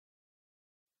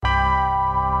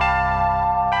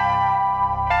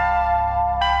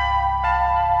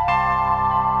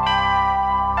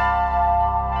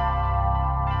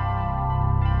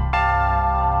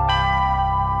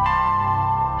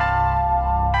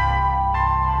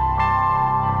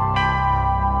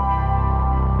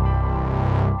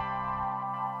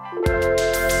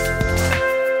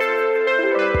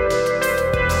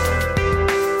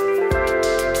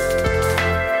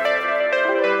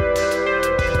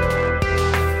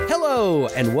Hello,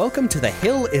 and welcome to The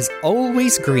Hill is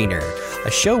Always Greener,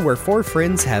 a show where four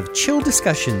friends have chill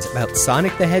discussions about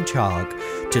Sonic the Hedgehog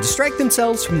to distract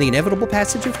themselves from the inevitable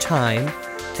passage of time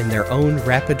and their own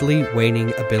rapidly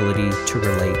waning ability to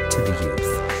relate to the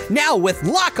youth. Now with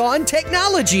lock-on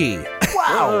technology!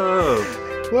 Wow!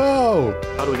 Whoa!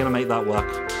 How are we going to make that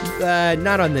work?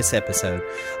 Not on this episode.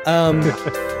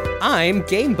 I'm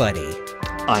Game Buddy.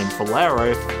 I'm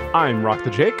Falero. I'm Rock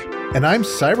the Jake. And I'm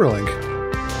Cyberlink.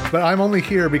 But I'm only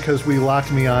here because we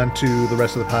locked me on to the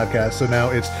rest of the podcast, so now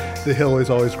it's The Hill is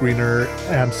Always Greener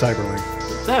and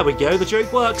Cyberlink. There we go, the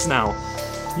joke works now.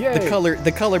 Yay.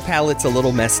 The color palette's a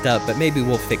little messed up, but maybe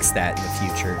we'll fix that in the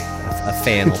future. A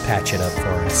fan will patch it up for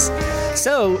us.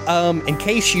 So, in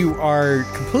case you are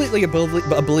completely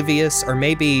oblivious, or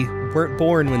maybe weren't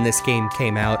born when this game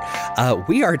came out,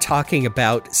 we are talking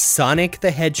about Sonic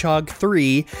the Hedgehog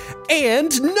 3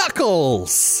 and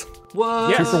Knuckles! Whoa!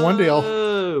 Yes. 2 for 1 deal.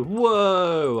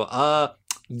 Whoa!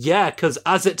 Yeah, because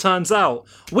as it turns out,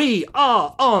 we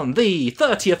are on the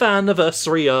 30th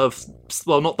anniversary of,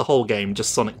 well, not the whole game,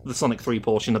 just the Sonic 3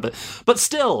 portion of it. But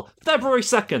still, February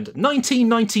 2nd,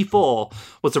 1994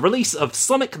 was the release of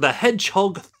Sonic the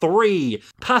Hedgehog 3.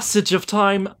 Passage of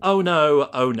time, oh no,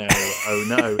 oh no, oh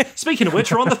no. Speaking of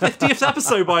which, we're on the 50th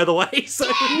episode, by the way.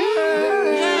 So,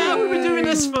 yeah, we've been doing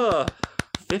this for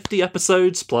 50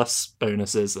 episodes plus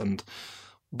bonuses, and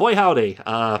boy howdy,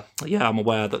 yeah, I'm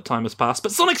aware that time has passed,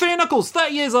 but Sonic 3 and Knuckles,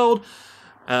 30 years old,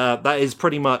 that is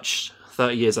pretty much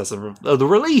 30 years as of the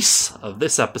release of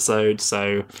this episode,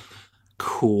 so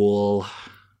cool.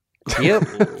 Yep.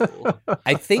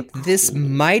 I think this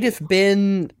might have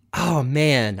been... Oh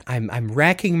man, I'm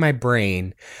racking my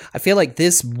brain. I feel like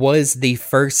this was the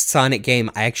first Sonic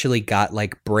game I actually got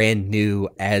like brand new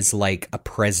as like a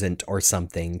present or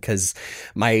something, because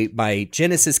my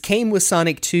Genesis came with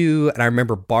Sonic 2, and I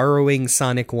remember borrowing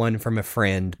Sonic 1 from a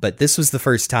friend, but this was the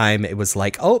first time it was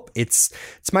like, oh, it's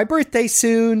my birthday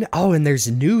soon. Oh, and there's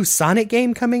a new Sonic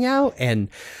game coming out, and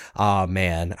oh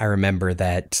man, I remember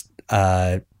that.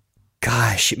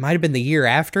 Gosh, it might have been the year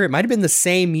after. It might have been the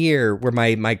same year where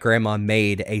my grandma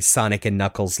made a Sonic and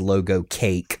Knuckles logo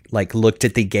cake, like looked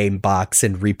at the game box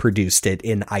and reproduced it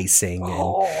in icing.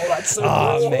 That's so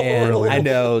cool. Man, Really? I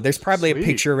know. There's probably Sweet. a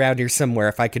picture around here somewhere.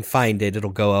 If I can find it, it'll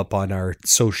go up on our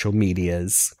social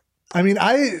medias. I mean,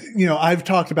 I've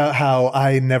talked about how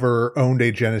I never owned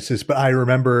a Genesis, but I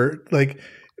remember, like,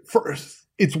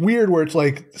 it's weird where it's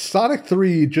like Sonic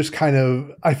 3 just kind of,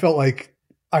 I felt like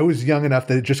I was young enough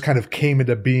that it just kind of came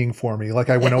into being for me. Like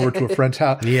I went over to a friend's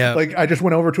house. Yeah. Like I just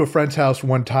went over to a friend's house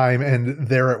one time and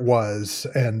there it was.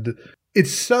 And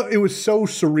it was so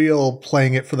surreal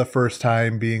playing it for the first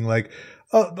time, being like,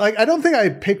 oh, like, I don't think I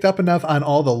picked up enough on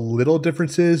all the little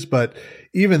differences, but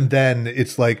even then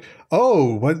it's like,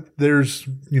 oh, what there's,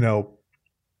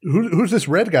 who's this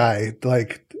red guy?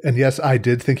 Like, and yes, I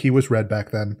did think he was red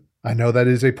back then. I know that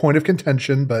is a point of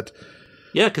contention, but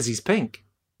Yeah, because he's pink.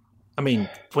 I mean,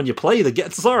 when you play the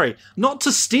game, sorry, not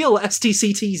to steal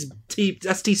STCTP's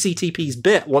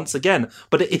bit once again,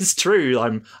 but it is true.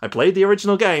 I played the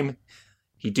original game.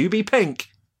 He do be pink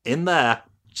in there.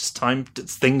 Just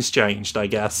things changed, I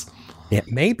guess. Yeah,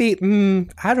 maybe,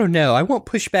 I don't know. I won't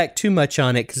push back too much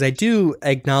on it because I do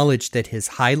acknowledge that his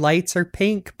highlights are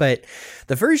pink, but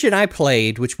the version I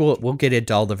played, which we'll get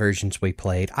into all the versions we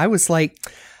played, I was like,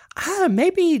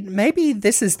 maybe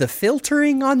this is the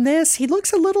filtering on this. He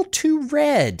looks a little too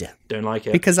red. Don't like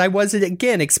it. Because I was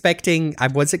expecting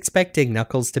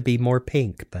Knuckles to be more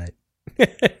pink, but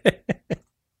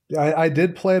I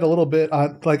did play it a little bit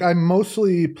on, like, I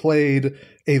mostly played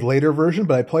a later version,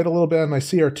 but I played a little bit on my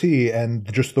CRT, and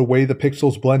just the way the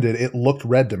pixels blended, it looked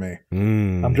red to me.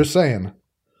 I'm just saying.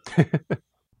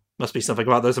 Must be something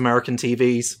about those American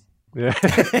TVs. Yeah.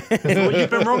 Well, you've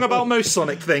been wrong about most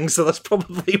Sonic things, so that's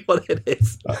probably what it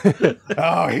is.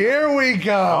 Oh, here we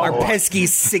go. Our pesky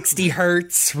 60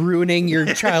 hertz ruining your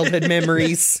childhood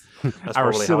memories. That's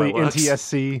Our probably silly how it works.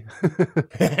 NTSC.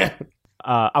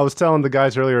 I was telling the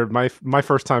guys earlier, my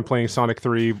first time playing Sonic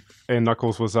 3 and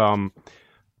Knuckles was,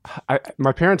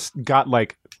 my parents got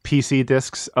like PC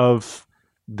discs of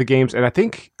the games, and I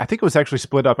think it was actually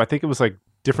split up. I think it was like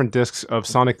different discs of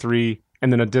Sonic 3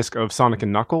 and then a disc of Sonic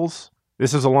and Knuckles.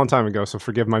 This is a long time ago, so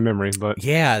forgive my memory, but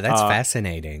Yeah, that's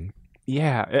fascinating.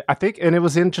 Yeah, I think, and it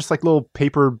was in just like little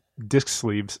paper disc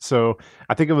sleeves. So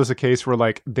I think it was a case where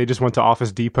like they just went to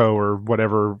Office Depot or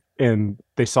whatever, and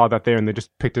they saw that there, and they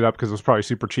just picked it up because it was probably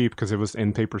super cheap because it was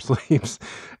in paper sleeves.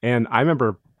 And I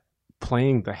remember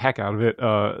playing the heck out of it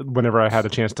whenever I had a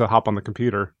chance to hop on the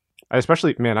computer. I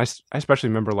especially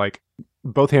remember like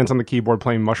both hands on the keyboard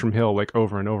playing Mushroom Hill like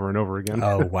over and over and over again.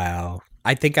 Oh, wow.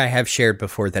 I think I have shared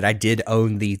before that I did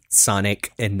own the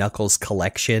Sonic and Knuckles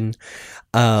collection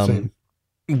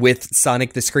with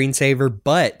Sonic the Screensaver,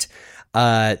 but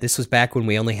this was back when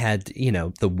we only had,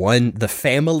 the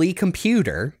family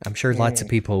computer. I'm sure lots of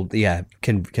people,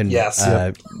 can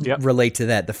relate to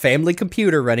that. The family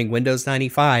computer running Windows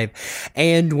 95.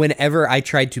 And whenever I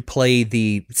tried to play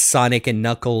the Sonic and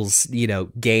Knuckles,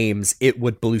 games, it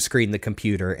would blue screen the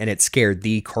computer, and it scared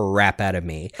the crap out of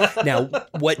me. Now,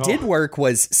 what did work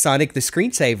was Sonic the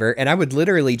Screensaver, and I would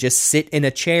literally just sit in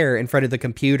a chair in front of the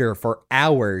computer for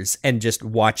hours and just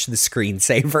watch the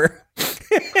screensaver.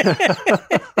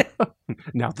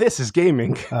 Now this is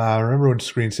gaming. Remember when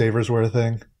screensavers were a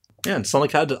thing? Yeah, and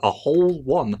Sonic had a whole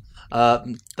one.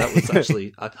 That was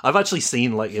actually... I've actually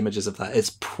seen images of that.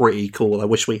 It's pretty cool. I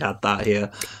wish we had that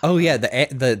here. Oh yeah,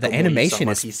 the animation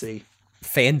is PC.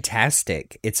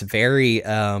 Fantastic. It's very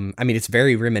it's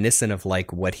very reminiscent of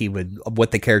what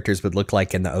the characters would look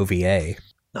like in the OVA.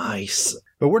 Nice.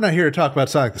 But we're not here to talk about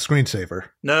Sonic the Screensaver.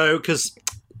 No, because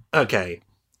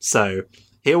so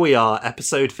here we are,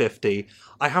 episode 50.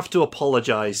 I have to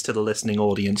apologize to the listening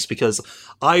audience because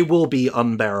I will be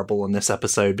unbearable in this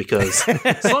episode because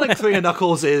Sonic 3 and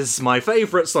Knuckles is my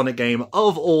favorite Sonic game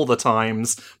of all the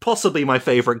times, possibly my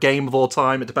favorite game of all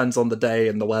time. It depends on the day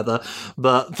and the weather,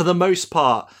 but for the most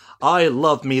part, I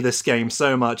love this game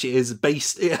so much. It is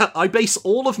I base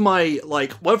all of my,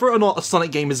 whether or not a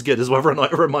Sonic game is good is whether or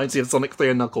not it reminds me of Sonic 3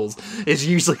 and Knuckles is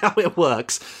usually how it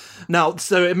works. Now,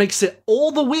 so it makes it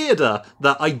all the weirder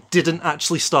that I didn't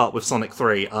actually start with Sonic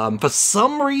 3. For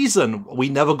some reason, we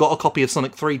never got a copy of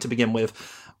Sonic 3 to begin with,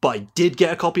 but I did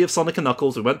get a copy of Sonic and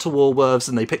Knuckles. We went to Woolworths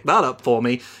and they picked that up for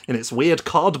me in its weird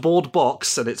cardboard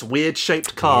box and its weird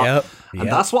shaped car. Yep. And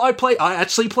that's what I played. I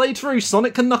actually played through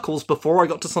Sonic and Knuckles before I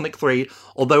got to Sonic 3,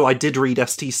 although I did read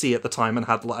STC at the time and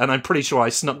I'm pretty sure I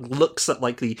snuck looks at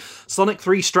the Sonic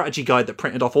 3 strategy guide that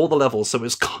printed off all the levels, so it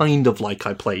was kind of like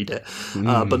I played it,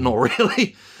 but not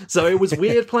really. So it was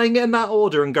weird playing it in that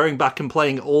order and going back and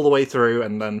playing it all the way through,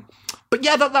 and then... But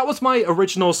yeah, that was my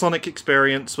original Sonic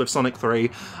experience with Sonic 3,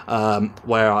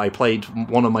 where I played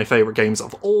one of my favourite games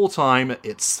of all time.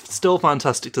 It's still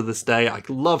fantastic to this day. I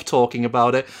love talking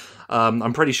about it.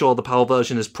 I'm pretty sure the PAL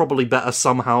version is probably better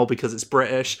somehow because it's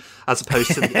British, as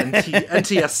opposed to the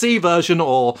NTSC version,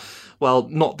 or, well,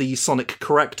 not the Sonic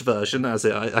Correct version, as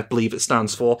I believe it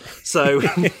stands for. So...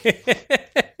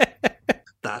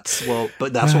 That's what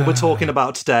we're talking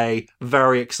about today.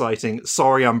 Very exciting.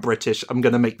 Sorry, I'm British. I'm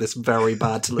going to make this very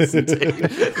bad to listen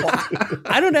to.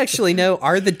 I don't actually know.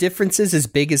 Are the differences as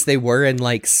big as they were in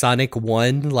Sonic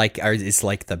 1? Is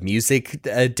the music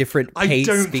a different pace?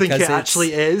 I don't think it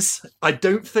actually is. I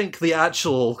don't think the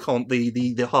actual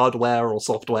the hardware or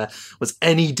software was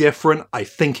any different. I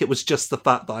think it was just the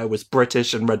fact that I was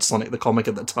British and read Sonic the comic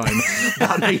at the time.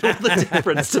 That made all the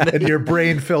difference to me. And your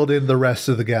brain filled in the rest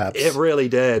of the gaps. It really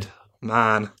did.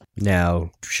 Man.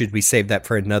 Now, should we save that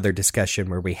for another discussion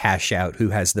where we hash out who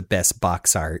has the best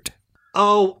box art?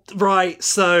 Oh, right.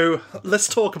 So, let's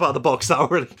talk about the box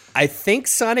art, really. I think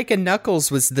Sonic and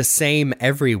Knuckles was the same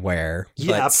everywhere.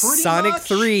 Yeah, but pretty Sonic much.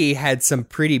 3 had some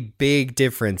pretty big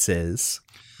differences.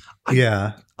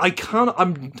 I'm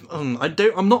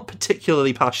not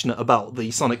particularly passionate about the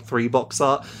Sonic 3 box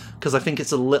art because I think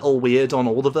it's a little weird on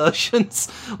all the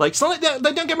versions. Sonic,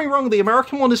 don't get me wrong, the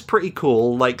American one is pretty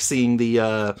cool. Seeing the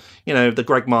the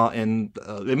Greg Martin.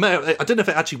 I don't know if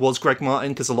it actually was Greg Martin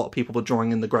because a lot of people were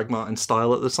drawing in the Greg Martin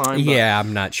style at the time. Yeah,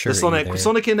 I'm not sure. The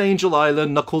Sonic in Angel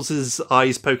Island, Knuckles'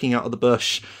 eyes poking out of the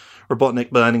bush. Robotnik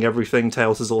burning everything,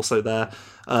 Tails is also there.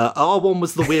 Our one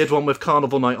was the weird one with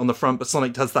Carnival Night on the front, but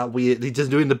Sonic does that weird, he's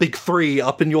just doing the big 3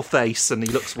 up in your face, and he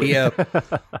looks weird.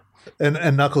 Yep.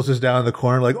 and Knuckles is down in the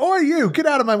corner like, "Oi, you, get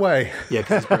out of my way." Yeah,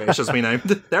 because he's British, as we know.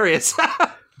 There he is.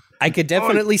 I could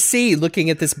definitely see, looking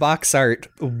at this box art,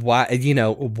 why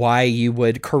you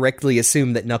would correctly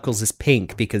assume that Knuckles is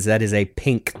pink, because that is a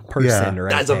pink person, right?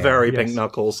 That's a very pink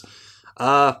Knuckles.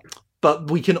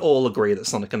 But we can all agree that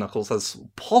Sonic and Knuckles has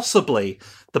possibly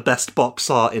the best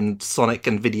box art in Sonic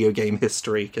and video game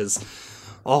history, because,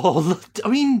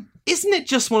 isn't it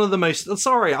just one of the most...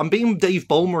 Sorry, I'm being Dave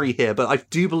Ballmery here, but I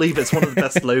do believe it's one of the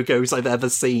best logos I've ever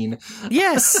seen.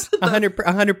 Yes,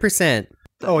 100%.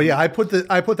 Oh yeah, I put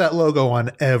that logo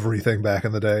on everything back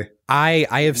in the day. I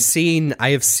have seen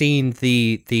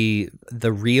the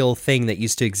real thing that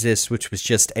used to exist, which was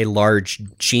just a large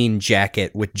jean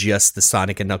jacket with just the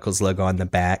Sonic and Knuckles logo on the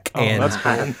back. Oh, and that's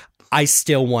cool. I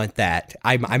still want that.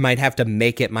 I might have to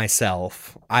make it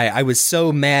myself. I was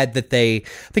so mad that I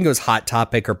think it was Hot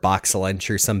Topic or Box Lunch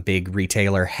or some big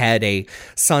retailer had a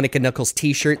Sonic and Knuckles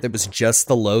t-shirt that was just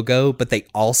the logo, but they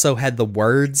also had the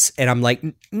words. And I'm like,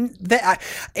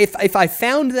 if I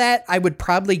found that, I would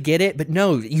probably get it. But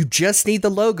no, you just need the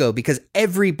logo because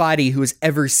everybody who has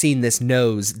ever seen this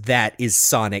knows that is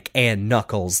Sonic and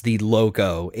Knuckles, the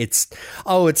logo. It's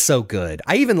so good.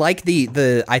 I even like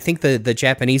I think the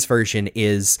Japanese version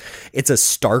it's a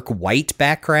stark white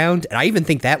background, and I even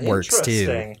think that works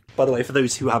too. By the way, for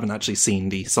those who haven't actually seen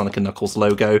the Sonic and Knuckles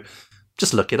logo,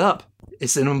 just look it up.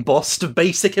 It's an embossed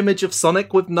basic image of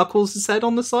Sonic with Knuckles' head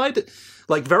on the side,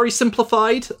 like very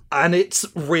simplified, and it's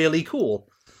really cool.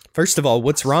 First of all,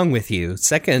 what's wrong with you?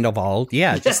 Second of all,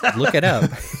 just look it up.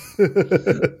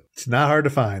 It's not hard to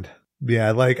find.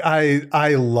 Yeah, like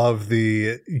I love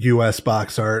the US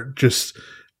box art. Just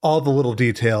all the little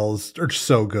details are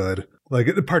so good. Like,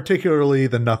 particularly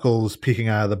the Knuckles peeking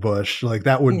out of the bush. Like,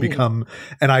 that would become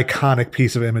an iconic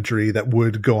piece of imagery that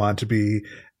would go on to be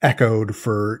echoed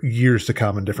for years to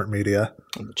come in different media.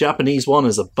 The Japanese one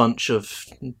is a bunch of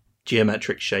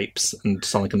geometric shapes, and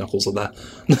Sonic and Knuckles are there.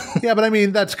 Yeah, but I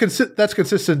mean, that's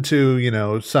consistent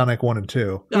to, Sonic 1 and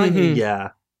 2.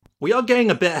 Yeah. We are getting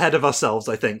a bit ahead of ourselves,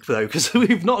 I think, though, because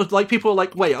we've not, like, people are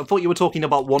like, wait, I thought you were talking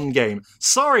about one game.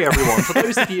 Sorry, everyone. For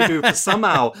those of you who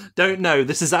somehow don't know,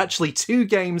 this is actually 2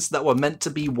 games that were meant to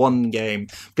be one game,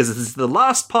 because this is the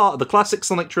last part of the classic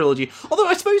Sonic trilogy. Although,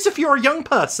 I suppose if you're a young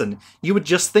person, you would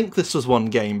just think this was one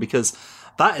game, because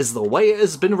that is the way it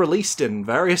has been released in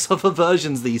various other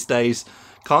versions these days.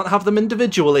 Can't have them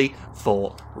individually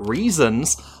for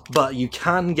reasons, but you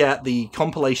can get the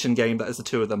compilation game that is the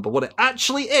 2 of them. But what it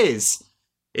actually is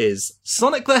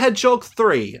Sonic the Hedgehog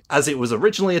 3, as it was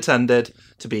originally intended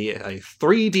to be a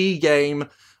 3D game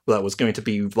that was going to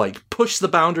be, like, push the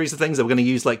boundaries of things. They were going to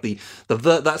use, like,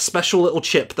 that special little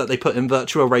chip that they put in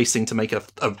Virtua Racing to make a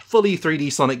fully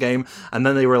 3D Sonic game, and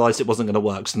then they realized it wasn't going to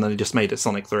work, so then they just made it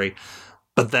Sonic 3.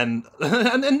 But then,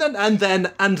 and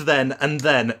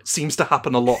then seems to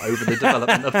happen a lot over the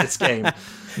development of this game.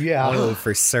 Yeah. Oh,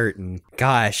 for certain.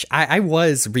 Gosh, I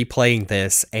was replaying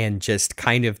this and just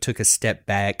kind of took a step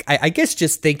back. I guess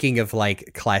just thinking of,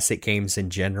 like, classic games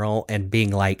in general and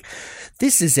being like,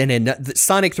 this is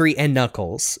Sonic 3 and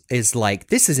Knuckles is like,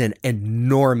 this is an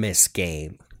enormous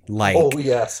game. Like, oh,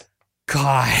 yes.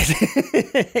 God,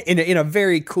 in a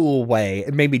very cool way,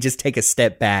 and maybe just take a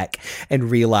step back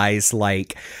and realize,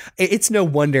 like, it's no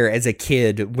wonder as a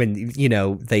kid when,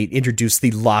 they introduced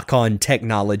the lock-on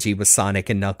technology with Sonic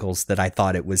and Knuckles that I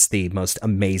thought it was the most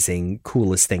amazing,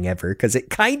 coolest thing ever, because it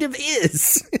kind of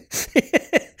is.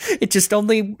 It just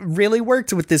only really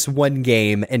worked with this one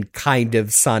game and kind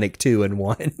of Sonic 2 in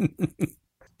one.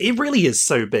 It really is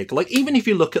so big. Like, even if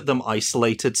you look at them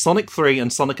isolated, Sonic 3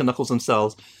 and Sonic and Knuckles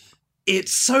themselves,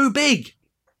 it's so big.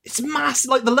 It's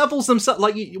massive. Like, the levels themselves,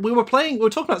 like, we were talking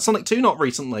about Sonic 2 not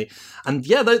recently, and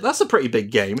yeah, that's a pretty big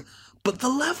game, but the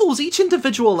levels, each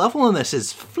individual level in this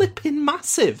is flipping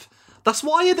massive. That's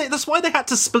why they had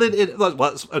to split it.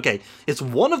 Well, it's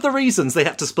one of the reasons they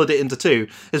had to split it into 2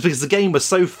 is because the game was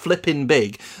so flipping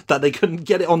big that they couldn't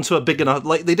get it onto a big enough.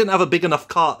 Like, they didn't have a big enough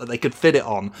cart that they could fit it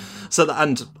on.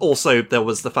 And also there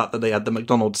was the fact that they had the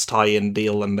McDonald's tie-in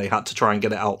deal and they had to try and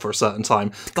get it out for a certain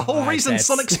time. The whole reason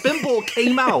Sonic Spinball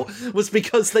came out was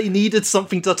because they needed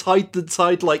something to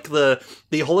tide like the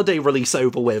holiday release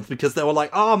over with, because they were like,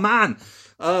 oh man.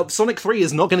 Sonic 3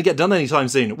 is not going to get done anytime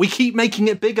soon. We keep making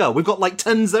it bigger. We've got like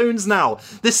 10 zones now.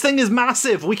 This thing is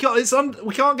massive. We can't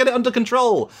get it under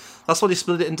control. That's why they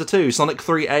split it into 2, Sonic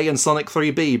 3A and Sonic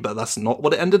 3B, but that's not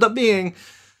what it ended up being.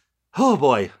 Oh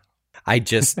boy. I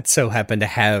just so happen to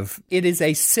have, it is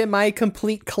a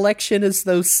semi-complete collection as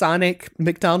those Sonic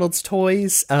McDonald's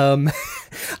toys.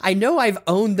 I know I've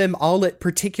owned them all at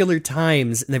particular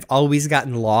times, and they've always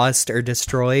gotten lost or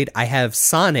destroyed. I have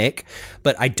Sonic,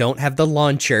 but I don't have the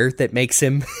launcher that makes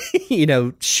him,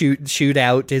 shoot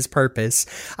out his purpose.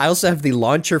 I also have the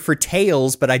launcher for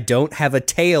Tails, but I don't have a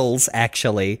Tails,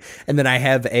 actually. And then I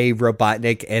have a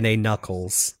Robotnik and a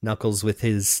Knuckles. Knuckles with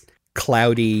his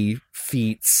cloudy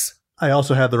feet. I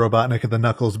also had the Robotnik and the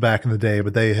Knuckles back in the day,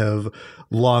 but they have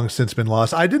long since been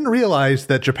lost. I didn't realize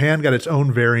that Japan got its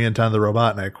own variant on the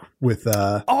Robotnik with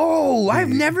I've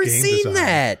never seen design.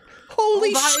 That.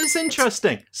 Holy shit. That is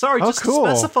interesting. Sorry, just cool. to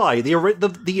specify,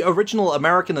 the original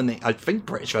American and I think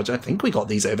British, I think we got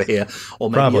these over here,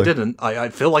 or maybe Probably. I didn't. I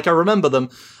feel like I remember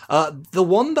them. The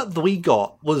one that we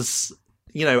got was,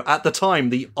 at the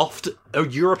time, the oft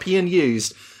European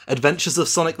used, Adventures of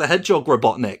Sonic the Hedgehog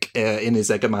Robotnik in his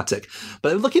Eggomatic.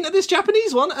 But looking at this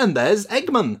Japanese one, and there's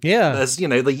Eggman. Yeah. There's,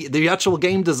 the actual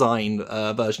game design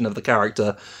version of the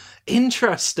character.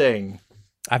 Interesting.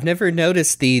 I've never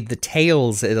noticed the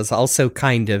tails. It is also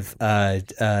kind of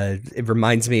it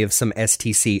reminds me of some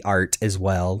STC art as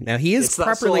well. Now he is It's that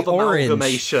properly sort of orange.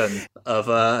 amalgamation of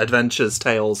Adventures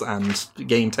Tales and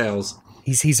Game Tales.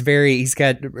 He's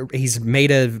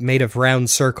made of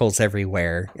round circles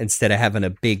everywhere instead of having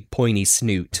a big pointy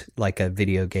snoot like a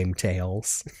video game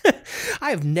Tails.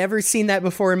 I have never seen that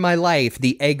before in my life.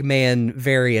 The Eggman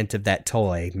variant of that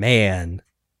toy, man,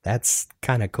 that's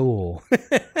kind of cool.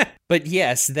 But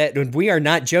yes, that we are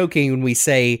not joking when we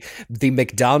say the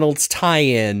McDonald's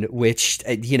tie-in, which,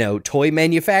 toy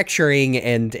manufacturing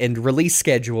and release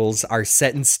schedules are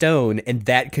set in stone, and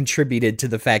that contributed to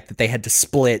the fact that they had to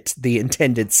split the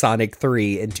intended Sonic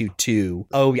 3 into 2.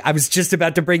 Oh, I was just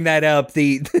about to bring that up.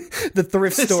 The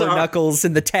thrift store Knuckles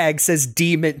and the tag says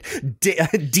Demon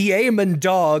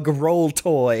Dog Roll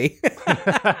Toy.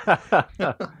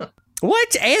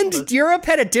 What? And Europe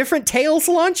had a different Tails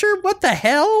launcher? What the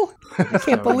hell? I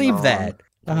can't believe that.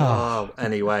 Oh,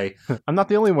 anyway. I'm not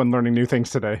the only one learning new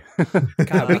things today.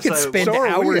 God, we could spend so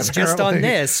are we, hours just on apparently.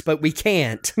 this, but we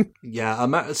can't.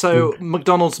 Yeah, so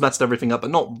McDonald's messed everything up, but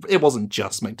it wasn't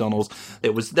just McDonald's.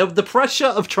 It was the pressure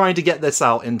of trying to get this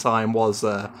out in time was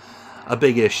a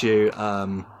big issue.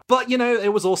 But,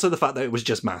 it was also the fact that it was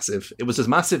just massive. It was a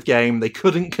massive game. They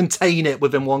couldn't contain it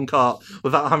within one cart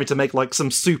without having to make, some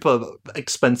super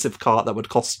expensive cart that would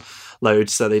cost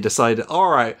loads. So they decided, all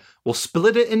right, we'll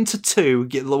split it into two.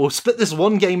 We'll split this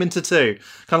one game into two.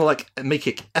 Kind of make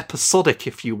it episodic,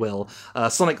 if you will.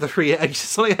 Sonic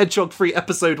Hedgehog 3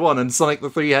 Episode 1 and Sonic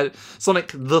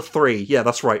the 3. Yeah,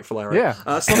 that's right, Valeria.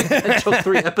 Yeah. Sonic the Hedgehog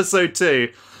 3 Episode 2.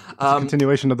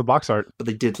 Continuation of the box art. But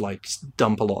they did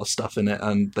dump a lot of stuff in it,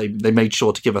 and they made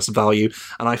sure to give us value.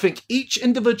 And I think each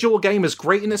individual game is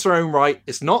great in its own right.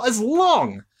 It's not as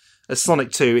long as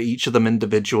Sonic 2, each of them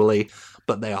individually,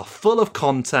 but they are full of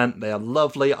content. They are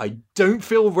lovely. I don't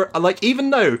feel even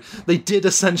though they did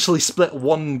essentially split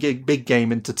one big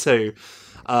game into two,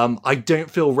 I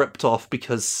don't feel ripped off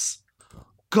because,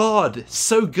 God, it's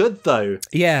so good though.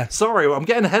 Yeah. Sorry, I'm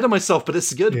getting ahead of myself, but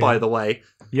it's good, by the way.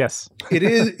 Yes. It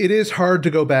is hard to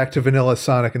go back to vanilla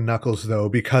Sonic and Knuckles, though,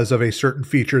 because of a certain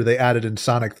feature they added in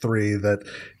Sonic 3 that,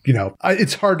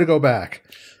 it's hard to go back.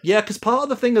 Yeah, because part of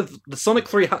the thing of the Sonic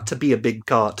 3 had to be a big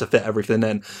cart to fit everything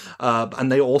in. And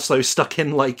they also stuck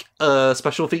in, a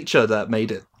special feature that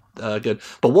made it good.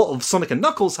 But what Sonic and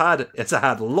Knuckles had, it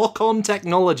had lock-on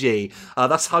technology.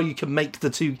 That's how you can make the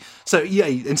two. So, yeah,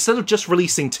 instead of just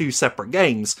releasing two separate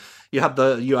games, you had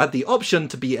the option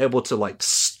to be able to,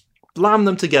 slam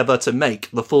them together to make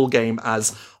the full game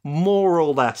as more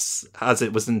or less as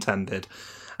it was intended.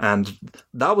 And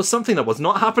that was something that was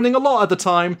not happening a lot at the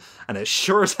time, and it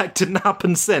sure as heck didn't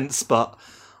happen since, but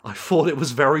I thought it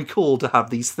was very cool to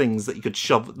have these things that you could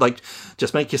shove,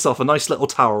 just make yourself a nice little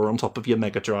tower on top of your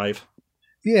Mega Drive.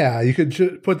 Yeah, you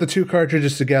could put the two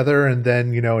cartridges together, and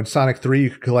then, in Sonic 3,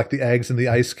 you could collect the eggs and the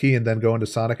ice key, and then go into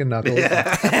Sonic and Knuckles.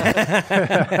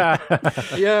 Yeah,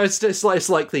 yeah, it's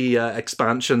like the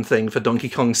expansion thing for Donkey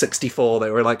Kong 64. They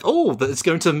were like, oh, it's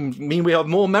going to mean we have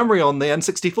more memory on the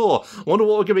N64. I wonder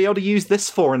what we're going to be able to use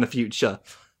this for in the future.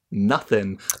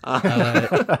 Nothing.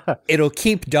 It'll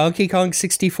keep Donkey Kong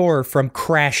 64 from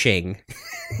crashing.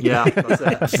 Yeah,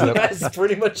 that's it. That's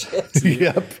pretty much it.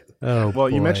 Yep. Oh, well,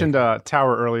 you mentioned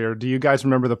Tower earlier. Do you guys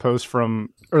remember the post in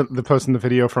the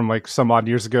video from some odd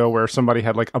years ago where somebody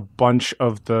had a bunch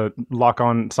of the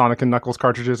lock-on Sonic and Knuckles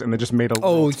cartridges and they just made a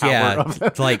little tower of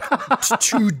them?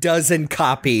 24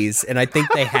 copies, and I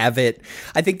think they have it.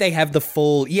 I think they have the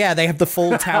full. Yeah, they have the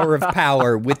full Tower of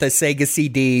Power with a Sega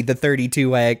CD, the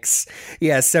 32X.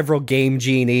 Yeah, several Game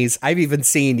Genies. I've even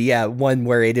seen one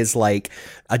where it is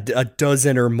a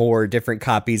dozen or more different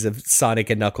copies of Sonic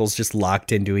and Knuckles just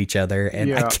locked into each other,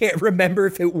 and I can't remember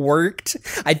if it worked.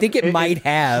 I think it might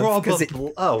have.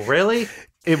 Oh, really?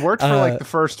 It worked for the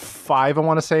first 5, I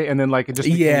want to say, and then it just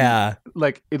became,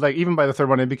 even by the third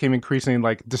one, it became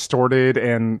increasingly distorted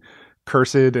and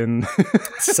cursed, and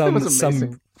it was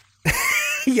amazing.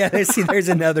 Yeah, see, there's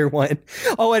another one.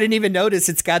 Oh, I didn't even notice.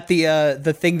 It's got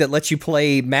the thing that lets you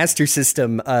play Master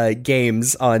System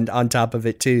games on top of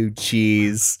it too.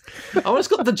 Jeez. Oh, it's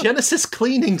got the Genesis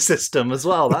cleaning system as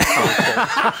well. That's cool.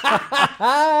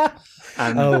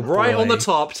 And on the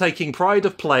top, taking pride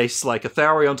of place like a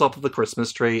fairy on top of the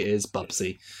Christmas tree, is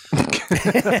Bubsy.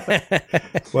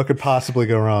 What could possibly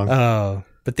go wrong? Oh.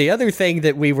 But the other thing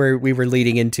that we were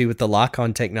leading into with the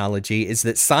lock-on technology is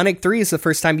that Sonic 3 is the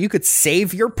first time you could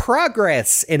save your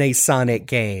progress in a Sonic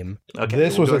game. Okay,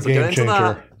 this was a game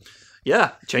changer.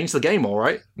 Yeah, changed the game, all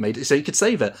right. Made it so you could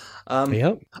save it.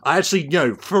 Yep. I actually,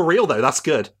 for real though, that's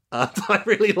good. I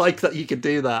really like that you could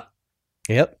do that.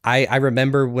 Yep. I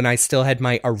remember when I still had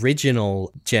my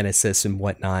original Genesis and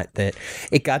whatnot, that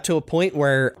it got to a point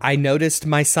where I noticed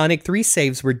my Sonic 3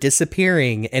 saves were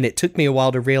disappearing, and it took me a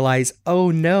while to realize,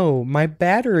 oh no, my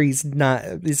battery's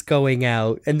is going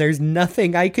out, and there's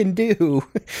nothing I can do.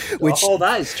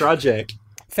 That is tragic.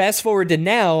 Fast forward to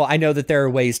now, I know that there are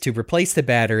ways to replace the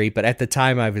battery, but at the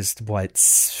time I was,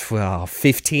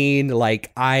 15?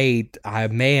 Like,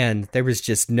 man, there was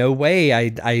just no way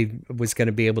I was going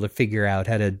to be able to figure out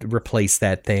how to replace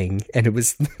that thing. And it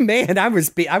was, man, I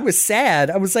was sad.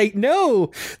 I was like,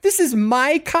 no, this is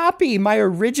my copy, my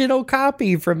original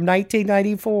copy from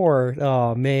 1994.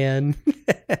 Oh, man.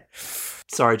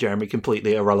 Sorry, Jeremy,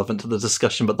 completely irrelevant to the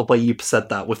discussion, but the way you said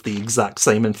that with the exact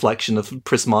same inflection of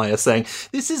Prismaya saying,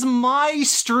 this is my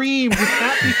stream, you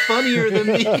can't be funnier than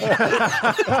me.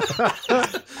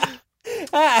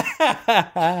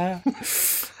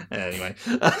 Anyway.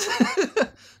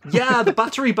 Yeah, the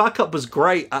battery backup was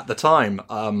great at the time.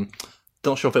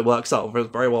 Not sure if it works out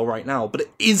very well right now, but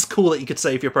it is cool that you could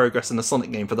save your progress in a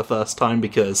Sonic game for the first time,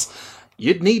 because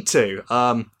you'd need to.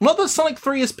 Not that Sonic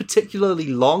 3 is particularly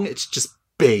long, it's just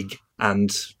big and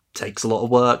takes a lot of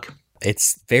work.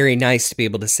 It's very nice to be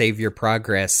able to save your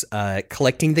progress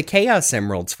collecting the Chaos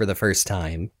Emeralds for the first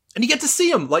time. And you get to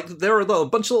see them. Like, there are a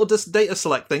bunch of little data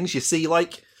select things. You see,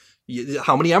 like,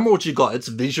 how many emeralds you got. It's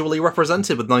visually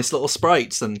represented with nice little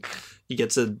sprites, and you get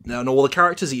to know all the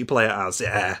characters that you play it as.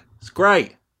 Yeah, it's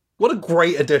great. What a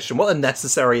great addition. What a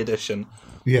necessary addition.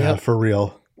 Yeah, for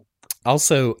real.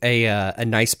 Also, a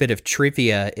nice bit of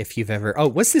trivia, if you've ever... Oh,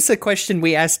 was this a question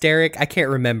we asked Derek? I can't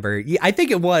remember. I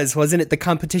think it was. Wasn't it the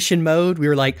competition mode? We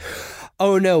were like,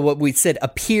 oh no, what we said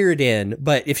appeared in.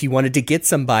 But if you wanted to get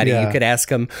somebody, you could ask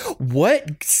them,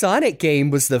 what Sonic game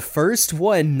was the first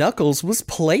one Knuckles was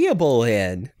playable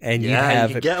in? And you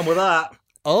can get them with that.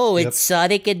 Oh, it's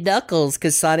Sonic and Knuckles,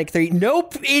 because Sonic 3...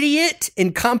 Nope, idiot!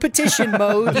 In competition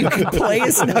mode, you can play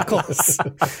as Knuckles.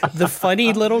 The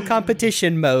funny little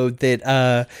competition mode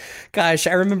that, gosh,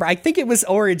 I remember, I think it was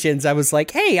Origins. I was like,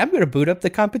 hey, I'm going to boot up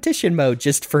the competition mode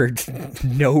just for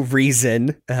no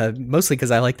reason, mostly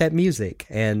because I like that music.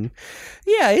 And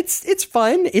yeah, it's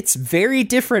fun. It's very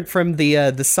different from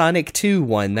the Sonic 2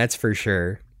 one, that's for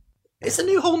sure. It's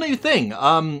a whole new thing.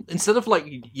 Instead of like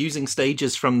using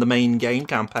stages from the main game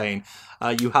campaign,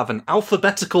 you have an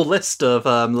alphabetical list of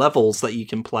levels that you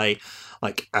can play,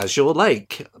 like Azure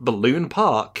Lake, Balloon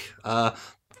Park, the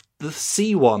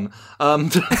sea one.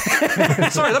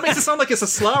 Sorry, that makes it sound like it's a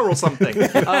slur or something.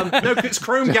 No, it's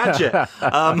Chrome Gadget.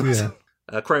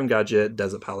 Chrome Gadget,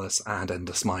 Desert Palace, and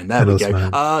Endless Mine. There we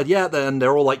go. Then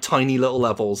they're all like tiny little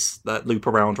levels that loop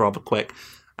around rather quick.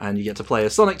 And you get to play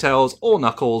as Sonic, Tails, or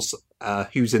Knuckles,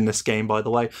 who's in this game, by the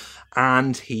way.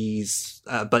 And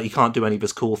but he can't do any of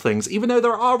his cool things, even though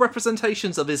there are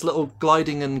representations of his little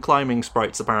gliding and climbing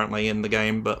sprites, apparently, in the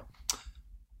game. But,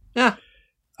 yeah.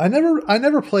 I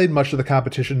never played much of the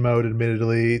competition mode,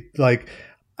 admittedly. Like,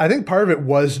 I think part of it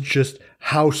was just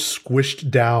how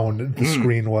squished down the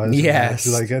screen was. Yes.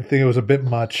 Like, I think it was a bit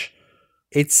much.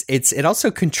 It also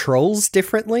controls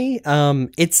differently.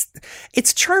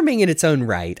 It's charming in its own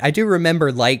right. I do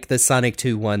remember, like, the Sonic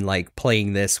 2 one, like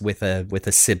playing this with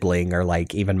a sibling, or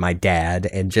like even my dad,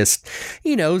 and just,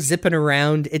 zipping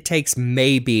around. It takes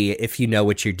maybe, if you know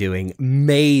what you're doing,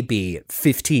 maybe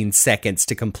 15 seconds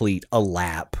to complete a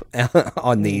lap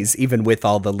on these, even with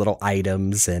all the little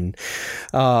items. And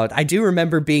I do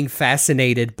remember being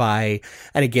fascinated by,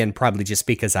 and again, probably just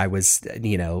because I was,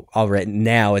 already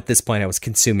now at this point I was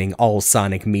consuming all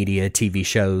Sonic media, TV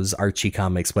shows, Archie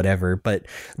comics, whatever, but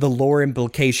the lore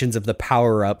implications of the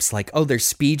power-ups, like, oh, they're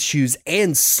speed shoes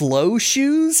and slow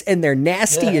shoes, and they're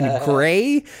nasty and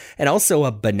gray, and also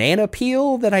a banana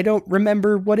peel that I don't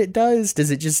remember what it does.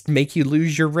 Does it just make you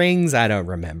lose your rings? I don't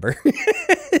remember.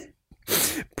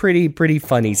 Pretty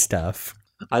funny stuff.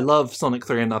 I love Sonic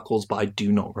 3 and Knuckles, but I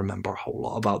do not remember a whole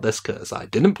lot about this because I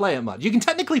didn't play it much. You can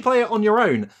technically play it on your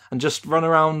own and just run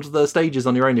around the stages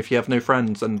on your own if you have no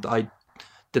friends, and I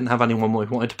didn't have anyone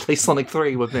who wanted to play Sonic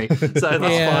 3 with me, so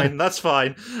that's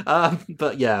fine.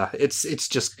 But yeah, it's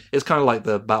kind of like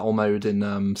the battle mode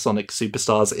in Sonic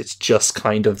Superstars. It's just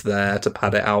kind of there to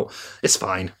pad it out. It's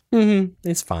fine. Mm-hmm.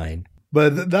 It's fine.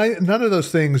 But none of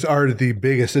those things are the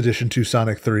biggest addition to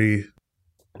Sonic 3.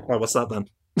 Well, what's that then?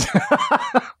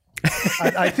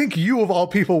 I think you of all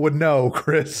people would know,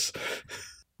 Chris.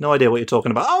 No idea what you're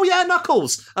talking about. Oh, yeah,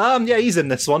 Knuckles! Yeah, he's in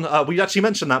this one. We actually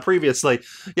mentioned that previously.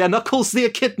 Yeah, Knuckles the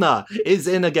Echidna is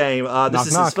in a game. This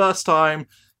is his first time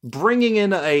bringing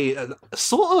in a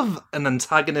sort of an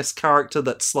antagonist character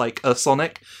that's like a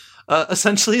Sonic.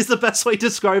 Essentially is the best way to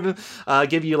describe him.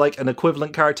 Give you like an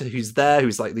equivalent character who's there,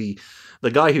 who's like the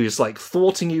guy who's like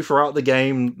thwarting you throughout the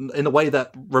game in a way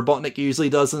that Robotnik usually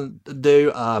doesn't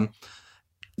do.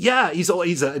 Yeah, he's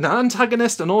an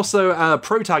antagonist and also a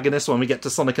protagonist when we get to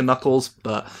Sonic and Knuckles.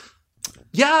 But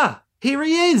yeah, here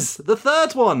he is, the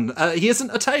third one. He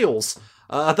isn't a Tails.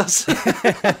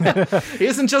 He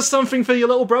isn't just something for your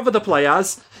little brother to play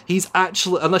as. He's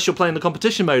actually, unless you're playing the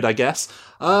competition mode, I guess.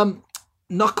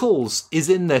 Knuckles is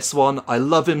in this one. I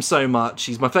love him so much.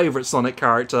 He's my favourite Sonic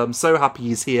character. I'm so happy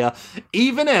he's here.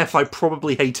 Even if I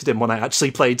probably hated him when I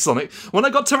actually played Sonic. When I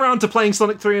got around to playing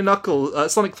Sonic 3 and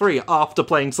Knuckles, Sonic 3 after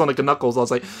playing Sonic and Knuckles, I was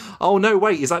like, oh no,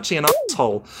 wait, he's actually an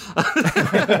asshole.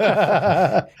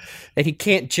 And he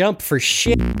can't jump for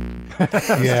shit.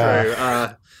 Yeah.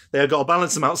 True. They've got to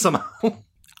balance him out somehow.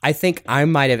 I think I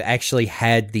might have actually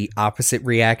had the opposite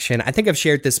reaction. I think I've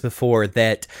shared this before,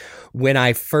 that when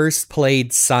I first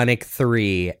played Sonic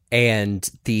 3 and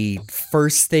the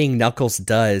first thing Knuckles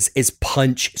does is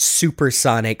punch Super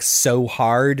Sonic so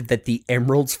hard that the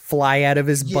emeralds fly out of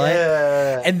his butt,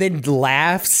 and then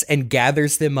laughs and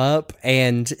gathers them up,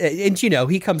 and you know,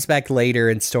 he comes back later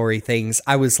in story things.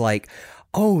 I was like,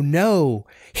 oh no,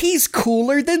 he's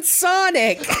cooler than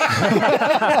Sonic.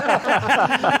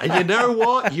 And you know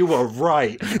what? You were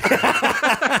right.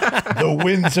 The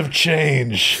winds of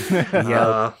change.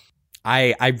 Yeah.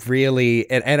 I really,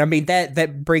 and I mean,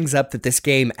 that brings up that this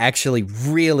game actually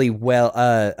really well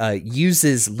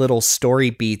uses little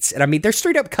story beats, and I mean, they're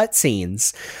straight up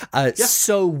cutscenes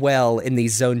so well in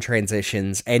these zone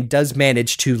transitions, and does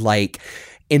manage to like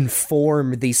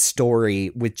inform the story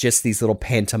with just these little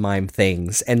pantomime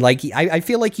things. And like, I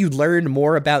feel like you learn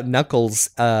more about Knuckles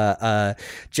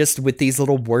just with these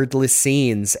little wordless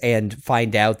scenes, and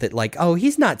find out that like, oh,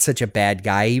 he's not such a bad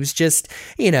guy. He was just,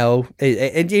 you know,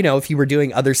 and you know, if you were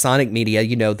doing other Sonic media,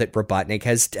 you know that Robotnik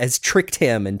has tricked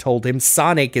him and told him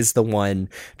Sonic is the one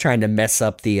trying to mess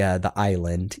up the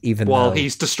island, even while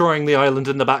he's destroying the island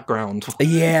in the background.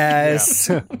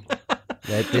 Yes.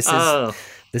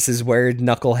 This is where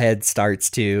Knucklehead starts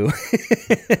to.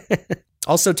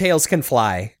 Also, Tails can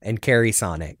fly and carry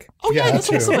Sonic. Oh yeah,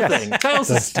 that's also a thing. Tails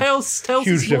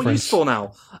is more useful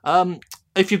now.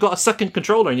 If you've got a second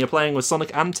controller and you're playing with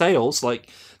Sonic and Tails, like,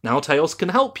 now Tails can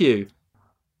help you.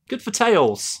 Good for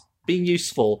Tails. Being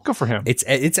useful. Good for him.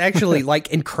 It's actually like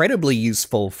incredibly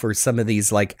useful for some of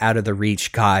these like out of the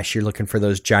reach. Gosh, you're looking for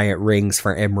those giant rings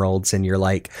for emeralds, and you're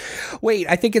like, wait,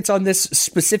 I think it's on this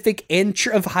specific inch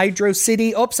of Hydro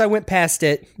City. Oops, I went past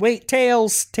it. Wait,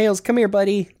 Tails, come here,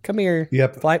 buddy. Come here.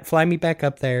 Yep. Fly me back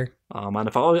up there. Oh man,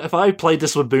 if I played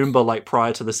this with Boomba like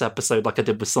prior to this episode, like I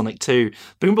did with Sonic 2,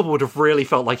 Boomba would have really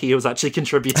felt like he was actually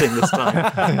contributing this time.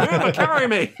 Boomba, carry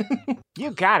me!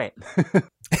 You got it.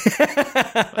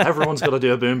 Everyone's got to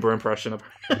do a Boomba impression.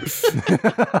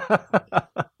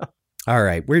 All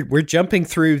right, we're jumping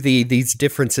through these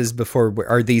differences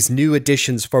or these new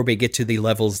additions before we get to the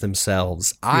levels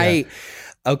themselves. Yeah.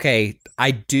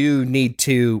 I do need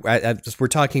to, we're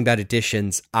talking about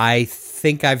additions. I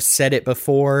think I've said it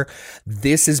before.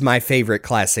 This is my favorite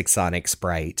classic Sonic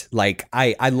sprite. Like,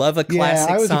 I love a classic Sonic.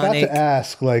 Yeah, I was about to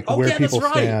ask, like, where people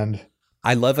stand.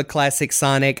 I love a classic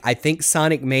Sonic. I think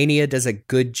Sonic Mania does a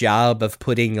good job of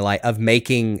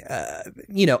making,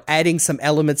 adding some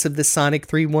elements of the Sonic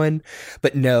 3 one.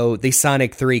 But no, the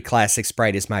Sonic 3 classic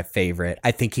sprite is my favorite.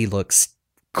 I think he looks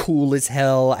cool as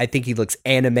hell. I think he looks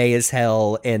anime as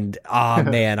hell. And,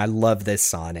 man, I love this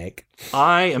Sonic.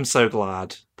 I am so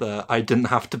glad that I didn't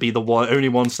have to be the only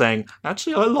one saying,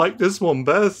 actually, I like this one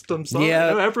best. I'm sorry.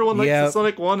 Yep. Everyone likes the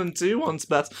Sonic 1 and 2 ones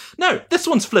best. No, this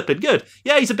one's flipping good.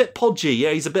 Yeah, he's a bit podgy. Yeah,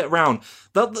 he's a bit round.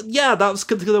 That's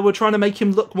because they were trying to make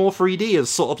him look more 3D as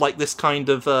sort of like this kind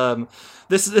of,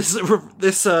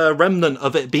 this remnant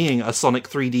of it being a Sonic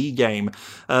 3D game.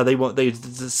 They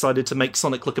decided to make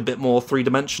Sonic look a bit more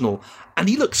three-dimensional. And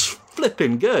he looks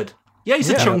flipping good. Yeah,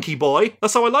 he's a chunky boy.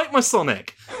 That's how I like my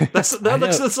Sonic. That's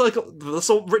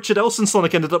what Richard Elson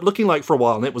Sonic ended up looking like for a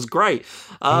while, and it was great.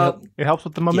 It helps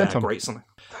with the momentum. Yeah, great Sonic.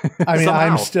 I mean,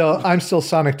 I'm still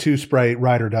Sonic 2 sprite,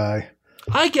 ride or die.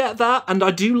 I get that, and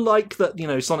I do like that. You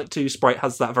know, Sonic 2 sprite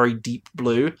has that very deep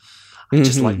blue. I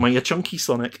just like my chunky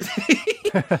Sonic.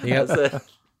 Yep.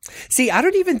 See, I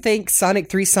don't even think Sonic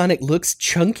 3 Sonic looks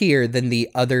chunkier than the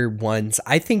other ones.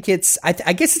 I think it's,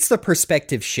 I guess it's the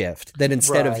perspective shift that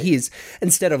instead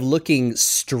of looking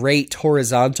straight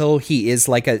horizontal, he is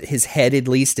like his head at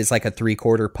least is like a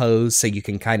 3/4 pose. So you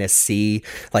can kind of see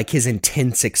like his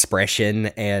intense expression,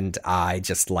 and I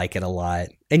just like it a lot.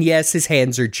 And yes, his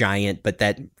hands are giant, but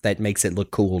that makes it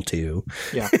look cool too.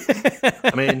 Yeah.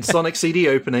 I mean, Sonic CD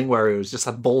opening where it was just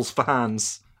had balls for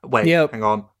hands. Wait, hang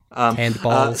on.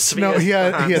 Handballs. No, he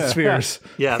had spheres.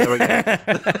 Yeah, there we go.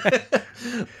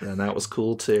 And that was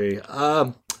cool too.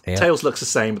 Tails looks the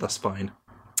same, but that's fine.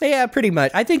 Yeah, pretty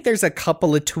much. I think there's a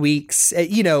couple of tweaks. I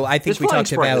think his we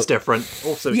talked about is different.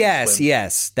 Also,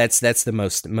 yes. That's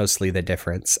mostly the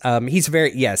difference.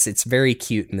 It's very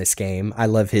cute in this game. I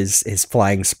love his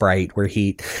flying sprite where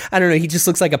he just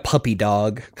looks like a puppy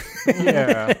dog.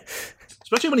 Yeah,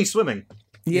 especially when he's swimming.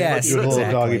 Yes, a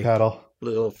little doggy paddle.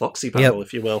 Little foxy paddle,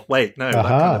 if you will. Wait, no, that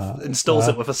kind of instills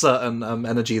it with a certain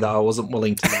energy that I wasn't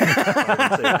willing to.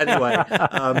 Anyway,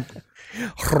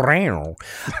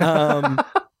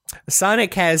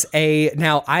 Sonic has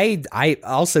now I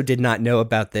also did not know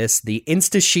about this, the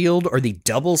Insta Shield or the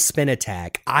double spin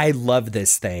attack. I love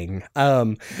this thing.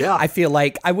 I feel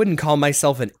like I wouldn't call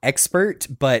myself an expert,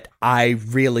 but I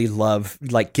really love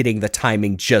like getting the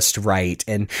timing just right.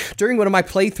 And during one of my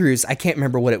playthroughs, I can't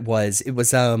remember what it was. It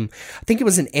was I think it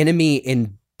was an enemy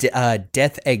in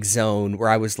Death Egg Zone where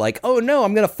I was like, oh no,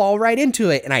 I'm gonna fall right into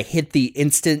it, and I hit the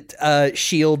instant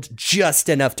shield just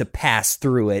enough to pass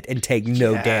through it and take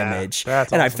no damage, and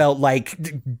awesome. I felt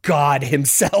like God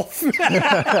himself.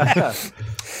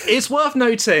 It's worth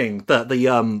noting that the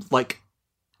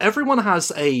everyone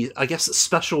has a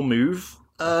special move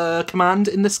command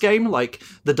in this game, like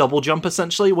the double jump.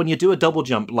 Essentially, when you do a double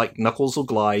jump, like Knuckles will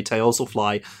glide, Tails will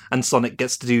fly, and Sonic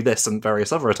gets to do this and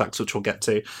various other attacks, which we'll get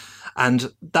to.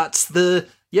 And that's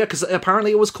because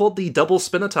apparently it was called the double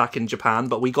spin attack in Japan,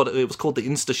 but it was called the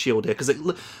Insta Shield here because it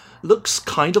looks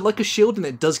kind of like a shield, and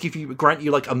it does grant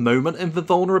you like a moment of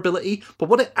invulnerability. But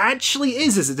what it actually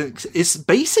is it's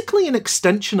basically an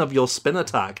extension of your spin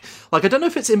attack. Like, I don't know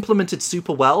if it's implemented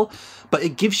super well, but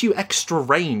it gives you extra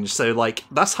range. So like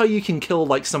that's how you can kill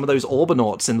like some of those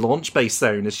Orbinauts in Launch Base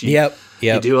Zone. Is you do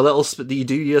you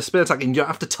do your spin attack and you don't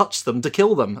have to touch them to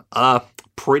kill them.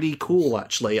 Pretty cool,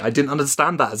 actually. I didn't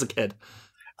understand that as a kid.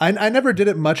 I never did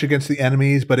it much against the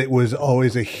enemies, but it was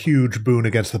always a huge boon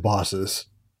against the bosses.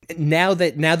 Now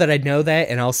that I know that,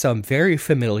 and also I'm very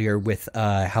familiar with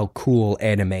how cool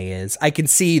anime is, I can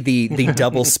see the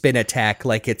double spin attack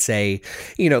like it's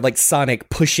like Sonic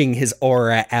pushing his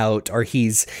aura out, or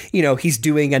he's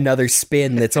doing another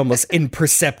spin that's almost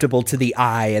imperceptible to the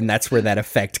eye, and that's where that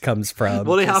effect comes from.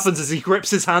 What happens is he grips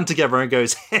his hand together and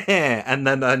goes, heh, and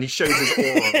then he shows his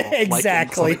aura off,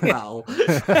 exactly.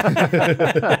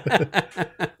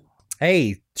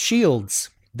 Hey, shields.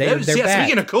 They're back.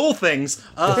 Speaking of cool things.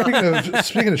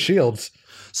 Speaking of shields.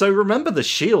 So remember the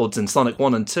shields in Sonic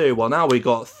 1 and 2? Well, now we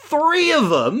got 3 of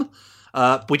them.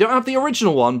 We don't have the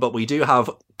original one, but we do have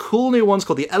cool new ones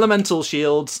called the Elemental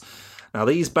Shields. Now,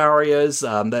 these barriers,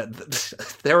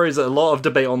 there is a lot of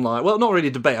debate online. Well, not really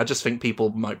debate. I just think people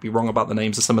might be wrong about the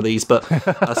names of some of these. But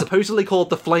supposedly called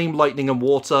the Flame, Lightning, and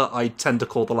Water. I tend to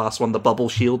call the last one the Bubble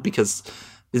Shield because...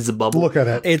 It's a bubble. Look at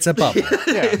it. It's a bubble.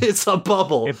 Yeah. It's a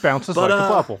bubble. It bounces like a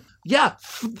bubble. Yeah.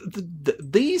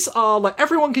 These are like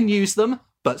everyone can use them,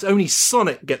 but only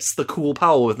Sonic gets the cool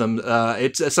power with them.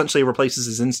 It essentially replaces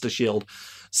his Insta Shield.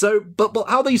 So, but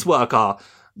how these work are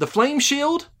the Flame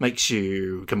Shield makes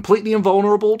you completely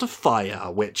invulnerable to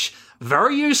fire, which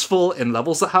very useful in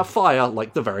levels that have fire,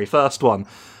 like the very first one.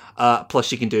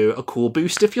 Plus, you can do a cool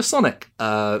boost if you're Sonic.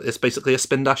 It's basically a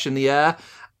spin dash in the air.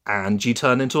 And you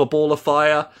turn into a ball of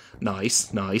fire.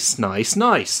 Nice. Nice. Then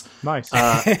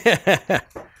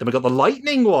we got the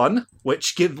lightning one,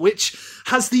 which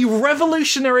has the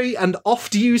revolutionary and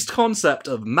oft-used concept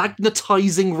of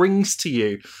magnetizing rings to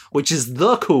you, which is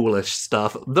the coolest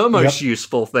stuff, the most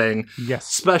useful thing. Yes.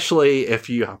 Especially if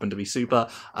you happen to be super,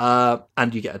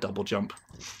 and you get a double jump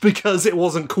because it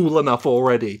wasn't cool enough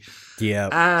already.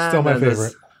 Yeah. Still my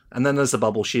favorite. And then there's the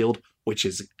bubble shield, which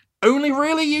is only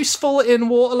really useful in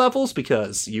water levels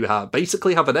because you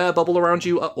basically have an air bubble around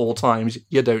you at all times.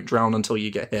 You don't drown until you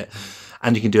get hit,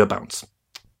 and you can do a bounce.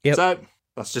 Yep. So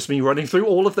that's just me running through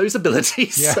all of those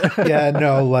abilities. Yeah,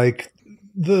 no, like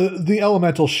the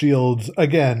elemental shields,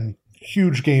 again,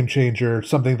 huge game changer,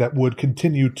 something that would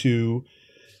continue to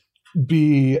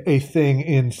be a thing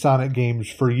in Sonic games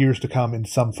for years to come in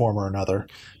some form or another.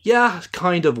 Yeah,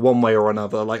 kind of one way or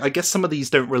another. Like, I guess some of these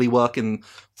don't really work in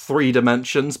 3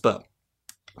 dimensions, but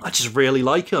I just really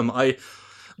like them.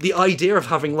 the idea of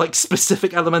having like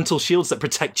specific elemental shields that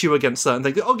protect you against certain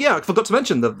things. Oh yeah, I forgot to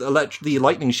mention the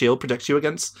lightning shield protects you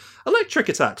against electric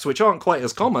attacks, which aren't quite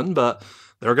as common, but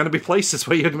there are going to be places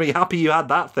where you're going to be happy you had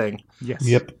that thing. Yes.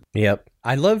 Yep.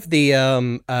 I love the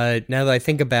now that I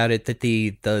think about it, that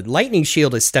the lightning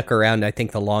shield is stuck around, I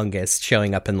think, the longest,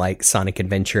 showing up in like Sonic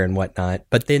Adventure and whatnot.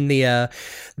 But then the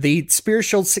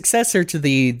spiritual successor to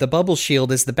the bubble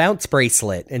shield is the bounce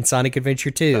bracelet in Sonic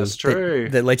Adventure 2. That's true.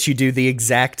 That lets you do the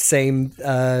exact same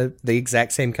kind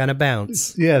of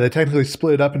bounce. Yeah, they technically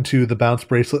split it up into the bounce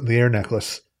bracelet and the air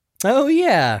necklace. Oh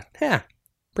yeah.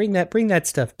 Bring that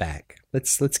stuff back.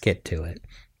 Let's get to it.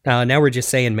 Now we're just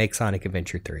saying make Sonic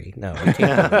Adventure 3. No, we can't do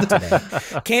that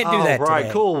today. Can't do that right,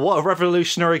 today. Cool. What a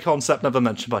revolutionary concept never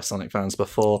mentioned by Sonic fans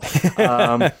before.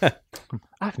 I've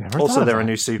never Also, thought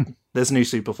of there's new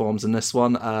super forms in this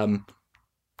one.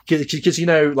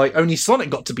 Because like only Sonic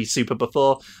got to be super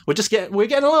before. We're getting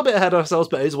a little bit ahead of ourselves,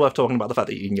 but it is worth talking about the fact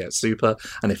that you can get super.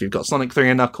 And if you've got Sonic 3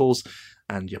 and Knuckles,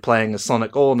 and you're playing as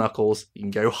Sonic or Knuckles, you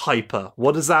can go hyper.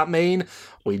 What does that mean?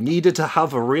 We needed to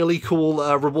have a really cool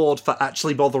reward for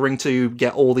actually bothering to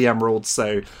get all the emeralds,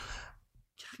 so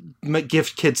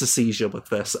give kids a seizure with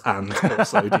this, and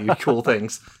also do cool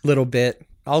things. Little bit.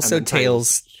 Also, And then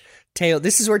Tails.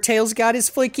 This is where Tails got his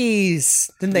flickies.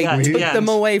 Then they took them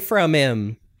away from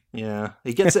him. Yeah,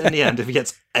 he gets it in the end. If he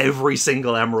gets every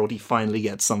single emerald, he finally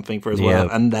gets something for his work,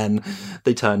 and then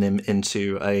they turn him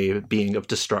into a being of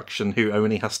destruction who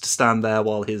only has to stand there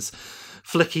while his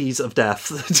flickies of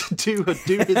death do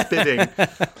his bidding.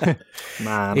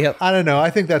 Man. Yep. I don't know. I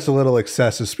think that's a little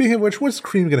excessive. Speaking of which, when's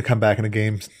Cream going to come back in a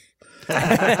game?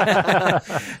 Yeah,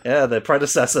 the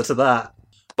predecessor to that.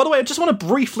 By the way, I just want to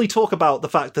briefly talk about the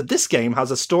fact that this game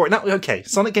has a story. Now, okay,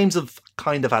 Sonic games have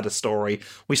kind of had a story.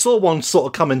 We saw one sort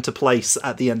of come into place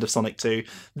at the end of Sonic 2.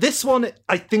 This one,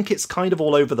 I think it's kind of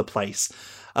all over the place.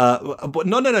 But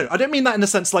no. I don't mean that in the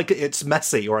sense like it's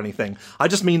messy or anything. I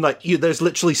just mean like there's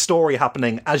literally story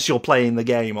happening as you're playing the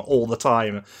game all the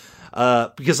time.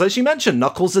 Because as you mentioned,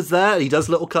 Knuckles is there, he does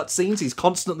little cutscenes, he's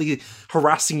constantly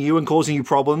harassing you and causing you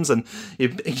problems, and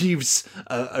he's,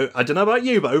 I don't know about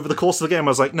you, but over the course of the game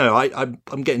I was like, no,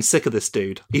 I'm getting sick of this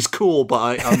dude. He's cool,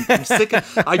 but I'm sick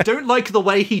of, I don't like the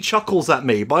way he chuckles at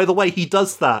me. By the way, he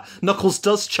does that. Knuckles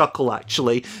does chuckle,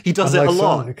 actually. He does it a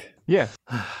lot. Sonic. Yeah.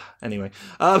 Anyway.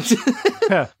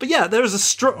 But yeah, there is a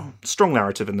strong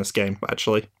narrative in this game,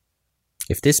 actually.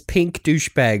 If this pink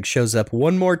douchebag shows up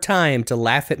one more time to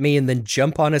laugh at me and then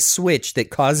jump on a switch that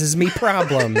causes me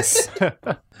problems.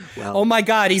 Well. Oh my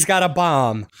god, he's got a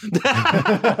bomb.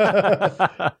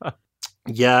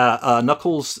 Yeah,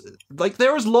 Knuckles, like,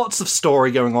 there is lots of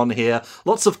story going on here.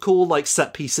 Lots of cool, like,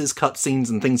 set pieces, cutscenes,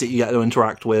 and things that you get to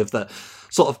interact with that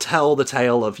sort of tell the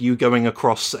tale of you going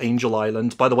across Angel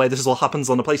Island. By the way, this all happens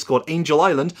on a place called Angel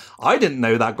Island. I didn't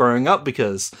know that growing up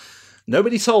because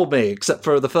nobody told me, except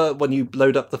for when you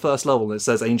load up the first level and it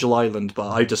says Angel Island, but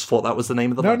I just thought that was the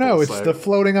name of the level. No, it's the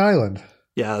floating island.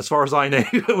 Yeah, as far as I know,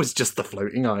 it was just the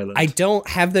floating island. I don't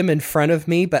have them in front of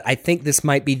me, but I think this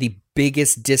might be the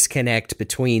biggest disconnect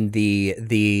between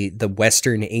the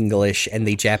Western English and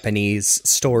the Japanese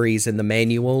stories in the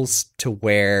manuals, to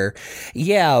where,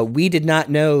 yeah, we did not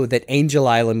know that Angel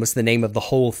Island was the name of the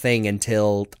whole thing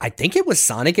until I think it was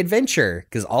Sonic Adventure,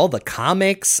 because all the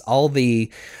comics, all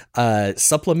the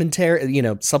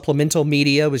supplemental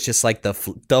media was just like the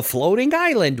floating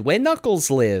island where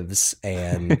Knuckles lives,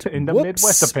 and in the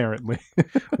Midwest, apparently.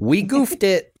 We goofed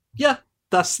it. Yeah.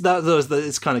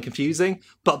 It's kind of confusing,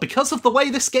 but because of the way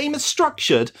this game is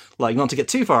structured, like, not to get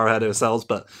too far ahead of ourselves,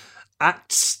 but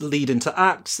acts lead into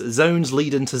acts, zones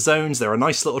lead into zones, they're a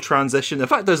nice little transition. In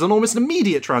fact, there's an almost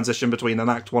immediate transition between an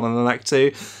Act 1 and an Act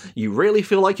 2. You really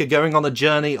feel like you're going on a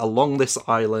journey along this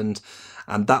island,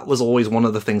 and that was always one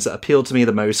of the things that appealed to me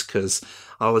the most, because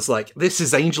I was like, this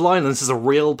is Angel Island, this is a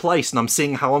real place, and I'm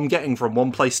seeing how I'm getting from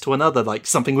one place to another, like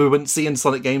something we wouldn't see in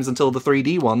Sonic games until the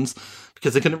 3D ones,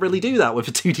 because they couldn't really do that with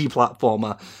a 2D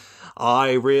platformer.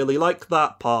 I really like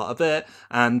that part of it,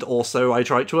 and also I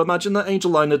try to imagine that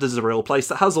Angel Island is a real place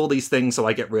that has all these things, so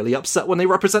I get really upset when they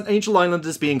represent Angel Island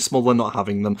as being small and not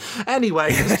having them. Anyway,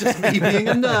 it's just me being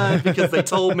a nerd because they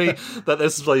told me that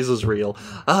this place was real.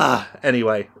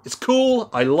 Anyway, it's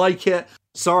cool, I like it.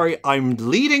 Sorry, I'm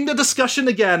leading the discussion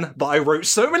again, but I wrote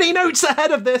so many notes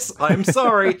ahead of this, I'm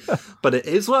sorry. But it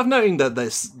is worth noting that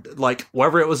this, like,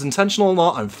 whether it was intentional or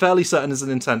not, I'm fairly certain it's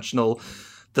intentional.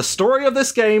 The story of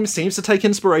this game seems to take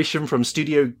inspiration from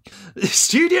Studio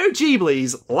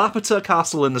Ghibli's Laputa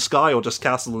Castle in the Sky, or just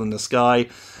Castle in the Sky.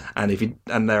 And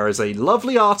there is a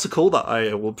lovely article that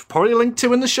I will probably link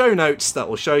to in the show notes that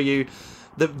will show you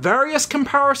the various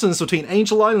comparisons between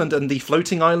Angel Island and the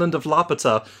floating island of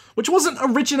Laputa, which wasn't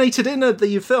originated in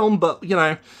the film, but, you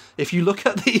know, if you look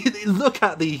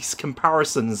at these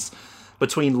comparisons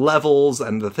between levels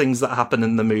and the things that happen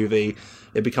in the movie,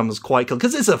 it becomes quite cool,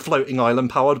 because it's a floating island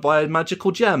powered by a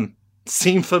magical gem.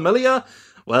 Seem familiar?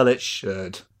 Well, it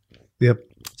should. Yep.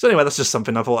 So anyway, that's just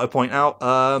something I thought I'd point out.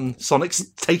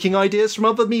 Sonic's taking ideas from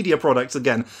other media products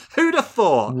again. Who'd have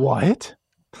thought? What?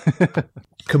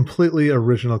 Completely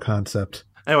original concept.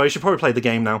 Anyway, you should probably play the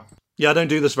game now. Yeah, I don't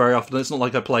do this very often. It's not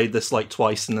like I played this like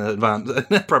twice in advance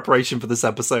in preparation for this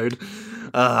episode.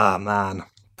 Ah, man.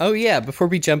 Oh yeah, before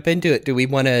we jump into it, we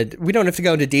don't have to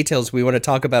go into details. We want to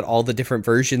talk about all the different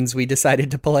versions we decided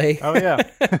to play. Oh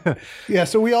yeah. Yeah,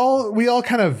 so we all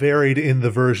kind of varied in the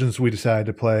versions we decided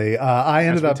to play. I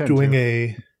ended up doing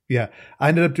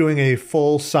a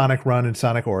full Sonic run in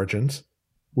Sonic Origins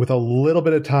with a little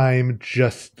bit of time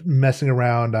just messing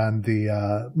around on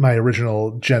the my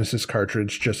original Genesis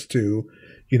cartridge just to,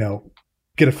 you know,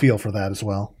 get a feel for that as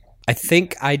well. I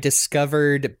think I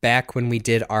discovered back when we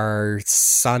did our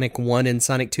Sonic 1 and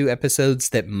Sonic 2 episodes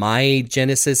that my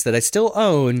Genesis that I still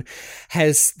own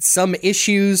has some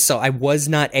issues, so I was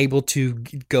not able to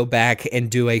go back and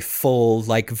do a full,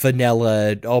 like,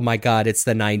 vanilla, oh my god, it's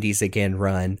the 90s again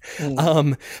run.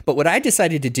 But what I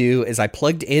decided to do is I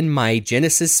plugged in my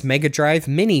Genesis Mega Drive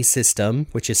Mini system,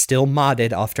 which is still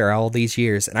modded after all these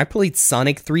years, and I played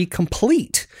Sonic 3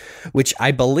 Complete, which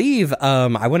I believe,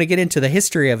 I want to get into the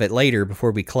history of it later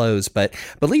before we close, but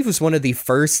I believe was one of the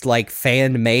first like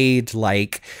fan-made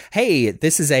like, hey,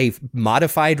 this is a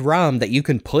modified ROM that you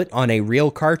can put on a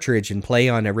real cartridge and play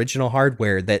on original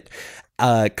hardware that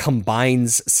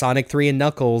combines Sonic 3 and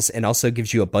Knuckles and also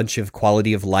gives you a bunch of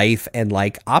quality of life and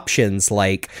like options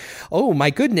like, oh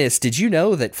my goodness, did you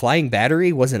know that Flying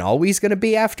Battery wasn't always going to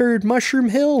be after Mushroom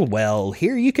Hill? Well,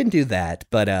 here you can do that.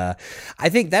 But I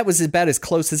think that was about as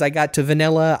close as I got to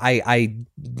vanilla. I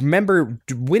remember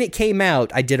when it came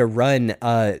out, I did a run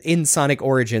in Sonic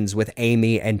Origins with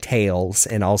Amy and Tails,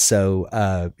 and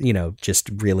also,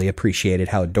 just really appreciated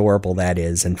how adorable that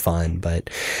is and fun. But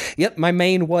yep, my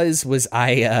main was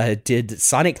I did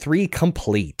Sonic 3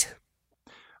 Complete.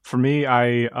 For me,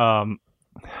 I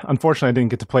unfortunately I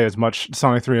didn't get to play as much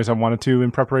Sonic 3 as I wanted to in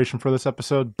preparation for this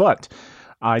episode, but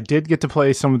I did get to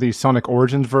play some of the Sonic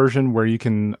Origins version where you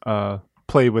can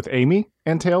play with Amy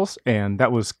and Tails, and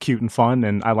that was cute and fun,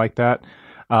 and I like that.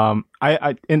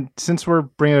 And since we're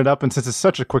bringing it up, and since it's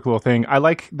such a quick little thing, I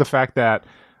like the fact that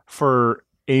for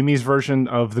Amy's version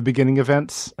of the beginning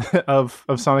events of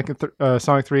Sonic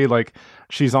 3, like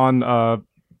she's on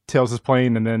Tails'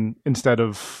 plane, and then instead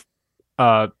of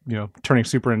turning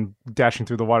super and dashing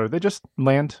through the water, they just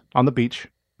land on the beach.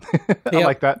 I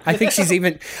like that. I think she's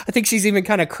even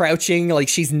kind of crouching, like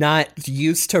she's not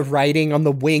used to riding on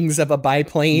the wings of a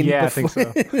biplane. Yeah, before.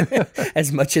 I think so.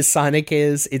 As much as Sonic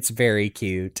is, it's very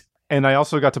cute. And I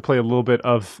also got to play a little bit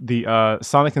of the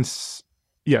Sonic and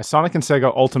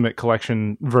Sega Ultimate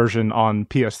Collection version on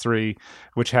PS3,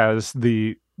 which has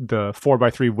the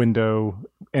 4x3 window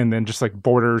and then just like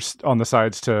borders on the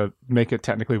sides to make it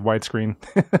technically widescreen.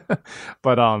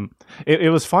 But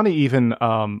it was funny even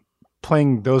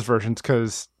playing those versions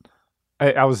because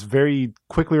I was very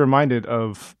quickly reminded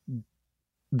of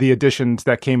the additions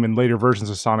that came in later versions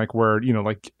of Sonic where,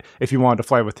 like if you wanted to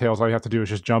fly with Tails, all you have to do is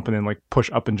just jump and then like push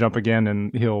up and jump again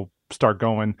and he'll start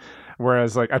going.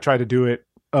 Whereas like I tried to do it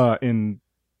in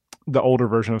the older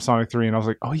version of Sonic 3 and I was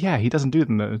like, oh yeah, he doesn't do it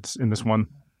in this one.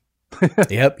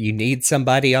 Yep, you need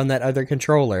somebody on that other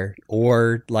controller,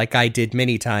 or like I did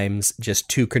many times, just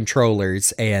two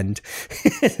controllers and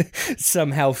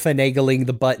somehow finagling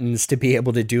the buttons to be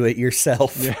able to do it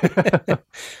yourself. Yeah.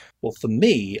 Well, for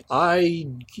me,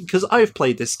 because I've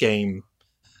played this game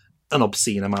an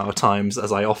obscene amount of times,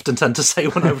 as I often tend to say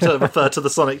when I refer to the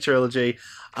Sonic trilogy.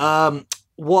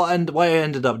 What I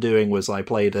ended up doing was I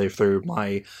played through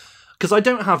my... Because I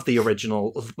don't have the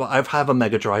original, but I have a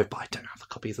Mega Drive, but I don't have the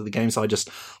copies of the game, so I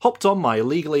just hopped on my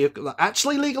legally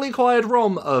acquired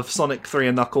ROM of Sonic 3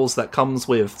 and Knuckles that comes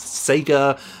with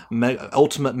Sega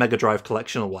Ultimate Mega Drive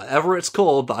Collection, or whatever it's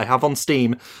called, that I have on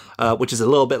Steam, which is a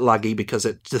little bit laggy because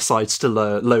it decides to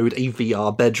load a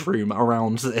VR bedroom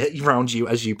around you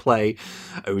as you play.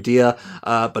 Oh dear.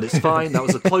 But it's fine. That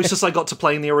was the closest I got to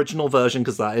playing the original version,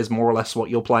 because that is more or less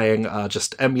what you're playing,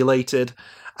 just emulated.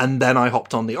 and then I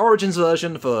hopped on the Origins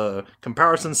version for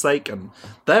comparison's sake, and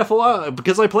therefore,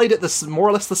 because I played it this more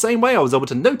or less the same way, I was able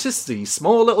to notice the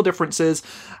small little differences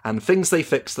and things they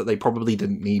fixed that they probably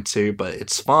didn't need to, but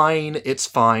it's fine, it's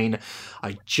fine.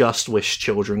 I just wish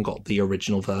children got the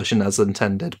original version as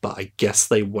intended, but I guess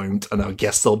they won't, and I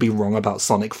guess they'll be wrong about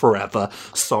Sonic forever.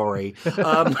 Sorry.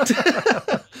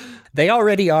 They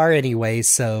already are anyway,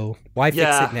 so why fix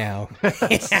it now?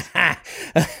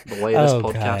 The way this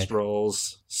podcast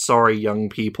rolls. Sorry, young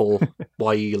people.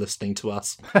 Why are you listening to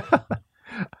us?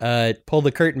 Pull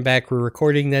the curtain back. We're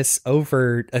recording this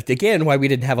over, again, why we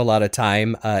didn't have a lot of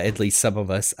time, at least some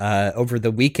of us, over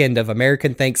the weekend of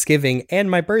American Thanksgiving and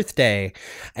my birthday.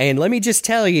 And let me just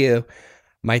tell you,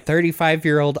 my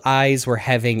 35-year-old eyes were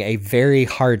having a very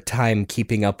hard time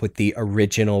keeping up with the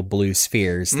original Blue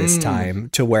Spheres this time,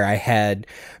 to where I had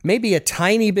maybe a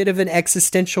tiny bit of an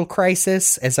existential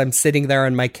crisis as I'm sitting there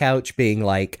on my couch being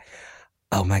like,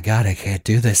 oh my God, I can't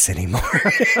do this anymore.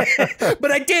 But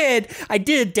I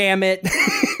did, damn it.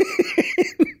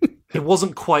 It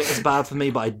wasn't quite as bad for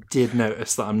me, but I did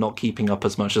notice that I'm not keeping up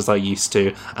as much as I used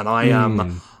to, and I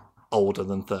am older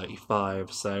than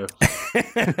 35, so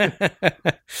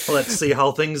let's see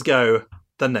how things go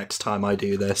the next time I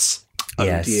do this.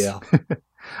 Yes. Oh dear.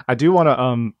 I do want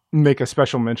to make a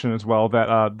special mention as well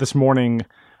that this morning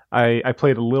I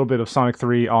played a little bit of Sonic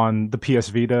 3 on the PS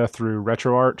Vita through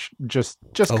RetroArch, just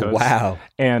cause. Oh, wow.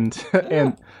 And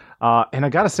I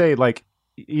gotta say, like,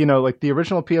 you know, like the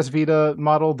original PS Vita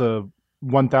model, the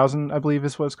 1000, I believe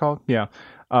is what it's called. Yeah.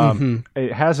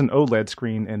 It has an OLED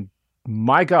screen, and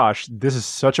my gosh, this is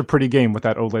such a pretty game with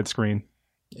that OLED screen.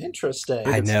 Interesting.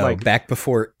 I know. Back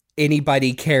before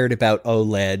anybody cared about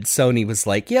OLED, Sony was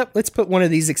like, yep, let's put one of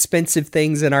these expensive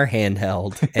things in our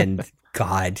handheld. And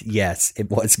God, yes, it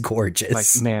was gorgeous.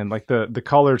 Like, man, like the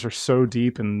colors are so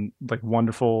deep and like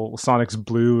wonderful. Sonic's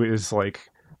blue is like,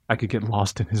 I could get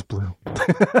lost in his blue.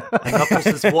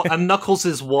 And Knuckles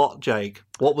is what, Jake?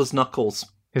 What was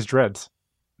Knuckles? His dreads.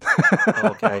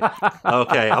 Okay.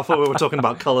 I thought we were talking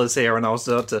about colors here, and I was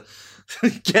about to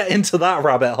get into that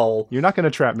rabbit hole. You're not going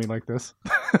to trap me like this.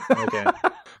 Okay.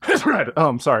 His red. Oh,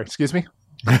 I'm sorry. Excuse me.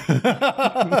 That's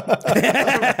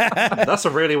a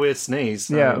really weird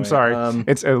sneeze. Yeah, anyway, I'm sorry.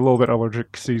 It's a little bit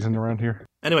allergic season around here.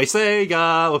 Anyway,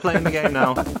 Sega, we're playing the game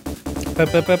now.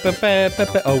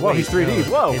 Oh, whoa, he's 3D.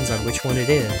 Whoa. Depends on which one it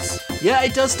is. Yeah,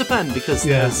 it does depend, because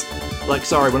there's, like,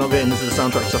 sorry, we're not getting into the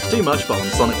soundtrack stuff too much, but on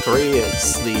Sonic 3,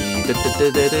 it's the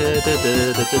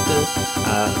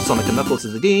Sonic and Knuckles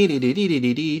is the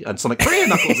dee-dee-dee-dee-dee-dee, and Sonic 3 and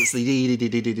Knuckles, it's the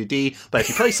dee-dee-dee-dee-dee-dee, but if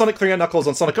you play Sonic 3 and Knuckles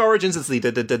on Sonic Origins, it's the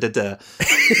da-da-da-da-da.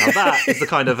 Now that is the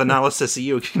kind of analysis that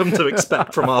you come to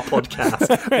expect from our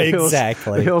podcast.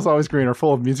 Exactly. The Hills Always Green are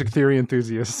full of music theory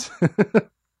enthusiasts.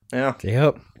 Yeah.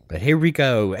 Yep. But here we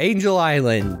go. Angel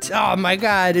Island. Oh my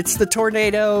God, it's the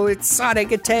tornado. It's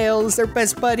Sonic and Tails. They're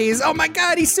best buddies. Oh my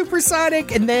God, he's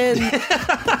supersonic. And then...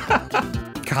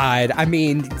 God, I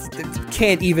mean,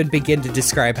 can't even begin to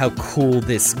describe how cool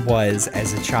this was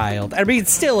as a child. I mean, it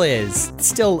still is. It's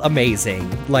still amazing.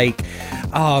 Like,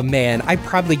 oh man, I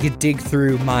probably could dig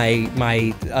through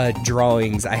my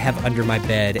drawings I have under my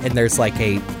bed, and there's like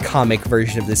a comic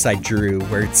version of this I drew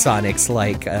where Sonic's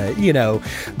like,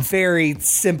 very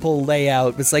simple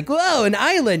layout. It's like, whoa, an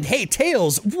island. Hey,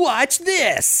 Tails, watch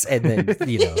this. And then,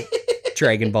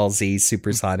 Dragon Ball Z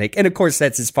Supersonic. And of course,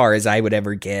 that's as far as I would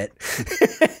ever get.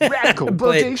 Radical,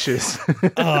 bodacious.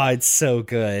 Oh, it's so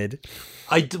good.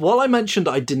 While I mentioned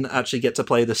I didn't actually get to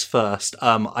play this first,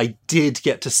 I did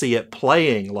get to see it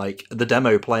playing, like the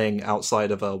demo playing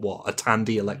outside of a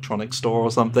Tandy electronics store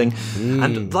or something,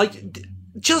 and like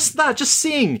just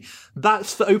seeing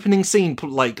that opening scene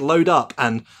like load up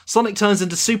and Sonic turns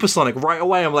into Supersonic right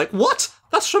away. I'm like, what?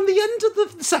 That's from the end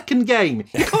of the second game.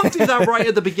 You can't do that right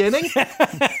at the beginning.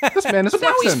 This man is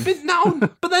flexing.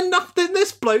 But then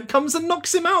this bloke comes and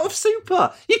knocks him out of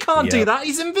Super. You can't do that.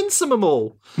 He's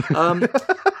invincible.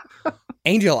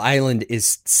 Angel Island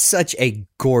is such a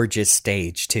gorgeous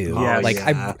stage too.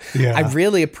 Yeah, I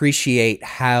really appreciate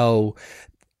how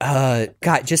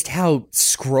just how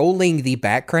scrolling the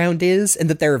background is, and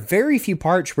that there are very few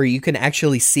parts where you can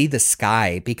actually see the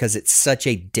sky because it's such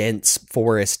a dense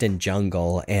forest and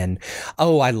jungle. And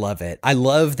I love it. I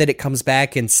love that it comes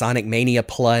back in Sonic Mania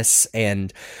Plus,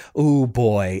 and oh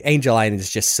boy, Angel Island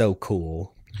is just so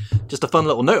cool. Just a fun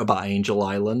little note about Angel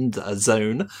Island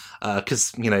zone,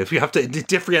 because, if you have to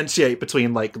differentiate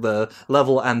between like the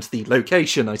level and the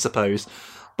location, I suppose.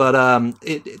 But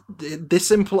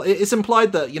it's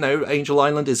implied that, Angel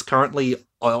Island is currently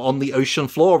on the ocean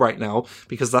floor right now,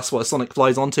 because that's what Sonic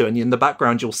flies onto, and in the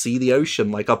background you'll see the ocean,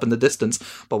 like, up in the distance.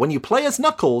 But when you play as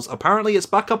Knuckles, apparently it's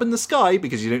back up in the sky,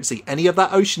 because you don't see any of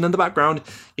that ocean in the background,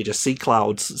 you just see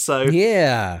clouds. So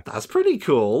yeah, that's pretty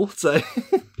cool. So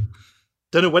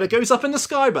don't know when it goes up in the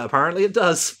sky, but apparently it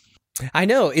does. I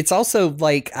know. It's also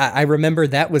like, I remember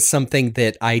that was something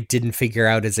that I didn't figure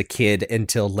out as a kid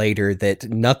until later, that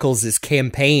Knuckles'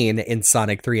 campaign in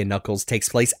Sonic 3 and Knuckles takes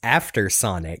place after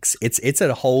Sonic's. It's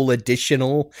a whole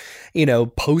additional,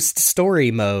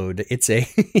 post-story mode. It's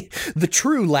the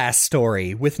true last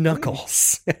story with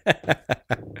Knuckles.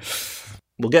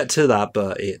 We'll get to that,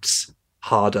 but it's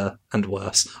harder and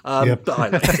worse. Yep. But I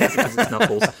like it because it's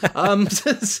Knuckles.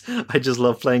 I just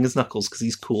love playing as Knuckles because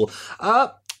he's cool.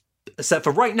 Except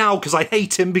for right now, because I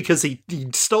hate him because he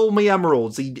stole me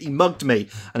emeralds. He mugged me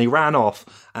and he ran off.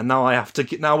 And now I have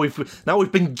to. Now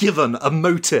we've been given a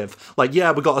motive. Like,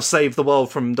 yeah, we got to save the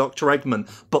world from Dr. Eggman,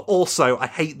 but also I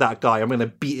hate that guy. I'm going to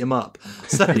beat him up.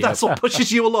 So that's what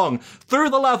pushes you along through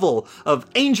the level of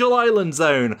Angel Island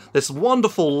Zone. This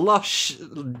wonderful lush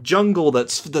jungle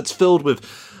that's filled with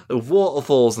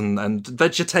waterfalls and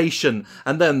vegetation,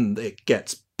 and then it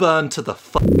gets burned to the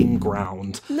fucking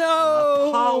ground. No!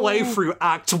 Partway through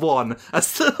Act 1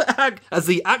 as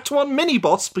the Act 1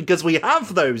 mini-boss, because we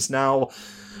have those now,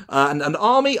 and an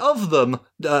army of them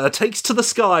takes to the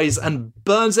skies and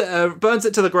burns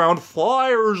it to the ground,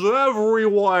 fires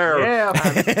everywhere. Yeah.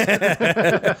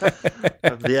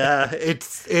 Yeah,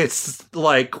 it's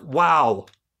like, wow.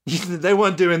 They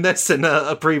weren't doing this in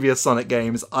a previous Sonic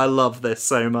games. I love this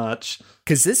so much.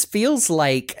 Because this feels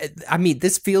like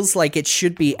it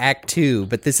should be Act 2,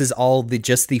 but this is all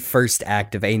just the first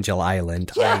act of Angel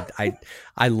Island. Yeah.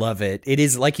 I love it. It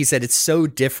is, like you said, it's so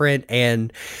different,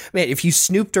 and man, if you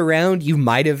snooped around, you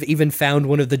might have even found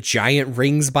one of the giant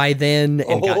rings by then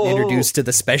and gotten introduced to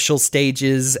the special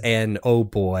stages, and oh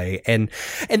boy. And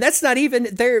that's not even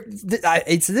there.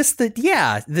 This is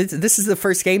the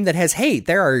first game that has, hey,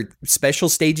 there are special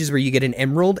stages where you get an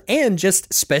emerald and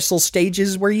just special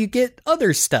stages where you get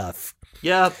other stuff.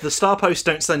 Yeah, the Star Posts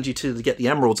don't send you to get the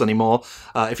emeralds anymore.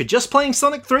 If you're just playing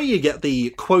Sonic 3, you get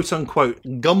the quote-unquote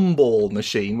gumball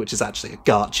machine, which is actually a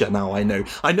gacha now, I know.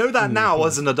 I know that now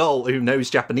as an adult who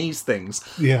knows Japanese things.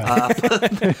 Yeah.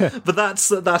 But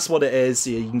that's what it is.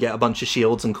 You can get a bunch of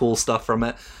shields and cool stuff from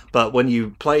it. But when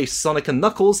you play Sonic and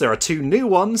Knuckles, there are two new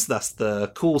ones. That's the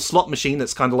cool slot machine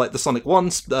that's kind of like the Sonic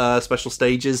 1 special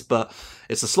stages, but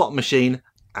it's a slot machine,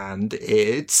 and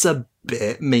it's a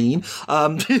bit mean.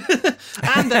 And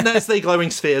then there's the glowing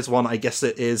spheres one, I guess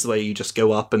it is, where you just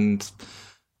go up and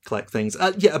collect things.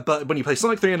 But when you play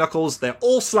Sonic 3 and Knuckles, they're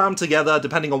all slammed together,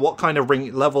 depending on what kind of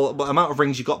what amount of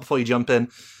rings you got before you jump in.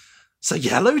 So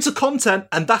yeah, loads of content,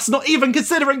 and that's not even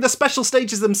considering the special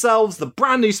stages themselves, the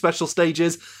brand new special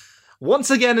stages.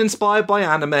 Once again inspired by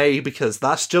anime, because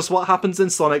that's just what happens in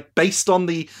Sonic, based on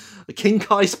the King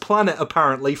Kai's planet,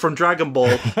 apparently, from Dragon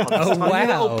Ball. On tiny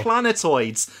little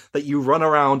planetoids that you run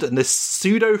around in this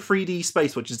pseudo 3D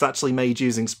space, which is actually made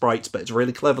using sprites, but it's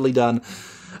really cleverly done.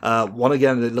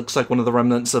 Again, it looks like one of the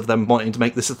remnants of them wanting to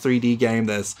make this a 3D game.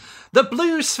 There's the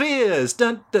blue spheres!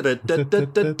 Sega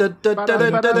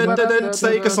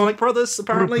Sonic Brothers,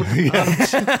 apparently.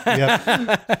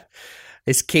 Yep.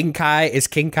 Is King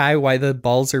Kai why the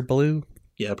balls are blue?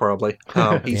 Yeah, probably.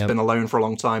 He's been alone for a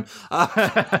long time.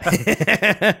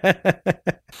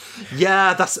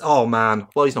 Yeah, that's... Oh, man.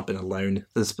 Well, he's not been alone.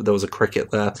 There was a cricket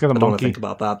there. I don't want to think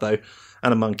about that, though.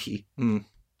 And a monkey.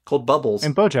 Called Bubbles.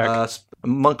 And Bojack.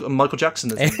 Michael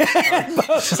Jackson is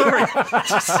sorry.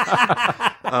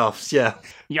 Oh, yeah.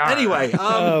 Anyway,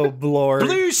 Lord.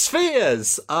 Blue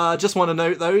spheres. Just want to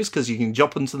note those, because you can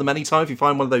jump into them anytime if you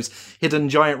find one of those hidden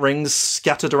giant rings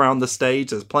scattered around the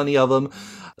stage. There's plenty of them.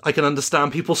 I can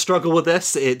understand people struggle with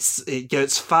this. It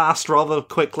gets fast rather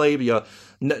quickly, but you're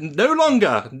no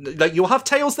longer, like, you'll have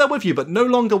Tails there with you, but no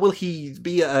longer will he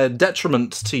be a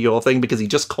detriment to your thing, because he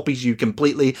just copies you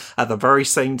completely at the very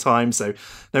same time. So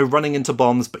no running into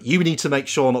bombs, but you need to make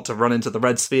sure not to run into the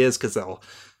red spheres, because they'll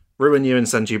ruin you and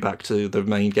send you back to the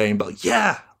main game. But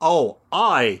yeah,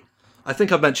 I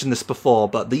think I've mentioned this before,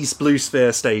 but these blue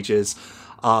sphere stages,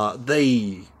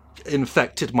 they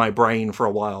infected my brain for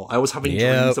a while. I was having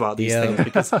dreams about these things,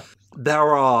 because there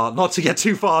are, not to get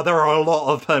too far, there are a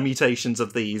lot of permutations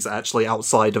of these actually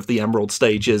outside of the Emerald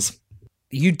stages.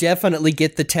 You definitely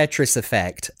get the Tetris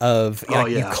effect of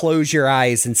you close your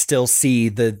eyes and still see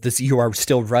the you are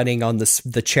still running on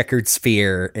the checkered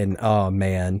sphere. And oh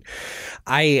man,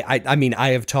 I mean, I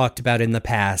have talked about in the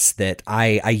past that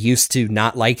I used to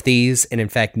not like these, and in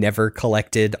fact never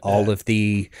collected all of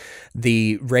the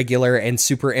regular and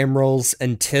super emeralds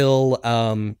until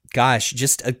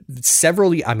just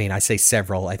several, I mean, I say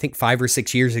several, I think 5 or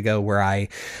 6 years ago, where I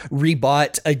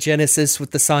rebought a Genesis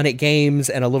with the Sonic games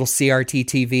and a little CRT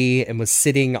TV and was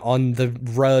sitting on the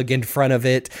rug in front of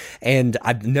it. And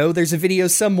I know there's a video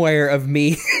somewhere of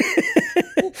me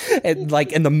and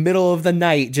like in the middle of the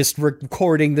night, just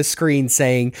recording the screen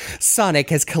saying Sonic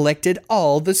has collected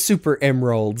all the super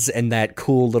emeralds, and that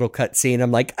cool little cutscene.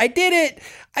 I'm like, I did it.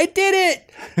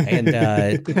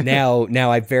 And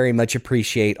now I very much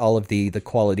appreciate all of the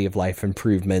quality of life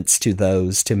improvements to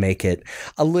those to make it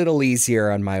a little easier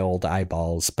on my old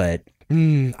eyeballs. But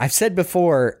I've said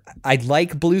before, I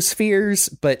like blue spheres,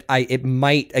 but it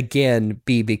might again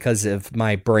be because of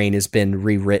my brain has been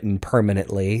rewritten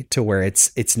permanently to where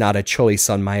it's not a choice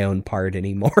on my own part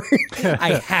anymore.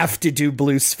 I have to do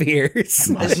blue spheres.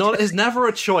 It's never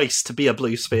a choice to be a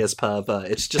blue spheres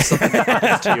pervert. It's just something that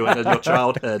happens to you in your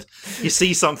childhood. You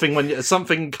see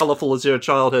something colourful as your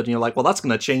childhood, and you're like, well, that's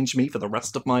going to change me for the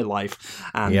rest of my life,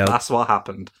 and that's what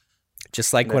happened.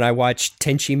 Just like when I watched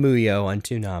Tenchi Muyo on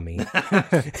Toonami.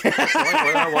 Just like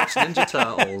when I watched Ninja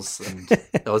Turtles, and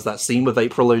there was that scene with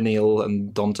April O'Neil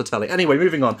and Don Tatelli. Anyway,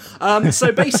 moving on.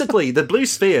 So basically, the blue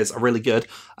spheres are really good.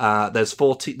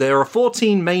 There are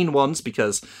 14 main ones,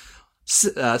 because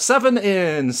 7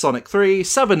 in Sonic 3,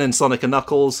 7 in Sonic and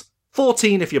Knuckles,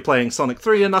 14 if you're playing Sonic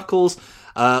 3 and Knuckles.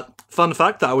 Fun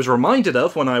fact that I was reminded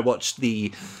of when I watched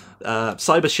the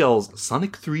Cybershell's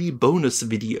Sonic 3 bonus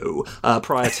video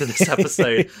prior to this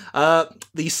episode.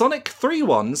 The Sonic 3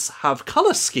 ones have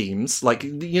color schemes, like,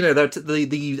 you know,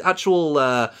 the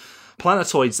actual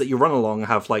planetoids that you run along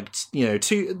have, like, you know,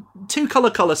 two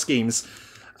color schemes,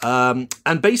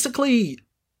 and basically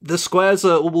the squares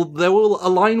will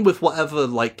align with whatever,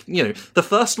 like, you know, the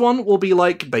first one will be,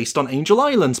 like, based on Angel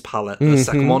Island's palette, the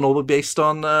second one will be based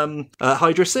on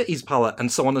Hydro City's palette,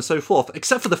 and so on and so forth,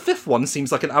 except for the fifth one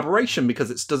seems like an aberration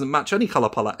because it doesn't match any colour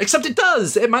palette, except it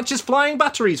does! It matches flying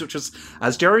batteries, which was,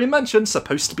 as Jerry mentioned,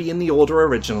 supposed to be in the order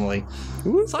originally.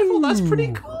 Ooh. So I thought that's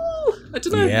pretty cool! I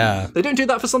don't know. Yeah. They don't do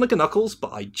that for Sonic and Knuckles,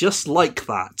 but I just like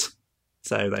that.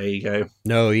 So there you go.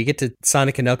 No, you get to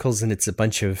Sonic and Knuckles and it's a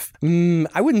bunch of,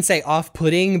 I wouldn't say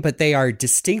off-putting, but they are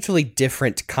distinctly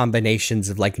different combinations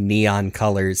of like neon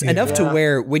colors. Enough to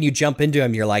where when you jump into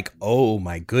them, you're like, oh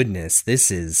my goodness,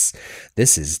 this is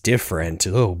different.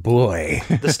 Oh boy.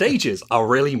 The stages are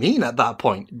really mean at that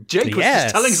point. Jake was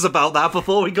just telling us about that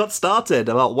before we got started,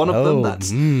 about one of them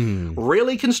that's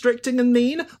really constricting and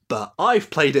mean, but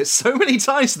I've played it so many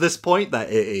times to this point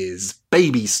that it is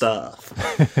baby stuff.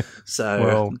 So,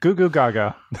 well, goo goo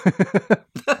gaga.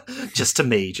 Just to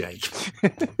me, Jake.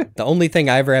 The only thing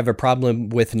I ever have a problem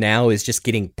with now is just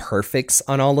getting perfects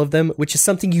on all of them, which is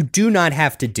something you do not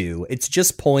have to do. It's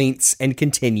just points and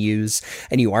continues,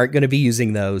 and you aren't going to be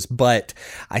using those, but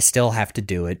I still have to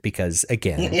do it because,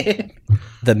 again,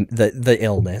 the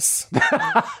illness.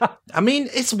 I mean,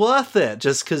 it's worth it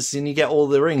just because when you get all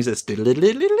the rings, it's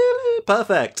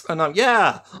perfect. And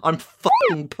I'm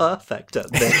fucking perfect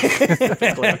at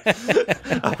this.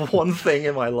 One thing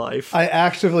in my life. I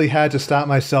actively had to stop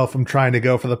myself from trying to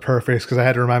go for the perfects because I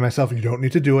had to remind myself, you don't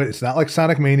need to do it. It's not like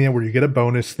Sonic Mania where you get a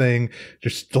bonus thing.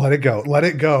 Just let it go. Let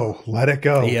it go. Let it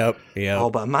go. Yep. Oh,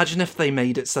 but imagine if they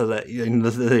made it so that in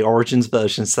the Origins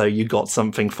version, so you got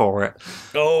something for it.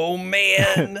 Oh,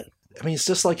 man. I mean, it's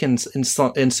just like in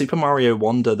Super Mario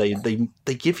Wonder, they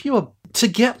give you to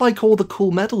get like all the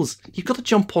cool medals, you've got to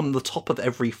jump on the top of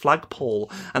every flagpole.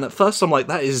 And at first I'm like,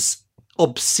 that is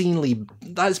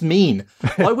mean.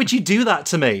 Why would you do that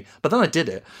to me? But then I did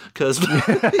it because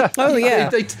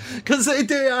because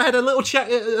I had a little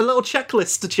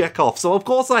checklist to check off, so of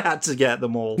course I had to get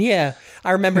them all. Yeah,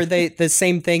 I remember the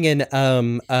same thing in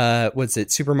was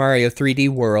it Super Mario 3D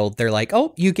World? They're like,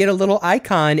 oh, you get a little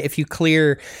icon if you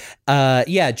clear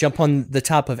jump on the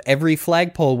top of every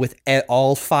flagpole with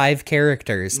all 5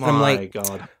 characters. My I'm like,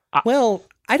 God. Well,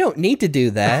 I don't need to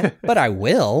do that, but I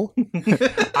will.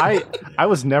 I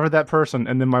was never that person,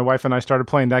 and then my wife and I started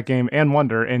playing that game and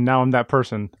Wonder, and now I'm that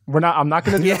person. I'm not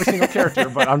going to do every single character,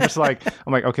 but I'm like,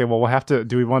 okay, well, we'll have to.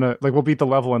 Do we want to like we'll beat the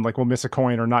level and like we'll miss a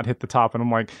coin or not hit the top? And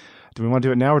I'm like, do we want to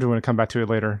do it now or do we want to come back to it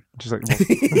later? Just like, well, do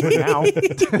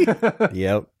it now.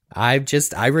 Yep.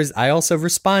 I also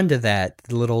respond to that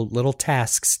little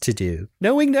tasks to do,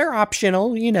 knowing they're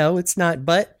optional. You know, it's not.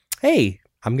 But hey.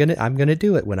 I'm gonna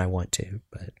do it when I want to.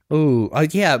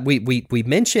 But yeah, we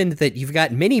mentioned that you've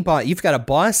got you've got a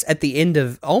boss at the end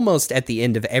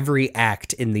of every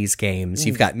act in these games.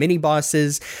 You've got mini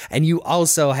bosses, and you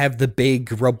also have the big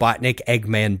Robotnik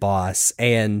Eggman boss.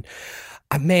 And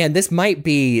man, this might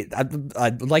be,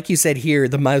 like you said here,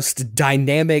 the most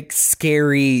dynamic,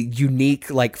 scary,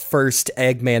 unique, like, first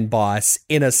Eggman boss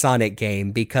in a Sonic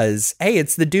game because, hey,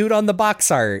 it's the dude on the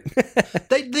box art.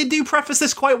 They do preface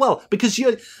this quite well because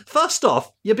first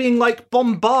off, you're being, like,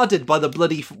 bombarded by the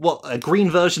bloody, a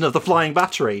green version of the flying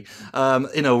battery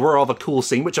in a rather cool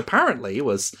scene, which apparently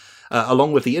was,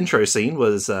 along with the intro scene,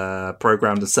 was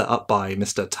programmed and set up by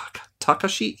Mr.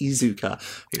 Takashi Iizuka,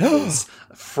 who was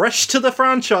fresh to the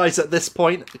franchise at this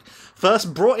point,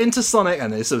 first brought into Sonic,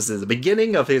 and this was the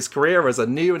beginning of his career as a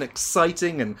new and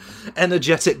exciting and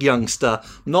energetic youngster,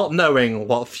 not knowing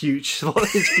what his future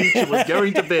was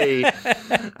going to be,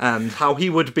 and how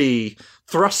he would be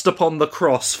thrust upon the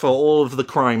cross for all of the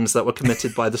crimes that were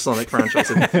committed by the Sonic franchise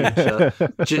in the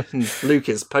future. Luke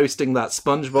is posting that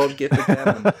SpongeBob gif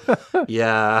again. And,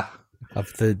 yeah.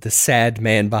 Of the sad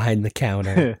man behind the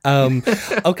counter.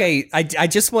 Okay, I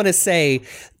just want to say,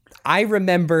 I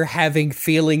remember having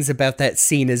feelings about that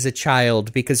scene as a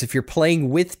child, because if you're playing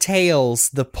with Tails,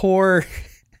 the poor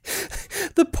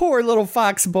little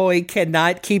fox boy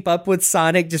cannot keep up with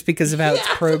Sonic just because of how it's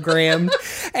programmed,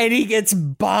 and he gets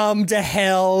bombed to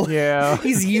hell. Yeah.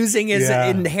 He's using his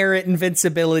inherent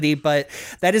invincibility, but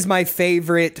that is my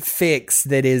favorite fix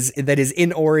that is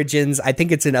in Origins. I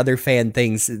think it's in other fan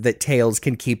things that Tails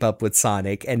can keep up with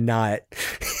Sonic and not,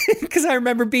 because I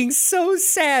remember being so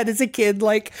sad as a kid,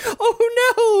 like, oh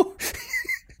no,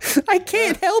 I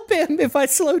can't help him. If I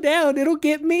slow down, it'll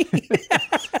get me.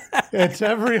 It's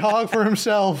every hog for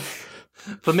himself.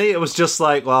 For me, it was just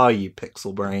like, oh, you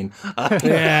pixel brain.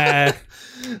 Yeah.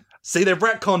 See, they've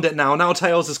retconned it now. Now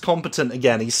Tails is competent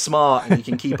again. He's smart and he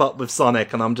can keep up with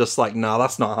Sonic. And I'm just like, no,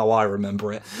 that's not how I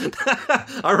remember it.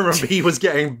 I remember he was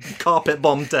getting carpet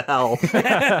bombed to hell.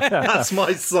 That's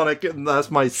my Sonic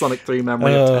 3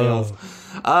 memory of Tails.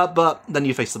 But then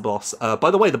you face the boss. By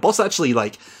the way, the boss actually,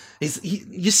 like,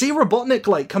 you see Robotnik,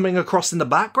 like, coming across in the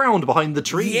background behind the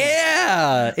tree.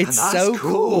 Yeah, it's so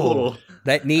cool.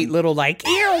 That neat little, like,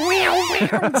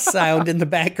 sound in the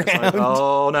background. Like,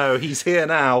 oh no, he's here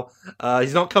now.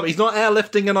 He's not coming. He's not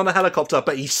airlifting in on a helicopter,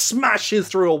 but he smashes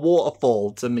through a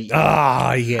waterfall to meet you.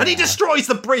 Ah, yeah. And he destroys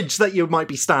the bridge that you might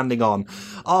be standing on.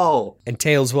 Oh. And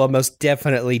Tails will most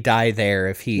definitely die there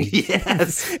if he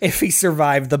if he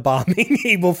survived the bombing.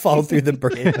 He will fall through the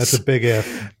bridge. That's a big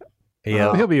if.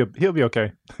 Yeah, he'll be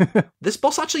okay. This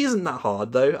boss actually isn't that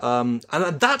hard though,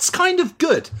 and that's kind of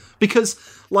good because,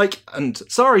 like, and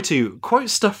sorry to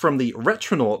quote stuff from the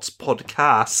Retronauts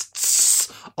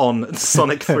podcasts on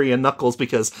Sonic 3 and Knuckles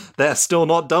because they're still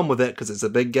not done with it because it's a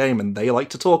big game and they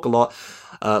like to talk a lot.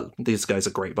 These guys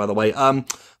are great, by the way.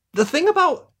 The thing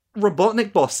about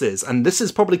Robotnik bosses, and this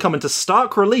is probably coming to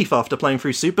stark relief after playing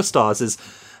through Superstars, is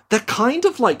they're kind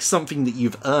of like something that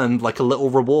you've earned, like a little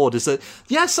reward. Is that,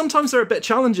 yeah, sometimes they're a bit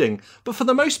challenging, but for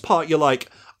the most part, you're like,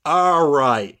 all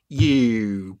right,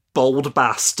 you bold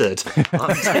bastard,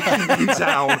 I'm taking you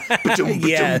down.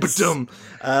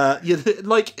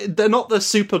 Like, they're not the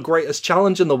super greatest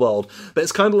challenge in the world, but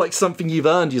it's kind of like something you've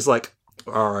earned. You're like,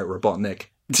 all right, Robotnik,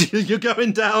 you're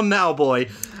going down now, boy.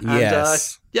 And,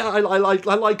 yes. Yeah, I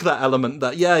like that element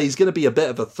that, yeah, he's going to be a bit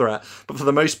of a threat, but for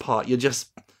the most part, you're just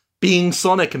being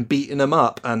Sonic and beating him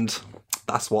up, and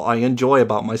that's what I enjoy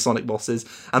about my Sonic bosses,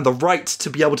 and the right to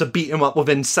be able to beat him up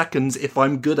within seconds if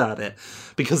I'm good at it,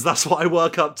 because that's what I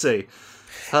work up to.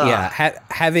 Yeah,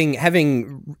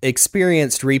 having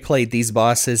experienced replayed these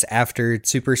bosses after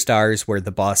Superstars, where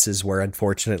the bosses were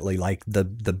unfortunately like the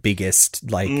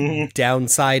biggest like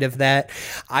downside of that,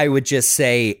 I would just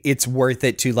say it's worth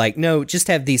it to, like, no, just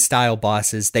have these style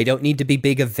bosses. They don't need to be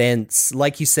big events.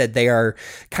 Like you said, they are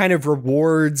kind of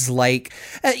rewards. Like,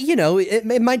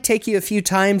 it might take you a few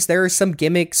times. There are some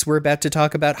gimmicks. We're about to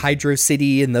talk about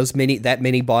Hydrokitty, and that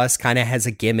mini boss kind of has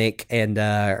a gimmick, and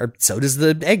or so does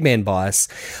the Eggman boss.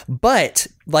 But,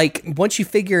 like, once you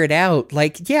figure it out,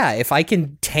 like, yeah, if I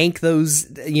can tank those,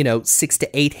 6 to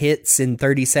 8 hits in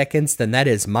 30 seconds, then that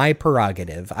is my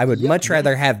prerogative. I would much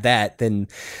rather have that than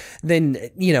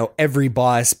every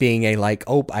boss being a, like,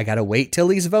 oh, I gotta wait till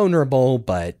he's vulnerable.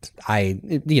 But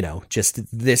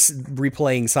just this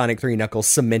replaying Sonic 3 Knuckles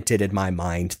cemented in my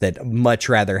mind that much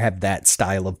rather have that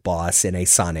style of boss in a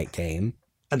Sonic game.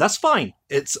 And that's fine.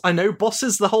 I know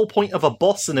bosses, the whole point of a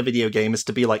boss in a video game is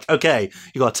to be like, okay,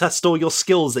 you gotta test all your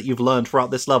skills that you've learned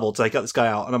throughout this level to take out this guy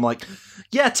out. And I'm like,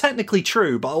 yeah, technically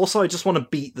true, but also I just want to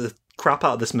beat the crap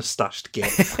out of this mustached git.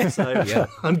 So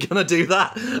I'm gonna do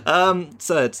that.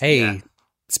 So it's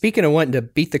Speaking of wanting to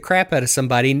beat the crap out of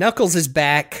somebody, Knuckles is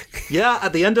back. Yeah,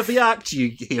 at the end of the act,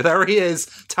 there he is,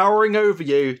 towering over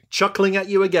you, chuckling at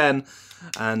you again,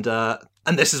 and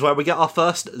this is where we get our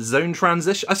first zone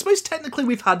transition. I suppose technically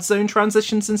we've had zone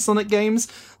transitions in Sonic games.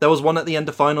 There was one at the end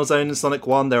of Final Zone in Sonic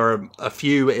 1. There are a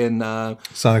few in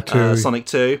Sonic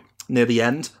 2 near the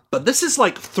end. But this is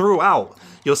like throughout.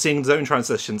 You're seeing zone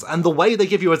transitions, and the way they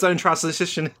give you a zone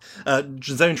transition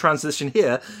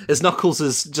here is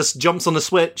Knuckles just jumps on a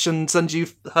switch and sends you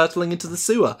hurtling into the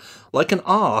sewer like an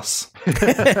arse.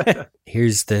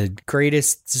 Here's the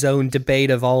greatest zone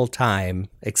debate of all time,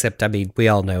 except, I mean, we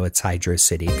all know it's Hydro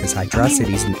City, because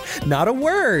Hydrocity's not a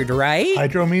word, right?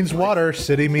 Hydro means water,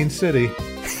 city means city.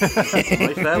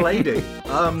 My fair lady.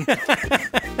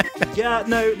 Yeah,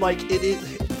 no, like,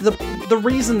 the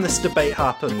reason this debate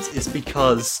happens is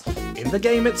because in the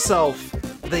game itself,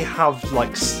 they have,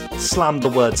 like, slammed the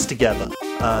words together.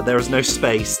 There is no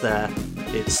space there.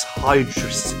 It's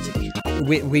Hydrocity.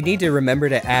 We need to remember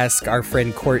to ask our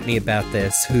friend Courtney about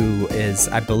this, who is,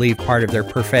 I believe, part of their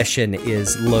profession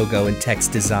is logo and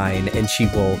text design, and she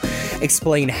will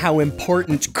explain how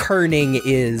important kerning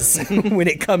is when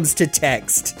it comes to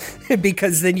text,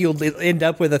 because then you'll end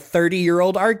up with a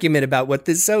 30-year-old argument about what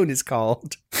this zone is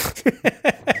called.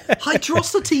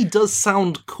 Hydrocity does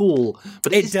sound cool,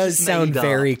 but it does sound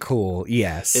very cool,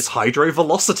 yes. It's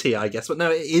hydrovelocity, I guess, but no,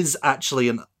 it is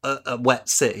actually a wet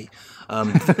city.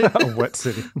 A wet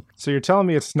city. So you're telling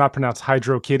me it's not pronounced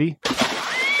Hydrokitty?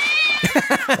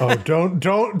 Oh,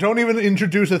 don't even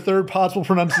introduce a third possible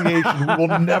pronunciation. We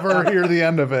will never hear the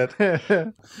end of it.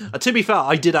 To be fair,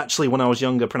 I did actually, when I was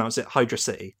younger, pronounce it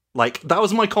Hydrocity. Like, that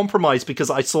was my compromise because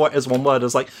I saw it as one word. I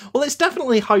was like, well, it's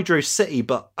definitely Hydro City,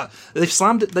 but they've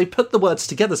slammed it. They put the words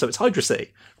together, so it's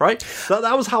Hydrocity, right?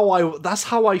 That's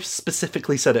how I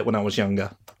specifically said it when I was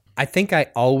younger. I think I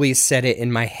always said it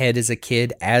in my head as a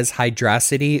kid as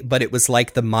Hydrocity, but it was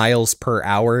like the miles per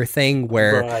hour thing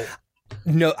where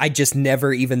no, I just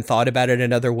never even thought about it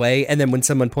another way. And then when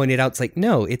someone pointed out, it's like,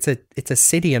 no, it's a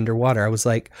city underwater. I was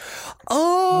like,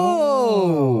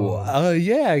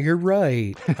 yeah, you're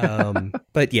right.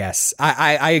 But yes,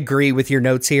 I agree with your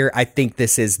notes here. I think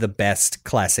this is the best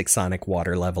classic Sonic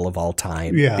water level of all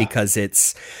time because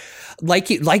it's like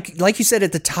you said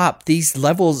at the top, these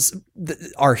levels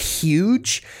are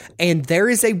huge, and there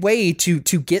is a way to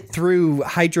get through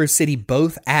Hydro City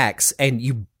both acts, and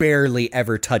you barely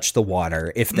ever touch the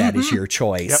water if that is your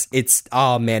choice. Yep.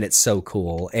 It's so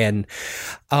cool. And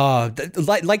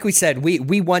like we said,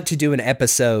 we want to do an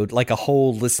episode, like a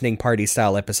whole listening party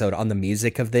style episode on the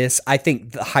music of this. I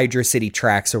think the Hydro City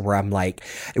tracks are where I'm like,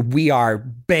 we are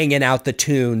banging out the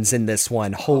tunes in this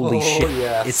one. Holy shit.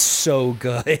 Yes. It's so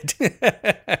good.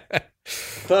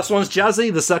 First one's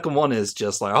jazzy, the second one is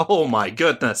just like, oh my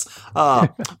goodness.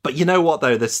 But you know what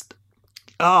though,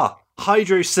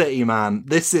 Hydro City, man,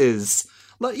 this is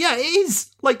like, yeah, it is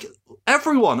like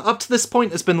everyone up to this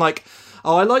point has been like,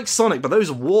 oh, I like Sonic, but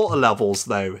those water levels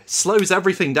though slows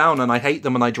everything down, and I hate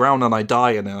them, and I drown, and I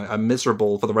die, and I'm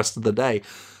miserable for the rest of the day.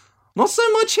 Not so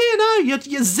much here, no.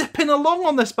 You're zipping along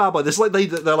on this bad boy. This like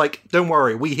they're like, don't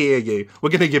worry, we hear you. We're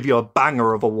going to give you a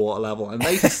banger of a water level, and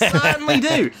they certainly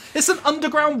do. It's an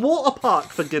underground water park,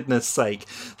 for goodness sake.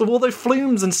 All those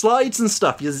flumes and slides and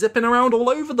stuff. You're zipping around all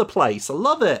over the place. I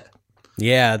love it.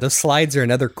 Yeah, those slides are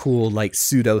another cool, like,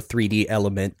 pseudo 3D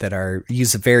element that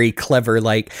use a very clever,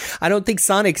 like, I don't think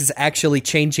Sonic is actually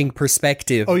changing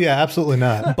perspective. Oh yeah, absolutely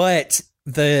not. But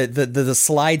the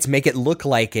slides make it look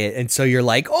like it, and so you're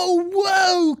like, oh,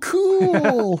 whoa,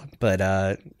 cool.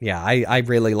 But yeah, I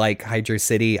really like Hydro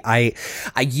City. I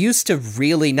used to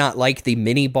really not like the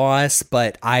mini boss,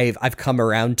 but I've come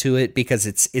around to it because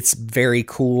it's very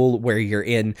cool where you're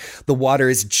in the water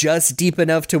is just deep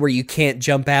enough to where you can't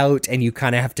jump out, and you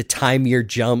kind of have to time your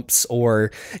jumps,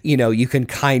 or you can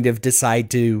kind of decide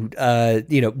to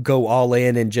go all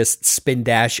in and just spin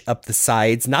dash up the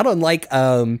sides, not unlike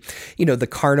the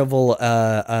Carnival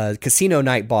Casino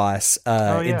Night boss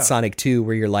in Sonic 2,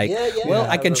 where you're like,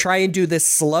 I can try and do this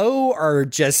slow or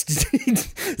just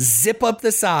zip up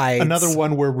the sides. Another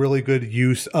one where really good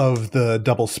use of the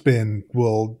double spin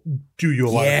will do you a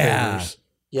lot of favors.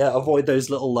 Yeah, avoid those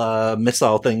little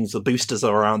missile things, the boosters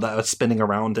are around that are spinning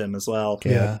around him as well.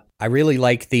 Yeah. I really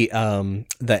like the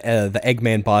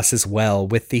Eggman boss as well,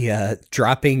 with the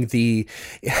dropping the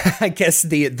I guess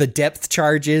the depth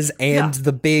charges and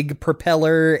the big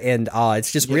propeller, and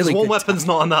it's just really one good weapon's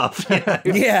not enough.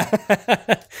 Yeah.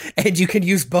 And you can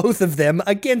use both of them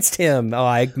against him. Oh,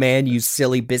 Eggman, you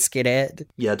silly biscuit head.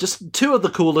 Yeah, just two of the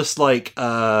coolest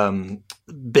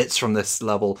bits from this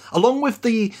level, along with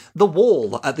the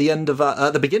wall at the end of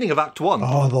at the beginning of Act 1.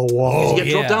 Oh, the wall. You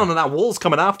get dropped down and that wall's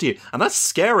coming after you, and that's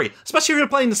scary, especially if you're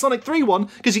playing the Sonic 3 one,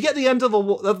 because you get the end of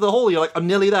the hall, you're like, I'm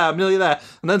nearly there, and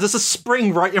then there's a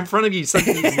spring right in front of you.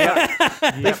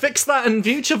 They fixed that in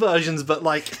future versions, but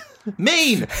like,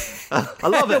 mean. I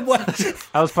love it.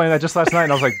 I was playing that just last night,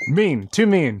 and I was like, mean, too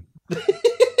mean.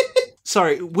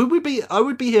 Sorry, I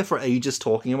would be here for ages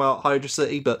talking about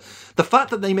Hydrokitty, but the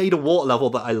fact that they made a water level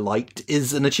that I liked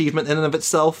is an achievement in and of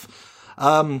itself.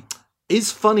 Is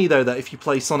funny, though, that if you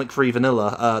play Sonic 3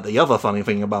 Vanilla, the other funny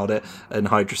thing about it in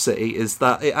Hydrokitty is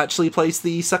that it actually plays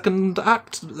the second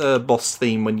act boss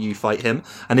theme when you fight him,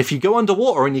 and if you go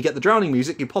underwater and you get the drowning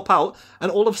music, you pop out, and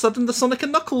all of a sudden the Sonic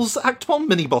and Knuckles Act 1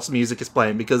 mini-boss music is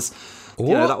playing, because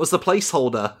that was the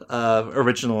placeholder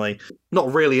originally.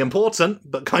 Not really important,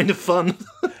 but kind of fun.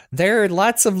 There are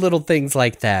lots of little things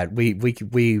like that.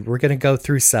 We're gonna go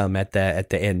through some at the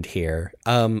end here.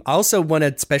 I also want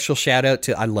a special shout out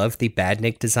to, I love the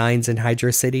Badnik designs in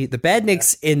Hydrokitty. The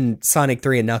Badniks in Sonic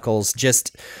 3 and Knuckles,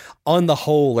 just on the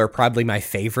whole, are probably my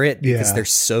favorite because they're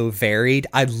so varied.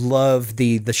 I love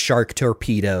the shark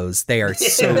torpedoes. They are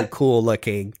so cool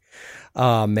looking.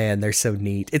 Oh man, they're so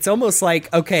neat. It's almost like,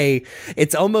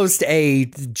 it's almost a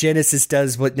Genesis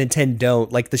does what Nintendo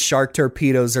don't. Like the shark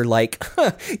torpedoes are like,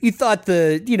 you thought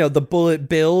the bullet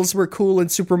bills were cool in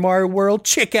Super Mario World?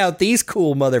 Check out these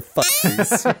cool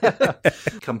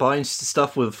motherfuckers. Combines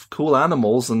stuff with cool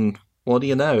animals, and what do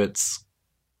you know? It's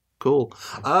cool.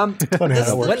 Funny how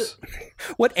that works.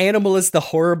 What animal is the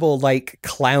horrible, like,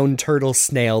 clown turtle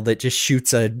snail that just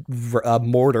shoots a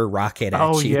mortar rocket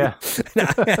at you? Yeah.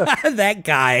 That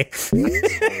guy.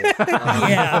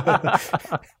 Yeah.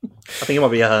 I think it might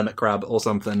be a hermit crab or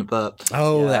something, but...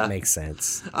 that makes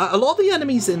sense. A lot of the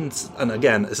enemies in... And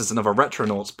again, this is another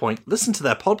Retronauts point. Listen to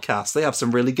their podcast. They have some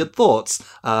really good thoughts.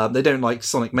 They don't like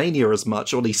Sonic Mania as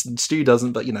much, or at least Stu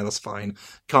doesn't, but, that's fine.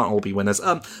 Can't all be winners.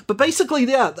 But basically,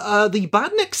 the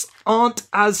Badniks aren't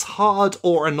as hard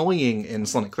or annoying in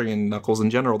Sonic 3 and Knuckles in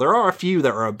general. There are a few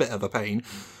that are a bit of a pain,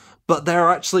 but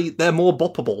they're more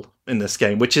boppable in this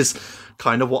game, which is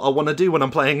kind of what I want to do when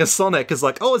I'm playing as Sonic. Is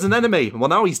like, oh, it's an enemy. Well,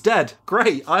 now he's dead.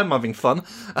 Great, I'm having fun.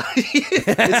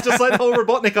 It's just like the whole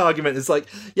Robotnik argument. It's like,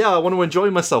 yeah, I want to enjoy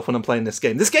myself when I'm playing this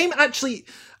game. This game actually,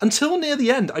 until near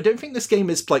the end, I don't think this game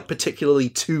is like particularly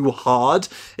too hard.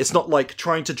 It's not like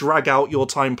trying to drag out your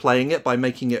time playing it by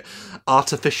making it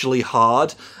artificially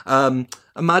hard.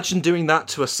 Imagine doing that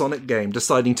to a Sonic game,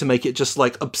 deciding to make it just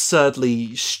like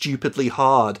absurdly, stupidly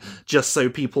hard, just so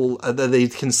people they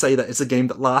can say that it's a game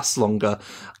that lasts longer.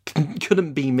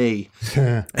 Couldn't be me.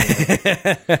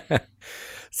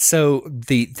 So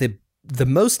the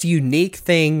most unique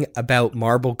thing about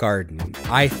Marble Garden,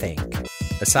 I think,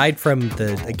 aside from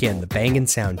the banging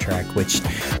soundtrack, which,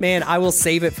 man, I will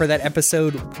save it for that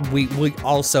episode. We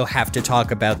also have to talk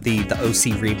about the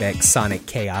OC Remix Sonic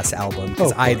Chaos album,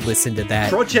 because I listened to that.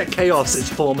 Project Chaos is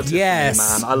formative, man.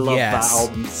 I love that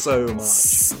album so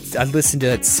much. I listened to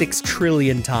it 6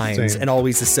 trillion times and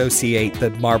always associate the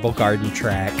Marble Garden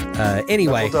track.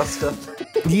 Anyway. Double Duster.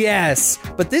 Yes,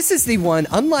 but this is the one,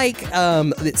 unlike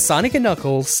Sonic and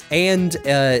Knuckles and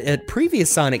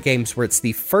previous Sonic games where it's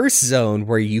the first zone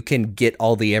where you can get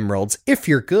all the emeralds if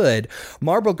you're good.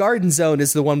 Marble Garden Zone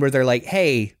is the one where they're like,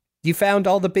 hey, you found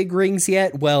all the big rings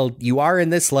yet? Well, you are in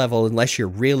this level unless you're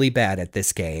really bad at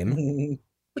this game.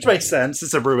 Which makes sense.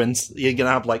 It's a ruins. You're going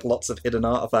to have like lots of hidden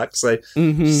artifacts, so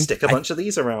stick a bunch of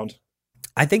these around.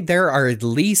 I think there are at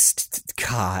least,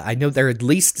 I know there are at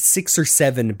least 6 or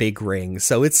 7 big rings.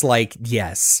 So it's like,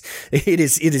 yes, it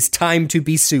is time to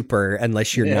be super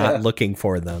unless you're not looking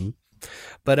for them.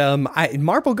 But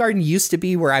Marble Garden used to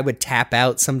be where I would tap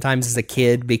out sometimes as a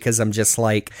kid because I'm just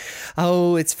like,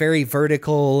 oh, it's very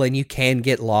vertical and you can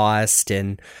get lost,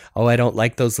 and I don't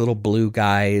like those little blue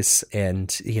guys.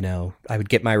 And, I would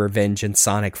get my revenge in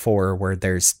Sonic 4 where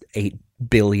there's 8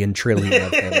 billion trillion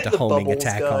of them to homing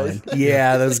attack guys. on.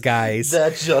 Yeah, those guys.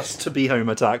 They're just to be homing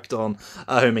attacked on.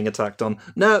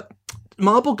 No,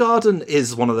 Marble Garden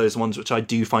is one of those ones which I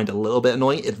do find a little bit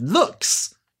annoying. It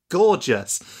looks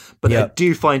gorgeous, but I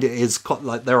do find it is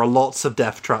like there are lots of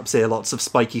death traps here, lots of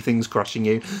spiky things crushing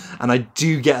you, and I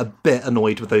do get a bit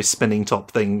annoyed with those spinning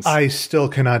top things. I still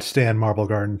cannot stand Marble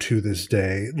Garden to this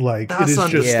day. Like, that's it is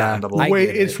understandable. Just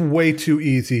it's way too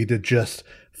easy to just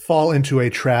fall into a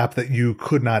trap that you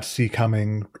could not see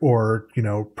coming or,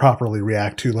 properly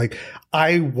react to. Like,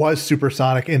 I was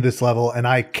supersonic in this level and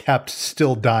I kept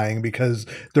still dying because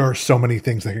there are so many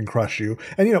things that can crush you.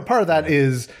 And, part of that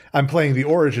is I'm playing the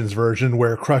Origins version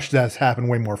where crush deaths happen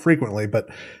way more frequently, but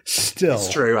still.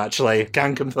 It's true, actually.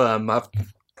 Can confirm.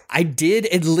 I did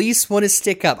at least want to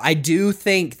stick up. I do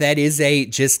think that is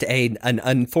an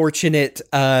unfortunate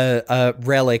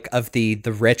relic of the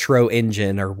retro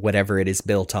engine or whatever it is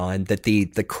built on, that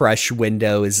the crush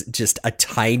window is just a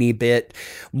tiny bit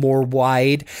more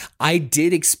wide. I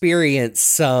did experience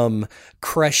some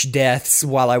crush deaths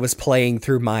while I was playing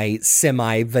through my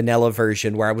semi-vanilla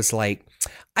version where I was like,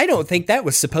 I don't think that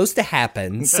was supposed to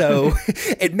happen. So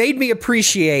it made me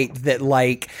appreciate that,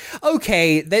 like,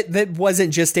 okay, that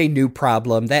wasn't just a new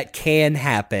problem. That can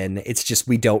happen. It's just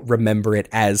we don't remember it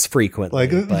as frequently.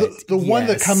 Like the one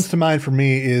that comes to mind for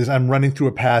me is I'm running through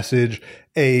a passage,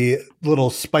 a little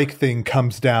spike thing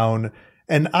comes down,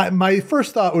 and my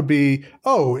first thought would be,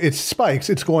 oh, it's spikes.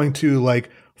 It's going to, like,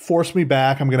 force me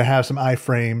back. I'm going to have some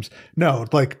iframes. No,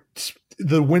 like,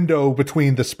 the window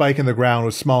between the spike and the ground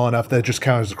was small enough that it just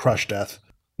counted as a crush death.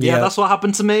 Yeah, that's what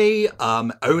happened to me.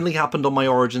 Only happened on my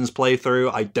Origins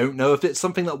playthrough. I don't know if it's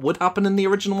something that would happen in the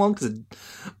original one,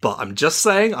 but I'm just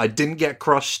saying I didn't get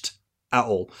crushed at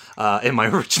all in my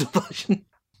original version.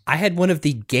 I had one of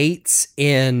the gates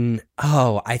in,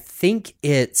 I think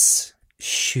it's,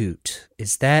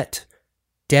 is that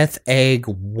Death Egg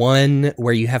 1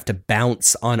 where you have to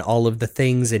bounce on all of the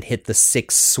things and hit the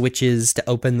 6 switches to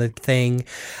open the thing?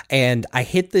 And I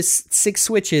hit this 6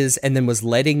 switches and then was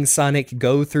letting Sonic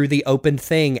go through the open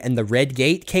thing, and the red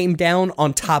gate came down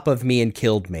on top of me and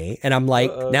killed me. And I'm like,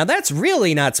 now that's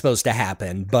really not supposed to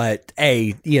happen, but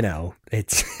hey,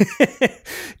 it's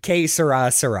que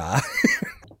sera.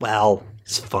 Well,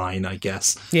 it's fine, I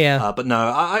guess. Yeah. But no,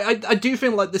 I do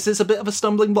feel like this is a bit of a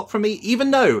stumbling block for me, even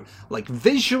though, like,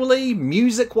 visually,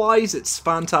 music-wise, it's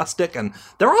fantastic, and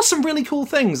there are some really cool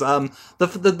things.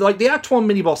 The Act 1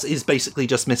 mini-boss is basically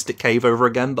just Mystic Cave over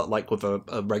again, but, like, with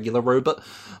a regular robot.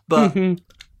 But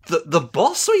the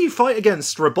boss where you fight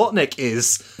against Robotnik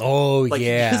is... Oh, like,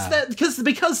 yeah.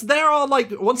 Because there are,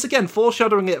 like, once again,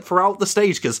 foreshadowing it throughout the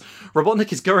stage, because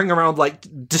Robotnik is going around, like,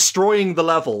 destroying the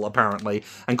level, apparently,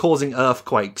 and causing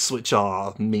earthquakes, which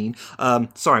are mean.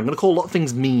 Sorry, I'm going to call a lot of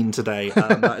things mean today.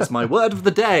 That is my word of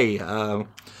the day,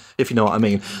 if you know what I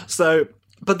mean. So,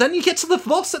 but then you get to the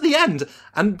boss at the end,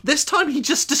 and this time he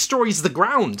just destroys the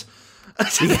ground.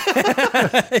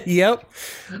 Yep.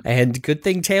 And good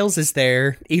thing Tails is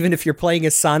there. Even if you're playing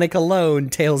as Sonic alone,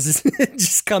 Tails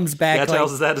just comes back. Yeah,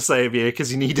 Tails is there to save you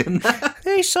because you need him there.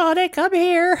 Hey, Sonic, I'm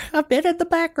here. I've been in the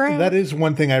background. That is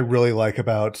one thing I really like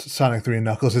about Sonic 3 and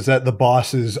Knuckles, is that the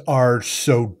bosses are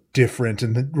so different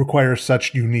and require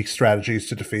such unique strategies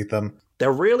to defeat them.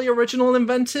 They're really original and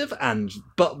inventive,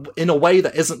 but in a way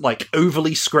that isn't, like,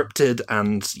 overly scripted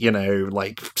and,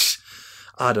 like...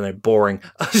 I don't know, boring.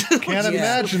 Can't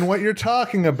imagine what you're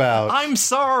talking about. I'm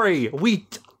sorry.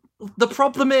 The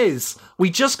problem is, we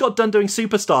just got done doing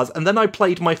Superstars, and then I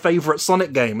played my favourite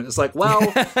Sonic game, and it's like, well,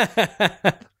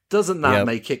 doesn't that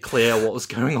make it clear what was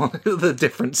going on, the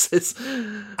differences?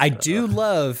 I do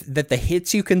love that the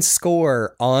hits you can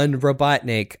score on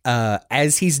Robotnik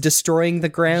as he's destroying the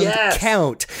ground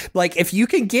count. Like, if you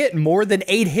can get more than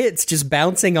 8 hits just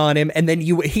bouncing on him, and then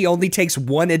he only takes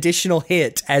 1 additional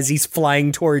hit as he's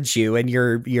flying towards you, and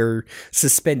you're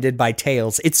suspended by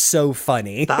Tails. It's so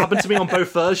funny. That happened to me on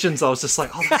both versions. I was just like,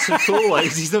 oh, that's so cool.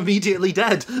 He's immediately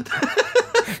dead.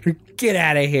 Get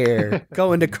out of here.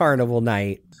 Go into Carnival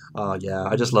Night. Oh, yeah,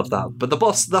 I just love that. But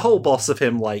the whole boss of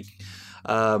him, like,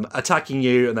 attacking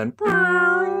you and then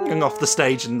going off the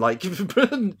stage and, like,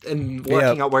 and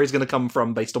working out where he's going to come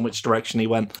from based on which direction he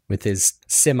went. With his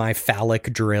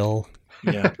semi-phallic drill.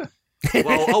 Yeah.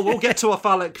 Well, we'll get to a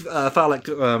phallic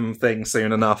thing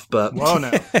soon enough, but... Whoa,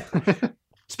 no.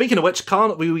 Speaking of which,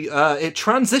 it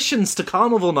transitions to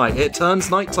Carnival Night. It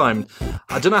turns nighttime.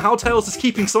 I don't know how Tails is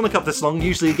keeping Sonic up this long.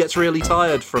 Usually he gets really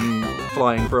tired from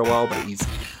flying for a while, but he's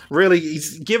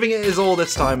giving it his all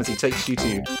this time as he takes you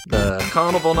to the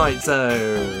Carnival Night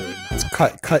Zone. It's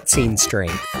cutscene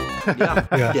strength.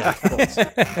 Yeah, of course.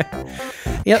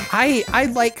 Yeah,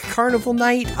 I like Carnival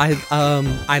Night.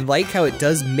 I like how it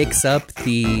does mix up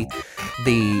the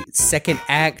second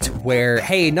act where,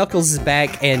 hey, Knuckles is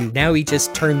back and now he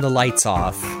just turned the lights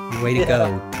off. Way to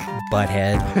go,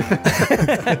 butthead.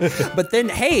 But then,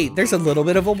 hey, there's a little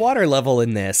bit of a water level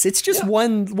in this. It's just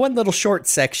one little short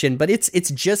section, but it's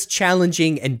just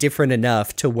challenging and different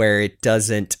enough to where it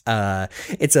doesn't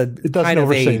it doesn't kind of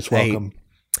overstay its welcome.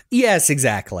 Yes,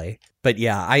 exactly. But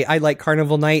yeah, I like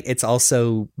Carnival Night. It's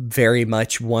also very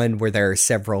much one where there are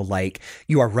several, like,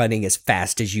 you are running as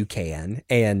fast as you can.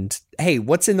 And hey,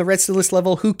 what's in the rest of this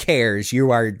level? Who cares?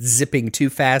 You are zipping too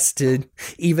fast to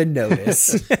even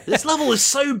notice. This level is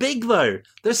so big, though.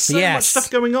 There's so much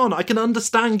stuff going on. I can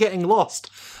understand getting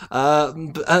lost.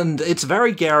 And it's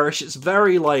very garish. It's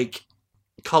very, like...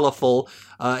 colorful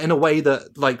in a way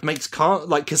that like makes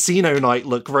Casino Night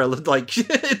look like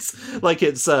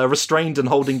it's restrained and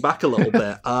holding back a little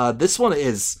bit. This one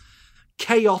is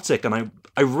chaotic, and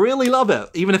I really love it,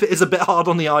 even if it is a bit hard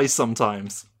on the eyes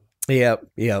sometimes. Yep.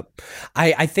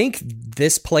 I think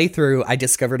this playthrough, I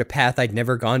discovered a path I'd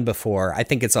never gone before. I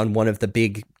think it's on one of the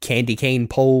big candy cane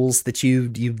poles that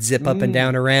you zip up and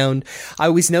down around. I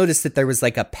always noticed that there was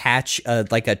like a patch,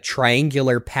 like a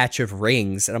triangular patch of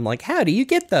rings, and I'm like, how do you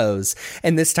get those?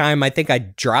 And this time, I think I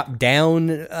dropped down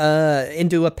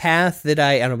into a path and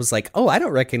I was like, oh, I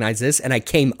don't recognize this, and I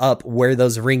came up where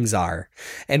those rings are,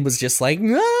 and was just like,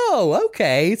 oh,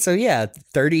 okay. So yeah,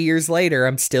 30 years later,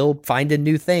 I'm still finding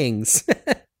new things.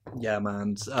 Yeah,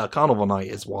 man. Carnival Night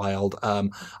is wild.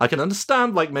 I can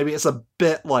understand, like, maybe it's a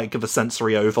bit like of a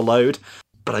sensory overload,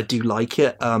 but I do like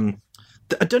it. I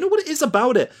don't know what it is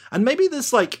about it, and maybe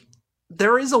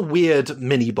there is a weird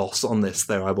mini boss on this,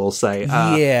 though, I will say.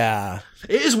 Yeah.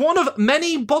 It is one of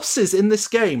many bosses in this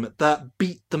game that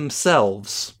beat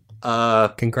themselves.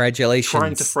 Congratulations.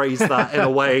 Trying to phrase that in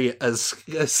a way as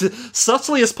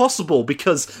subtly as possible,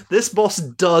 because this boss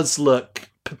does look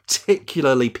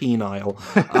particularly penile.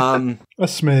 A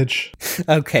smidge.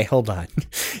 Okay, hold on.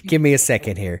 Give me a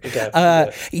second here.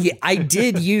 Okay. Yeah, I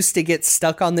did used to get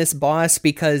stuck on this boss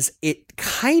because it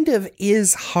kind of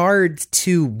is hard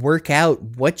to work out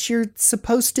what you're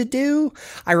supposed to do.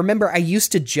 I remember I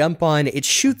used to jump on, it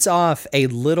shoots off a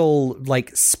little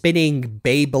like spinning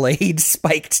Beyblade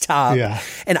spiked top. Yeah.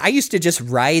 And I used to just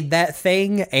ride that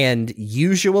thing, and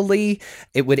usually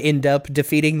it would end up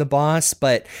defeating the boss,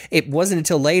 but it wasn't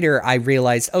until later I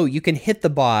realized, oh, you can hit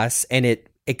the boss and it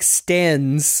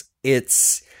extends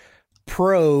its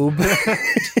probe,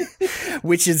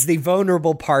 which is the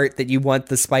vulnerable part that you want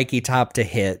the spiky top to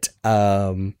hit.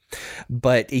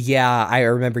 But yeah, I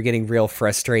remember getting real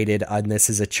frustrated on this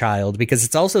as a child, because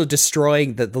it's also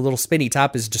destroying the little spinny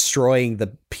top is destroying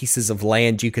the pieces of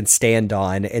land you can stand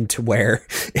on, and to where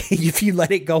if you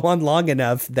let it go on long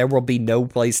enough, there will be no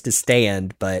place to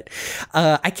stand. But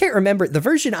I can't remember the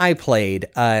version I played,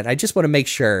 and I just want to make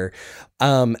sure.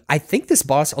 I think this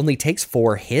boss only takes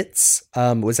 4 hits.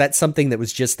 Was that something that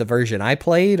was just the version I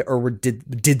played, or did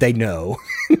they know?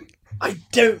 I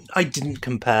didn't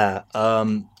compare.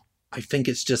 I think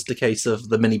it's just a case of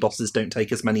the mini bosses don't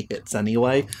take as many hits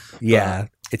anyway. Yeah,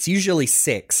 it's usually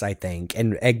 6, I think,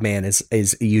 and Eggman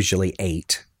is usually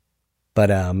 8. But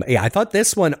yeah, I thought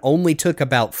this one only took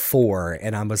about 4,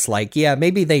 and I was like, yeah,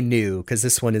 maybe they knew, because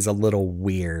this one is a little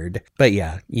weird. But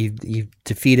yeah, you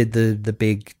defeated the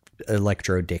big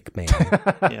electro dick man.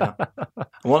 Yeah.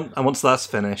 And once that's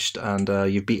finished and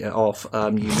you beat it off, you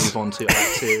move on to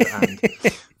Act 2, and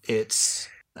it's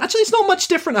not much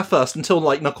different at first until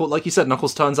like you said,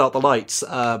 Knuckles turns out the lights.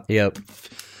 Yep.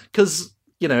 Because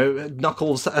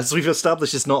Knuckles, as we've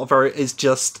established, is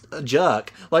just a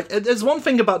jerk. Like, there's one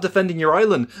thing about defending your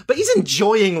island, but he's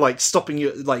enjoying stopping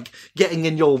you, getting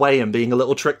in your way and being a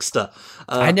little trickster.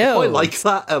 I know. I quite like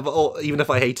that, even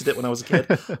if I hated it when I was a kid.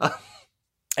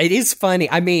 It is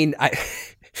funny. I mean,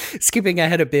 skipping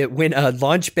ahead a bit, when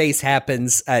launch base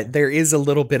happens, there is a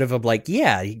little bit of a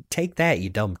yeah, take that, you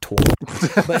dumb twat.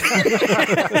 But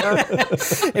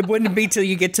it wouldn't be till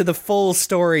you get to the full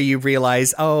story you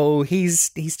realize, oh, he's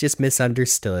just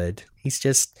misunderstood. He's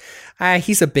just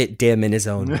he's a bit dim in his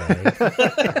own way.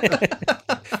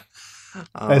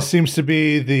 As seems to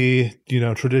be the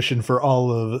tradition for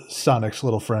all of Sonic's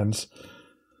little friends.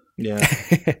 Yeah.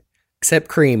 Except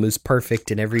Cream, who's perfect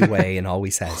in every way and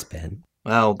always has been.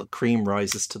 Well, the cream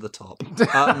rises to the top.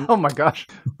 Oh my gosh.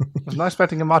 I was not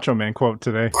expecting a Macho Man quote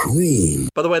today. Cream.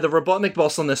 By the way, the Robotnik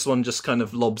boss on this one just kind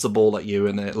of lobs a ball at you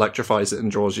and it electrifies it and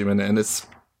draws you in it, and it's...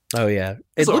 Oh, yeah.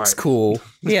 It looks cool.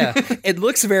 Yeah, it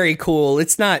looks very cool.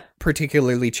 It's not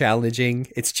particularly challenging.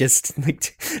 It's just,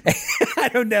 I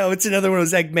don't know. It's another one of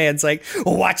those Eggman's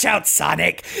watch out,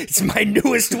 Sonic. It's my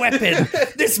newest weapon.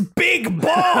 This big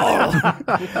ball.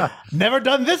 Never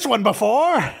done this one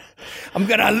before. I'm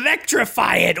going to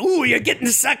electrify it. Ooh, you're getting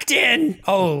sucked in.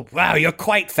 Oh, wow, you're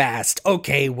quite fast.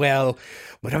 Okay, well,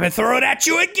 I'm going to throw it at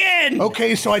you again.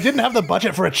 Okay, so I didn't have the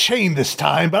budget for a chain this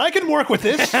time, but I can work with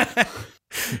this.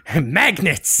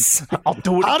 Magnets. I'll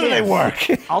do it again. How do they work?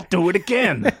 I'll do it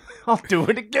again. I'll do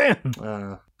it again.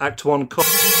 Act 1,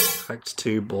 Act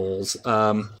 2, balls.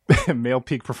 Male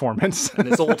peak performance. And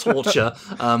it's all torture.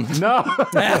 No.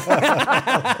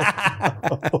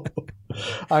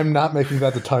 I'm not making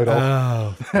that the title.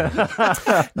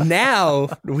 Now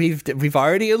we've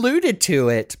already alluded to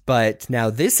it, but now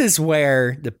this is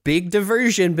where the big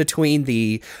diversion between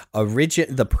the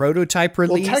prototype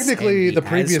release. Well, technically, and the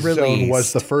previous zone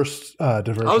was the first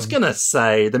diversion. I was gonna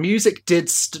say the music did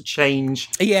change.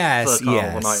 Yes, for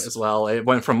Carnival Night as well. It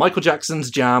went from Michael Jackson's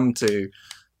Jam to.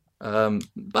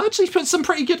 But actually put some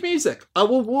pretty good music.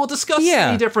 We'll discuss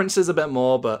the differences a bit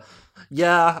more, but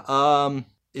because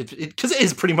it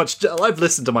is pretty much. I've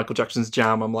listened to Michael Jackson's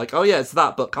Jam. I'm like, oh yeah, it's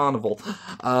that, but Carnival.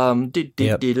 But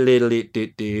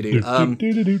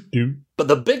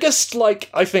the biggest,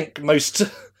 I think most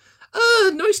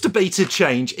debated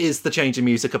change is the change in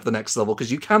music of the next level,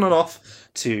 because you cannon off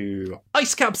to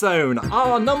Ice Cap Zone,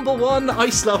 our number one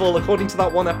ice level, according to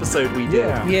that one episode we did.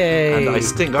 Yeah. Yay! And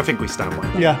I think we stand by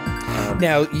that. Yeah.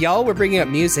 Now, y'all were bringing up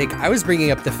music. I was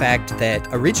bringing up the fact that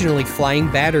originally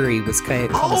Flying Battery was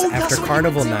comes after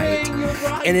Carnival Night.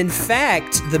 Right. And in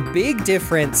fact, the big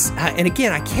difference, and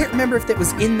again, I can't remember if that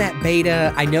was in that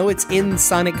beta. I know it's in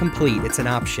Sonic Complete. It's an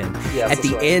option. Yes, at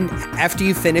the end, after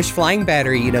you finish Flying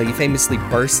Battery, you famously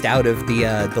burst out of the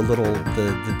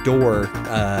door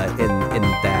in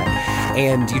that,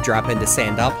 and you drop into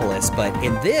Sandopolis. But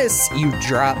in this, you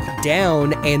drop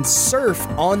down and surf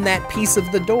on that piece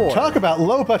of the door. Talk about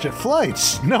low-budget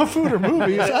flights. No food or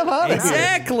movies. I'm out of here.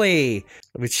 Exactly.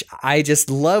 Which I just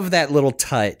love that little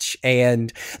touch,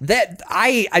 and that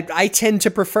I tend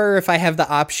to prefer, if I have the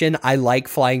option, I like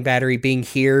Flying Battery being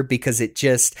here, because it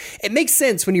makes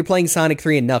sense when you're playing Sonic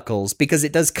 3 and Knuckles, because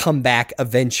it does come back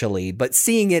eventually, but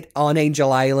seeing it on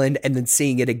Angel Island and then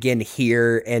seeing it again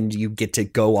here, and you get to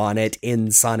go on it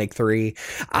in Sonic 3,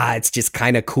 it's just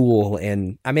kind of cool.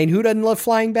 And I mean, who doesn't love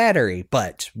Flying Battery?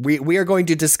 But we are going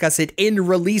to discuss it in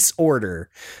release order.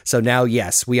 So now,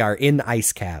 yes, we are in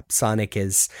Ice Cap. Sonic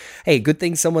is, hey, good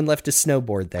thing someone left a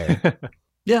snowboard there.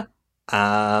 Yeah.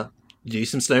 You do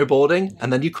some snowboarding,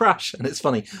 and then you crash, and it's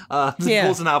funny. It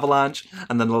pulls an avalanche,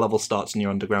 and then the level starts, and you're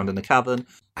underground in a cavern.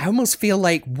 I almost feel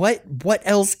like, what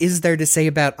else is there to say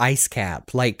about Ice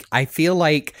Cap? I feel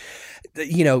like,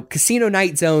 Casino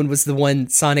Night Zone was the one,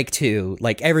 Sonic 2,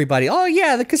 everybody, oh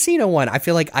yeah, the casino one. I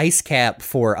feel like Ice Cap,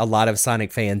 for a lot of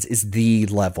Sonic fans, is the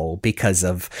level because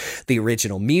of the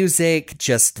original music,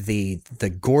 just the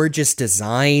gorgeous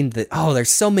design, there's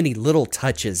so many little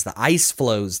touches, the ice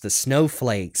flows, the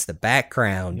snowflakes, the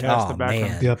background. Yes, oh, the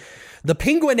background. man. Yep. The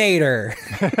Penguinator.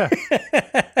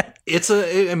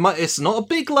 It's not a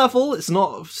big level. It's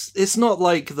not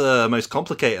like the most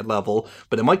complicated level,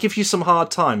 but it might give you some hard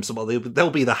times. Well,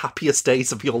 they'll be the happiest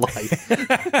days of your life.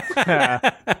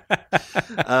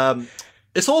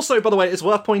 It's also, by the way, it's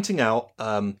worth pointing out,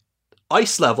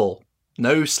 ice level,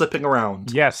 no slipping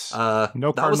around. Yes.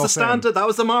 No. That was the standard. That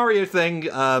was the Mario thing.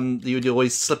 You'd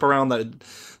always slip around.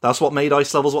 That's what made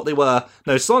ice levels what they were.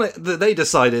 No, Sonic, they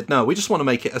decided, no, we just want to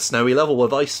make it a snowy level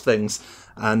with ice things,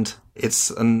 and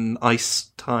it's an ice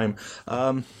time.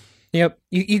 Yep.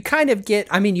 You kind of get,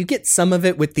 you get some of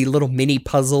it with the little mini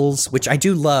puzzles, which I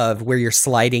do love, where you're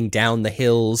sliding down the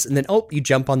hills and then, you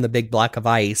jump on the big block of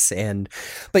ice.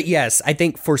 But yes, I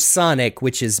think for Sonic,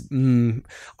 which is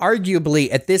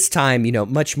arguably at this time,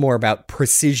 much more about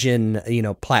precision,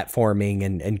 platforming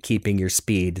and keeping your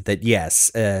speed, that yes,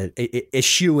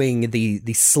 eschewing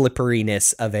the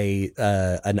slipperiness of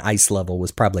an ice level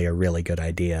was probably a really good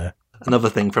idea. Another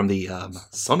thing from the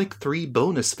Sonic 3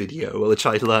 bonus video, which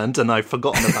I learned and I've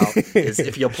forgotten about, is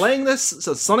if you're playing this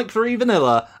Sonic 3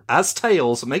 Vanilla as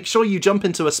Tails, make sure you jump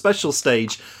into a special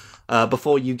stage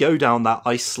before you go down that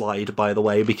ice slide, by the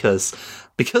way, because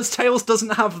Tails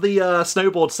doesn't have the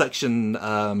snowboard section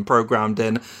programmed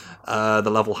in, the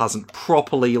level hasn't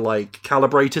properly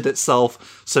calibrated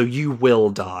itself, so you will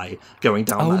die going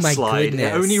down that slide.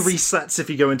 Goodness. It only resets if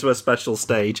you go into a special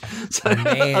stage. So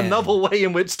another way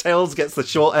in which Tails gets the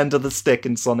short end of the stick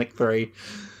in Sonic 3.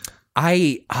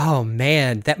 Oh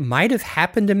man, that might have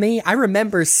happened to me. I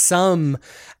remember some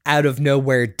out of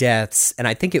nowhere deaths, and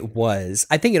I think it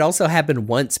also happened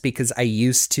once, because I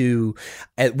used to,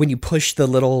 when you push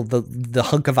the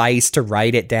hunk of ice to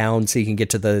ride it down so you can get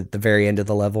to the very end of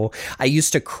the level, I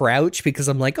used to crouch because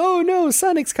I'm like, oh no,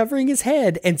 Sonic's covering his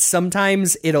head, and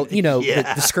sometimes it'll,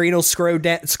 the screen will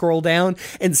scroll down,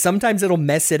 and sometimes it'll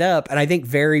mess it up, and I think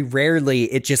very rarely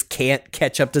it just can't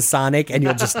catch up to Sonic, and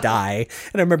you'll just die.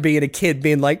 And I remember being a kid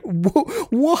being like,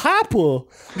 what happened?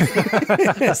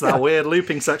 That's that weird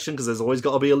looping section, because there's always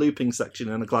got to be a looping section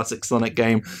in a classic Sonic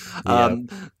game. Yeah.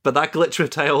 But that glitch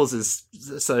with Tails is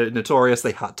so notorious,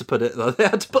 they had to put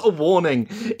a warning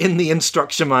in the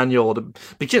instruction manual to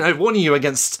warning you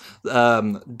against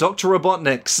Dr.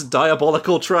 Robotnik's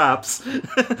diabolical traps,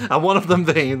 and one of them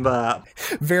being that.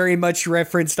 Very much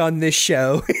referenced on this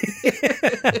show.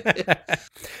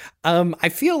 I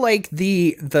feel like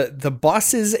the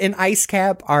bosses in Ice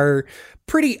Cap are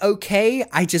pretty okay.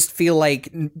 I just feel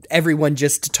like everyone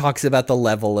just talks about the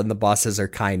level, and the bosses are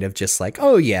kind of just like,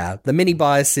 oh yeah, the mini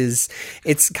boss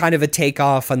it's kind of a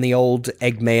takeoff on the old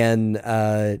Eggman.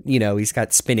 He's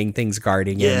got spinning things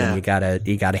guarding him, and you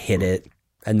gotta hit it,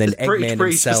 and then it's pretty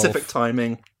himself, specific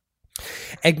timing.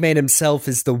 Eggman himself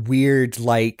is the weird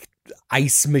like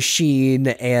ice machine,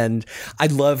 and I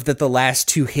love that the last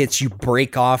two hits you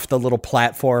break off the little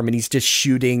platform and he's just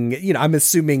shooting, I'm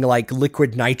assuming like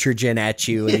liquid nitrogen at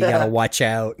you, and you gotta watch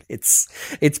out. It's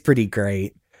pretty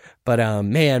great. But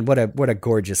man, what a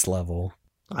gorgeous level.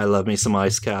 I love me some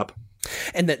Ice Cap.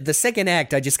 And the second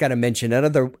act, I just got to mention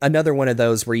another one of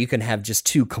those where you can have just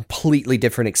two completely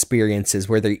different experiences,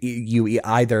 where you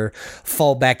either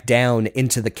fall back down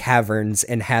into the caverns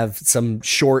and have some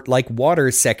short like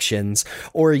water sections,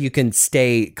 or you can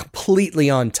stay completely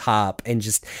on top and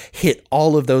just hit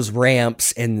all of those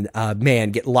ramps and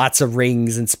get lots of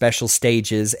rings and special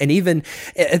stages. And even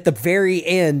at the very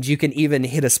end, you can even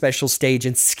hit a special stage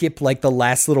and skip like the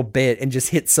last little bit and just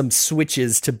hit some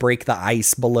switches to break the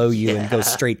ice below you. And go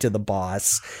straight to the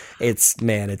boss. It's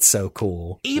so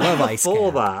cool. Even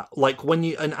before that, like when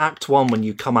you in Act 1, when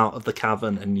you come out of the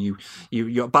cavern and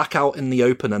you're back out in the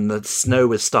open and the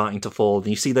snow is starting to fall, and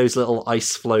you see those little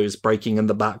ice flows breaking in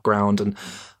the background, and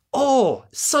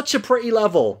such a pretty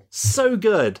level, so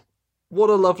good. What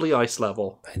a lovely ice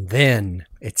level. And then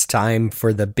it's time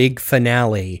for the big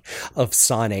finale of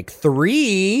Sonic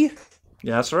 3.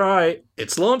 Yeah, that's right.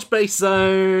 It's Launch Base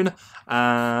Zone.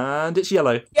 And it's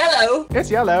yellow. It's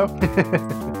yellow.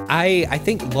 I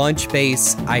think Launch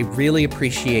Base, I really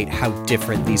appreciate how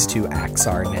different these two acts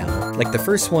are now. Like the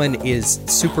first one is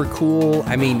super cool.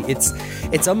 I mean,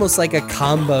 it's almost like a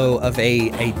combo of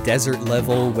a desert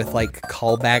level with like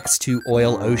callbacks to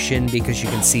Oil Ocean, because you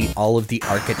can see all of the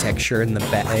architecture in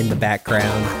the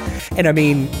background. And I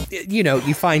mean,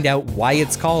 you find out why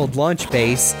it's called Launch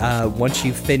Base once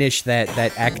you finish that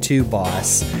Act 2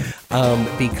 boss.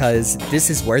 Because this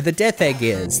is where the Death Egg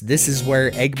is. This is where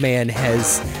Eggman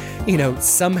has,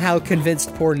 somehow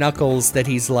convinced poor Knuckles that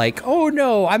he's like, oh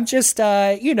no, I'm just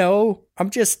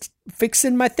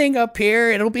fixing my thing up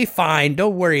here. It'll be fine.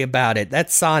 Don't worry about it.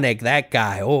 That's Sonic, that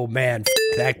guy. Oh man,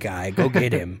 that guy. Go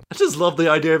get him. I just love the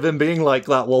idea of him being like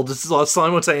that while just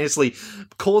simultaneously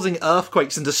causing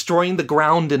earthquakes and destroying the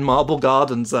ground in Marble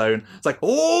Garden Zone. It's like,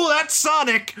 oh, that's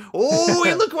Sonic.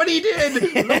 Oh, look what he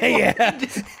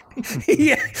did.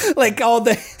 Yeah, like all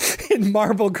the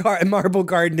Marble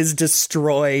Garden is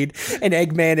destroyed, and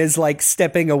Eggman is like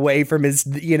stepping away from his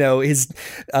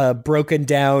broken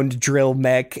down drill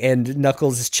mech, and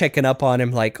Knuckles is checking up on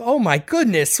him like, oh my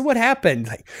goodness, what happened?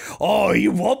 Like, oh,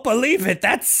 you won't believe it,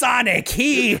 that's Sonic.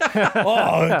 The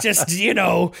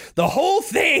whole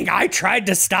thing, I tried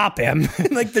to stop him.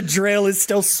 Like the drill is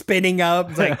still spinning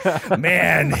up. It's like,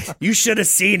 man, you should have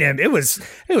seen him. It was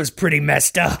pretty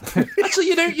messed up. Actually,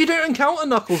 you don't encounter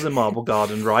Knuckles in Marble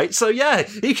Garden, right? So yeah,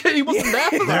 he wasn't there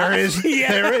for that.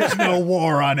 There is no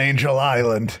war on Angel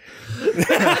Island.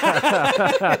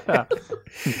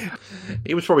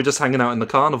 He was probably just hanging out in the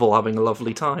carnival having a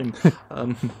lovely time.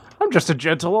 I'm just a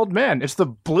gentle old man. It's the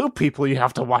blue people you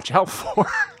have to watch out for.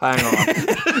 Hang on.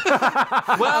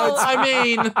 Well, I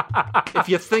mean, if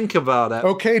you think about it.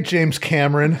 Okay, James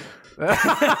Cameron.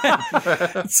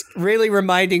 It's really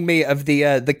reminding me of the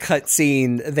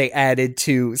cutscene they added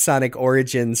to Sonic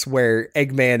Origins, where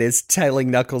Eggman is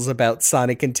telling Knuckles about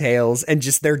Sonic and Tails and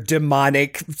just their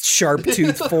demonic sharp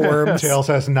tooth forms. Tails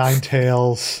has 9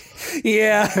 tails.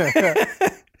 Yeah.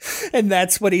 And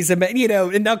that's what he's,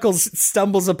 and Knuckles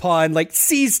stumbles upon,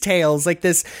 sees Tails,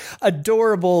 this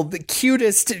adorable, the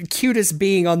cutest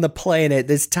being on the planet,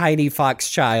 this tiny fox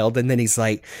child. And then he's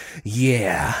like,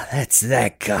 yeah, that's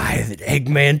that guy that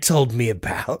Eggman told me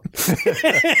about.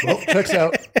 Well, checks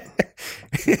out.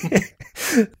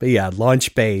 But yeah,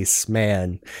 Launch Base,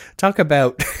 man. Talk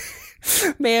about...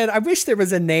 Man, I wish there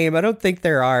was a name. I don't think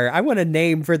there are. I want a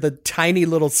name for the tiny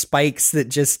little spikes that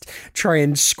just try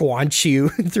and squanch you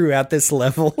throughout this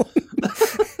level.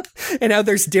 And how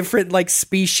there's different like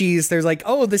species. There's like,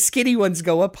 oh, the skinny ones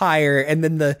go up higher, and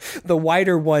then the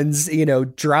wider ones,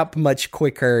 drop much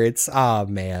quicker. It's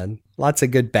man. Lots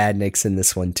of good badniks in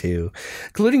this one too,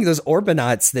 including those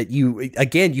Orbinauts that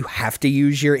you have to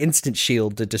use your instant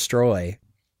shield to destroy.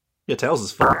 Yeah, Tails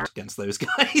is fucked against those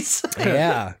guys.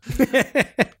 Yeah.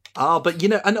 But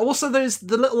and also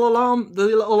the little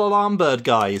alarm bird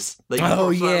guys. That you oh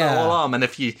yeah. Alarm, and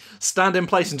if you stand in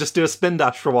place and just do a spin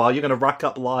dash for a while, you're going to rack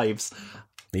up lives.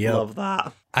 Yep. Love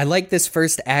that. I like this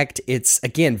first act. It's,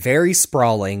 again, very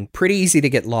sprawling, pretty easy to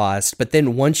get lost. But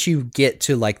then once you get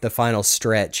to like the final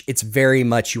stretch, it's very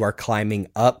much you are climbing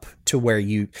up to where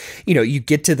you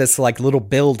get to this like little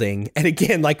building. And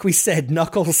again, like we said,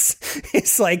 Knuckles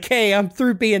is like, hey, I'm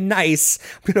through being nice.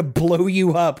 I'm going to blow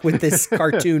you up with this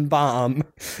cartoon bomb.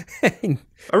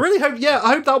 I really hope,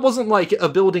 I hope that wasn't like a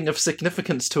building of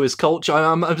significance to his culture.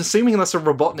 I'm assuming that's a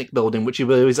Robotnik building, which he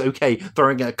was okay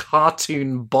throwing a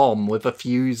cartoon bomb with a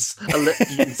fuse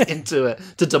into it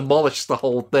to demolish the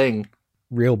whole thing.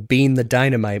 Real Bean the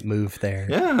Dynamite move there.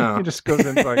 Yeah. He just goes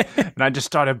in like, and I just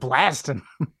started blasting.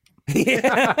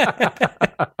 Yeah.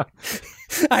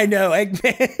 I know,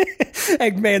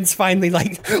 Eggman's finally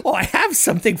like, oh, I have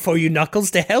something for you, Knuckles,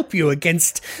 to help you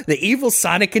against the evil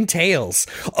Sonic and Tails.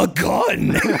 A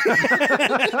gun!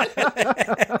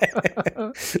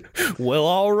 Well,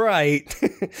 all right.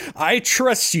 I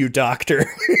trust you, Doctor.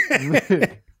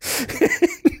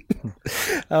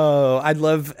 Oh, I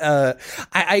love,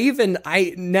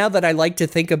 I now that I like to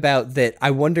think about that,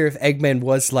 I wonder if Eggman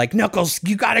was like, Knuckles,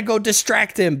 you gotta go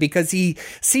distract him, because he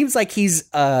seems like he's,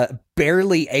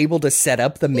 barely able to set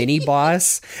up the mini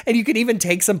boss, and you can even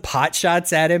take some pot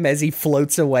shots at him as he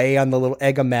floats away on the little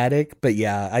Egg-O-Matic. But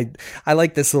yeah, I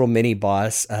like this little mini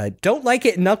boss. Don't like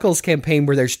it in Knuckles' campaign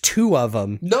where there's two of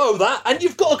them. No, and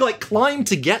you've got to like climb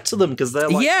to get to them because they're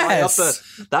like yes.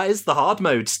 high up. That is the hard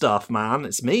mode stuff, man.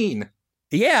 It's mean.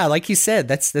 Yeah, like you said,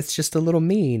 that's just a little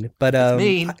mean. But it's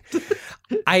mean.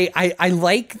 I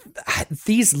like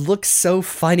these look so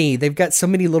funny. They've got so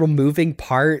many little moving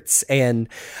parts, and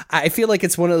I feel like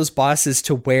it's one of those bosses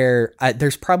to where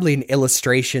there's probably an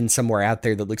illustration somewhere out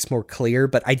there that looks more clear,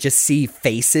 but I just see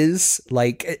faces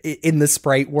like in the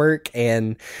sprite work,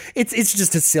 and it's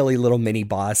just a silly little mini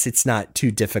boss. It's not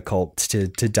too difficult to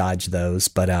dodge those,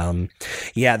 but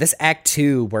yeah, this Act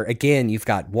 2 where again you've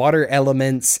got water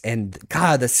elements and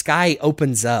God, the sky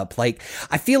opens up. Like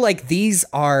I feel like these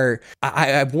are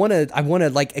I want to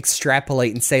like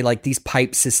extrapolate and say like these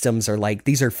pipe systems are like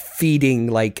these are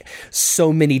feeding like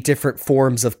so many different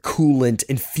forms of coolant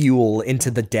and fuel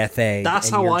into the Death Egg. That's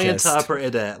how I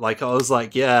interpreted it. Like I was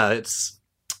like, yeah, it's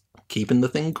keeping the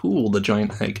thing cool, the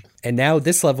giant egg. And now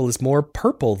this level is more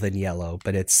purple than yellow,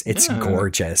 but it's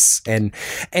gorgeous. And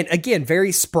again,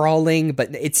 very sprawling,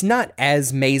 but it's not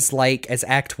as maze-like as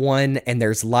Act 1, and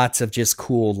there's lots of just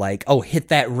cool, like, oh, hit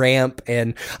that ramp,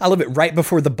 and I love it right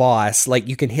before the boss, like,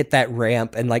 you can hit that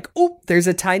ramp, and like, oh, there's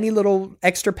a tiny little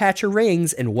extra patch of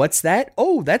rings, and what's that?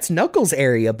 Oh, that's Knuckles'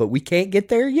 area, but we can't get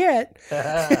there yet.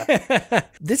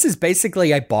 This is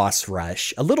basically a boss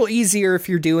rush. A little easier if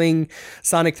you're doing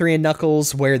Sonic 3 and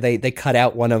Knuckles, where they cut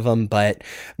out one of them, but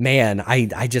man,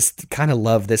 I just kind of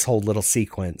love this whole little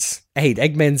sequence. Hey,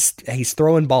 he's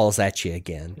throwing balls at you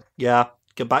again. Yeah,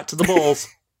 get back to the balls.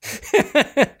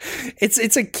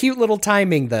 It's a cute little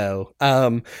timing though.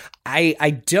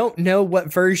 I don't know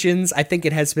what versions. I think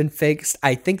it has been fixed.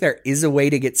 I think there is a way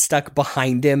to get stuck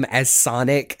behind him as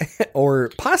Sonic,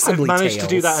 or possibly I've managed Tails.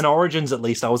 to do that in Origins. At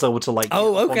least I was able to like.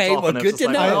 Oh, okay. Well, good to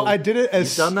know. I did it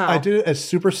as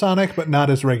Super Sonic, but not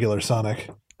as regular Sonic.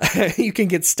 You can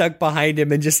get stuck behind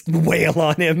him and just wail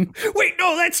on him. Wait,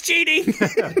 no, that's cheating.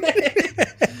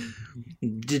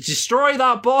 Destroy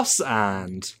that boss,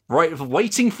 and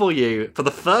waiting for you for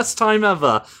the first time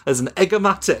ever as an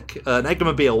Egg-O-Matic, an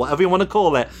Egg-O-Mobile, whatever you want to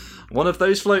call it. One of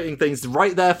those floating things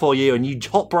right there for you, and you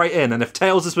hop right in, and if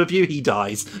Tails is with you, he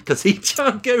dies, because he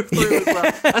can't go through as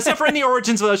well. Except for in the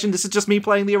Origins version, this is just me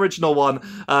playing the original one,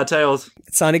 Tails.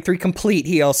 Sonic 3 Complete,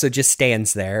 he also just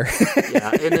stands there.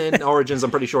 Yeah, in Origins,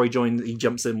 I'm pretty sure he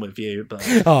jumps in with you, but...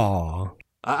 Aww.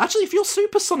 Actually, if you're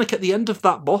Super Sonic at the end of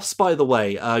that boss, by the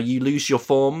way, you lose your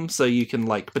form, so you can,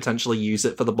 like, potentially use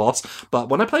it for the boss. But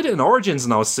when I played it in Origins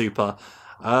and I was Super...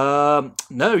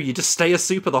 no, you just stay as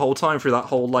Super the whole time through that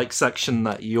whole like section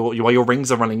that while your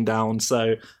rings are running down.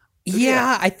 So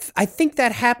yeah. I think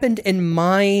that happened in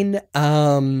mine.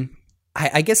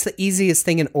 I guess the easiest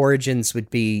thing in Origins would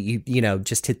be you know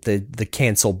just hit the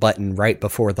cancel button right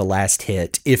before the last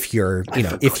hit if you're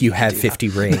if you have 50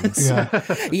 rings.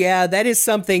 Yeah, that is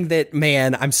something that,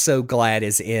 man, I'm so glad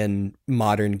is in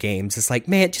modern games. It's like,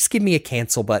 man, just give me a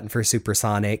cancel button for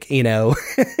Supersonic, you know,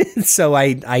 so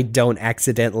I don't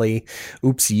accidentally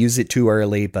use it too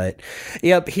early. But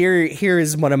yep, here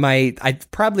is one of my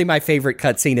probably my favorite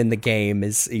cutscene in the game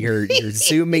is you're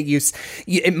zooming.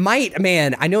 It might,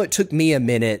 man, I know it took me a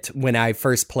minute when I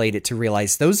first played it to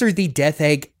realize those are the Death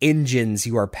Egg engines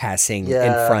you are passing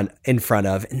in front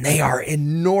of, and they are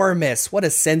enormous. What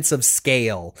a sense of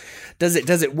scale. Does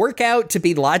it work out to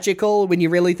be logical when you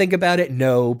really think about it?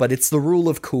 No, but it's the rule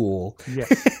of cool. Yeah.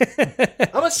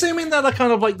 I'm assuming that are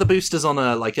kind of like the boosters on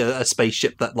a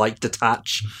spaceship that like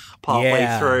detach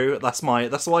partway through. That's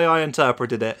the way I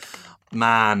interpreted it.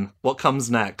 Man, what comes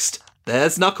next?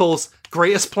 There's Knuckles.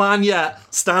 Greatest plan yet.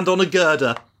 Stand on a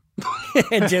girder.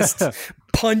 And just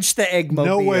punch the Eggmobile.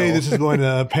 No way this is going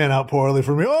to pan out poorly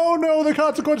for me. Oh no, the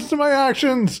consequences to my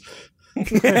actions.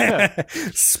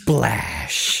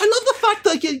 Splash. I love the fact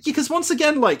that, because once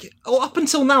again, like, up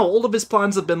until now, all of his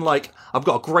plans have been like, I've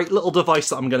got a great little device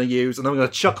that I'm going to use, and I'm going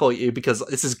to chuckle at you because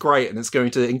this is great, and it's going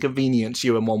to inconvenience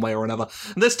you in one way or another.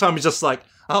 And this time he's just like,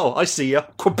 oh, I see ya.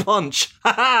 Punch.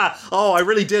 Ha ha. Oh, I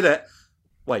really did it.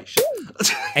 Wait, shit.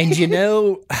 And you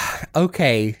know,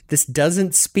 okay, this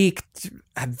doesn't speak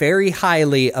very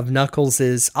highly of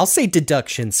Knuckles' I'll say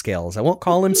deduction skills. I won't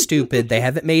call him stupid. They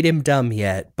haven't made him dumb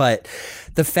yet. But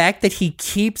the fact that he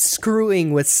keeps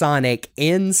screwing with Sonic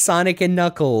in Sonic and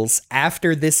Knuckles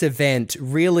after this event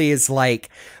really is like,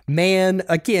 man,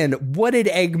 again, what did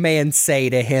Eggman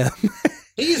say to him?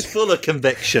 He's full of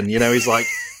conviction, you know, he's like,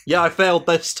 yeah, I failed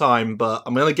this time, but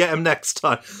I'm going to get him next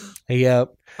time.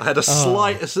 Yep. I had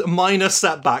a minor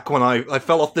setback when I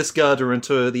fell off this girder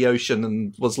into the ocean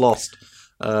and was lost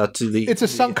It's a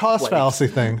sunk cost fallacy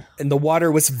thing. And the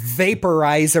water was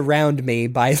vaporized around me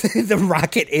by the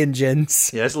rocket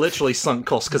engines. Yeah, it's literally sunk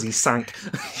cost because he sank.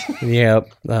 Yep.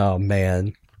 Oh,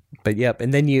 man. But yep,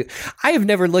 and then I have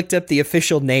never looked up the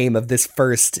official name of this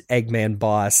first Eggman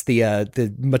boss, the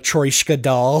Matryoshka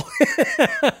doll.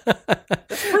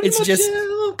 It's just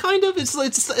kind of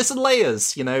it's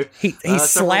layers, you know. He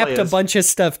slapped a bunch of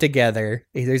stuff together.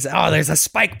 There's a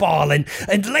spike ball and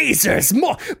lasers.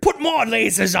 Put more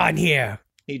lasers on here.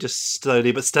 He just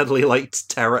slowly but steadily like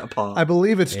tear it apart. I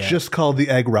believe it's just called the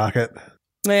Egg Rocket.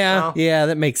 Yeah,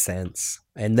 that makes sense.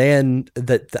 And then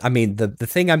the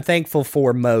thing I'm thankful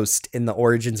for most in the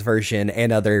Origins version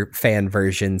and other fan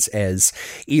versions is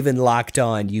even locked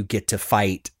on, you get to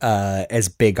fight as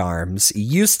Big Arms.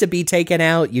 Used to be taken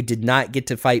out. You did not get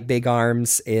to fight Big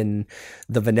Arms in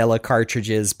the vanilla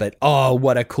cartridges, but oh,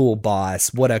 what a cool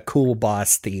boss. What a cool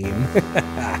boss theme.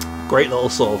 Great little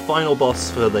sort of final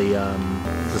boss for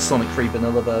the Sonic 3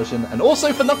 vanilla version, and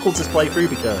also for Knuckles' playthrough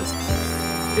because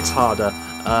it's harder.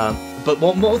 But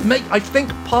what I think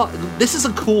this is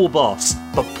a cool boss,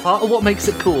 but part of what makes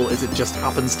it cool is it just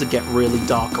happens to get really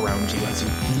dark around you as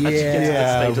you get to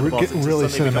the stage of the boss. It's really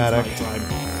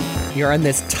cinematic. You're on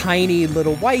this tiny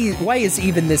little. Why is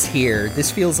even this here?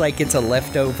 This feels like it's a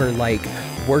leftover like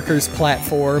workers'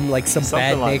 platform, like some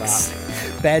badniks.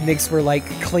 Badniks were like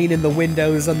cleaning the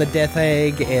windows on the Death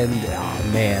Egg, and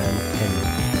oh man. And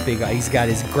he's got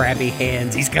his grabby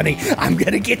hands. I'm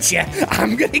gonna get you.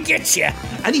 I'm gonna get you.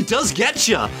 And he does get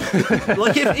you.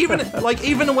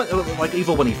 even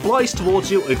when he flies towards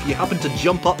you, if you happen to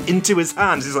jump up into his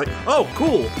hands, he's like, "Oh,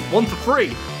 cool, 1 for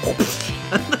 3,"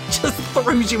 and just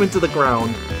throws you into the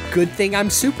ground. Good thing I'm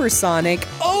supersonic.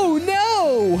 Oh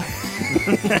no!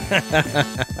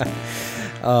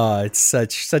 Oh, it's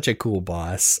such a cool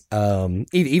boss.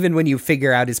 Even when you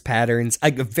figure out his patterns,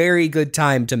 a very good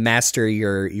time to master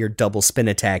your double spin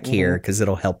attack here because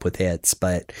it'll help with hits.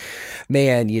 But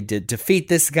man, you did defeat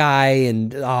this guy,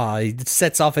 and it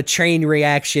sets off a chain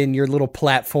reaction. Your little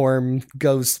platform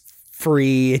goes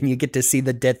free, and you get to see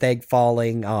the Death Egg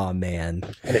falling. Oh man!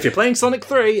 And if you're playing Sonic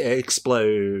 3, it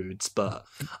explodes, but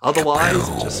otherwise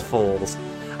it just falls.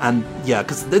 And yeah,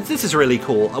 because this is really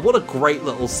cool. What a great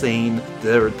little scene.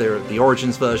 The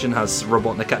Origins version has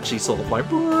Robotnik actually sort of like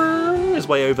his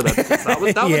way over there. That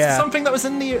was something that was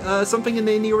in the something in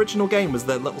the original game was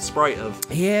that little sprite of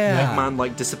Eggman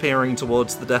like disappearing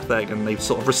towards the Death Egg, and they've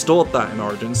sort of restored that in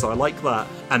Origins. So I like that.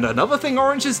 And another thing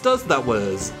Origins does that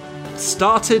was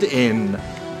started in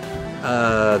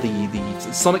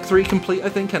the Sonic 3 Complete, I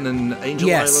think, and then Angel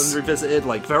Island Revisited,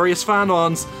 like various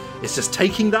fan-ons. It's just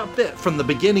taking that bit from the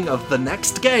beginning of the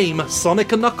next game,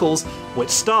 Sonic and Knuckles, which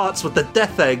starts with the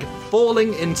Death Egg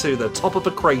falling into the top of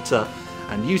a crater,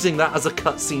 and using that as a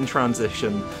cutscene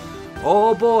transition.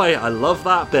 Oh boy, I love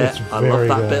that bit. It's I love very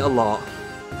that good. bit a lot.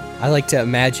 I like to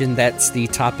imagine that's the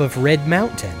top of Red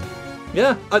Mountain.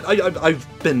 Yeah, I've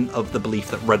been of the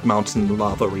belief that Red Mountain and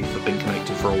Lava Reef have been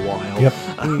connected for a while. Yep.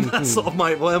 That's sort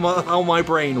of how my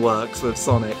brain works with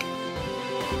Sonic.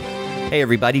 Hey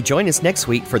everybody, join us next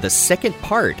week for the second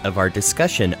part of our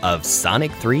discussion of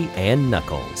Sonic 3 and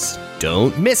Knuckles.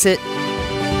 Don't miss it!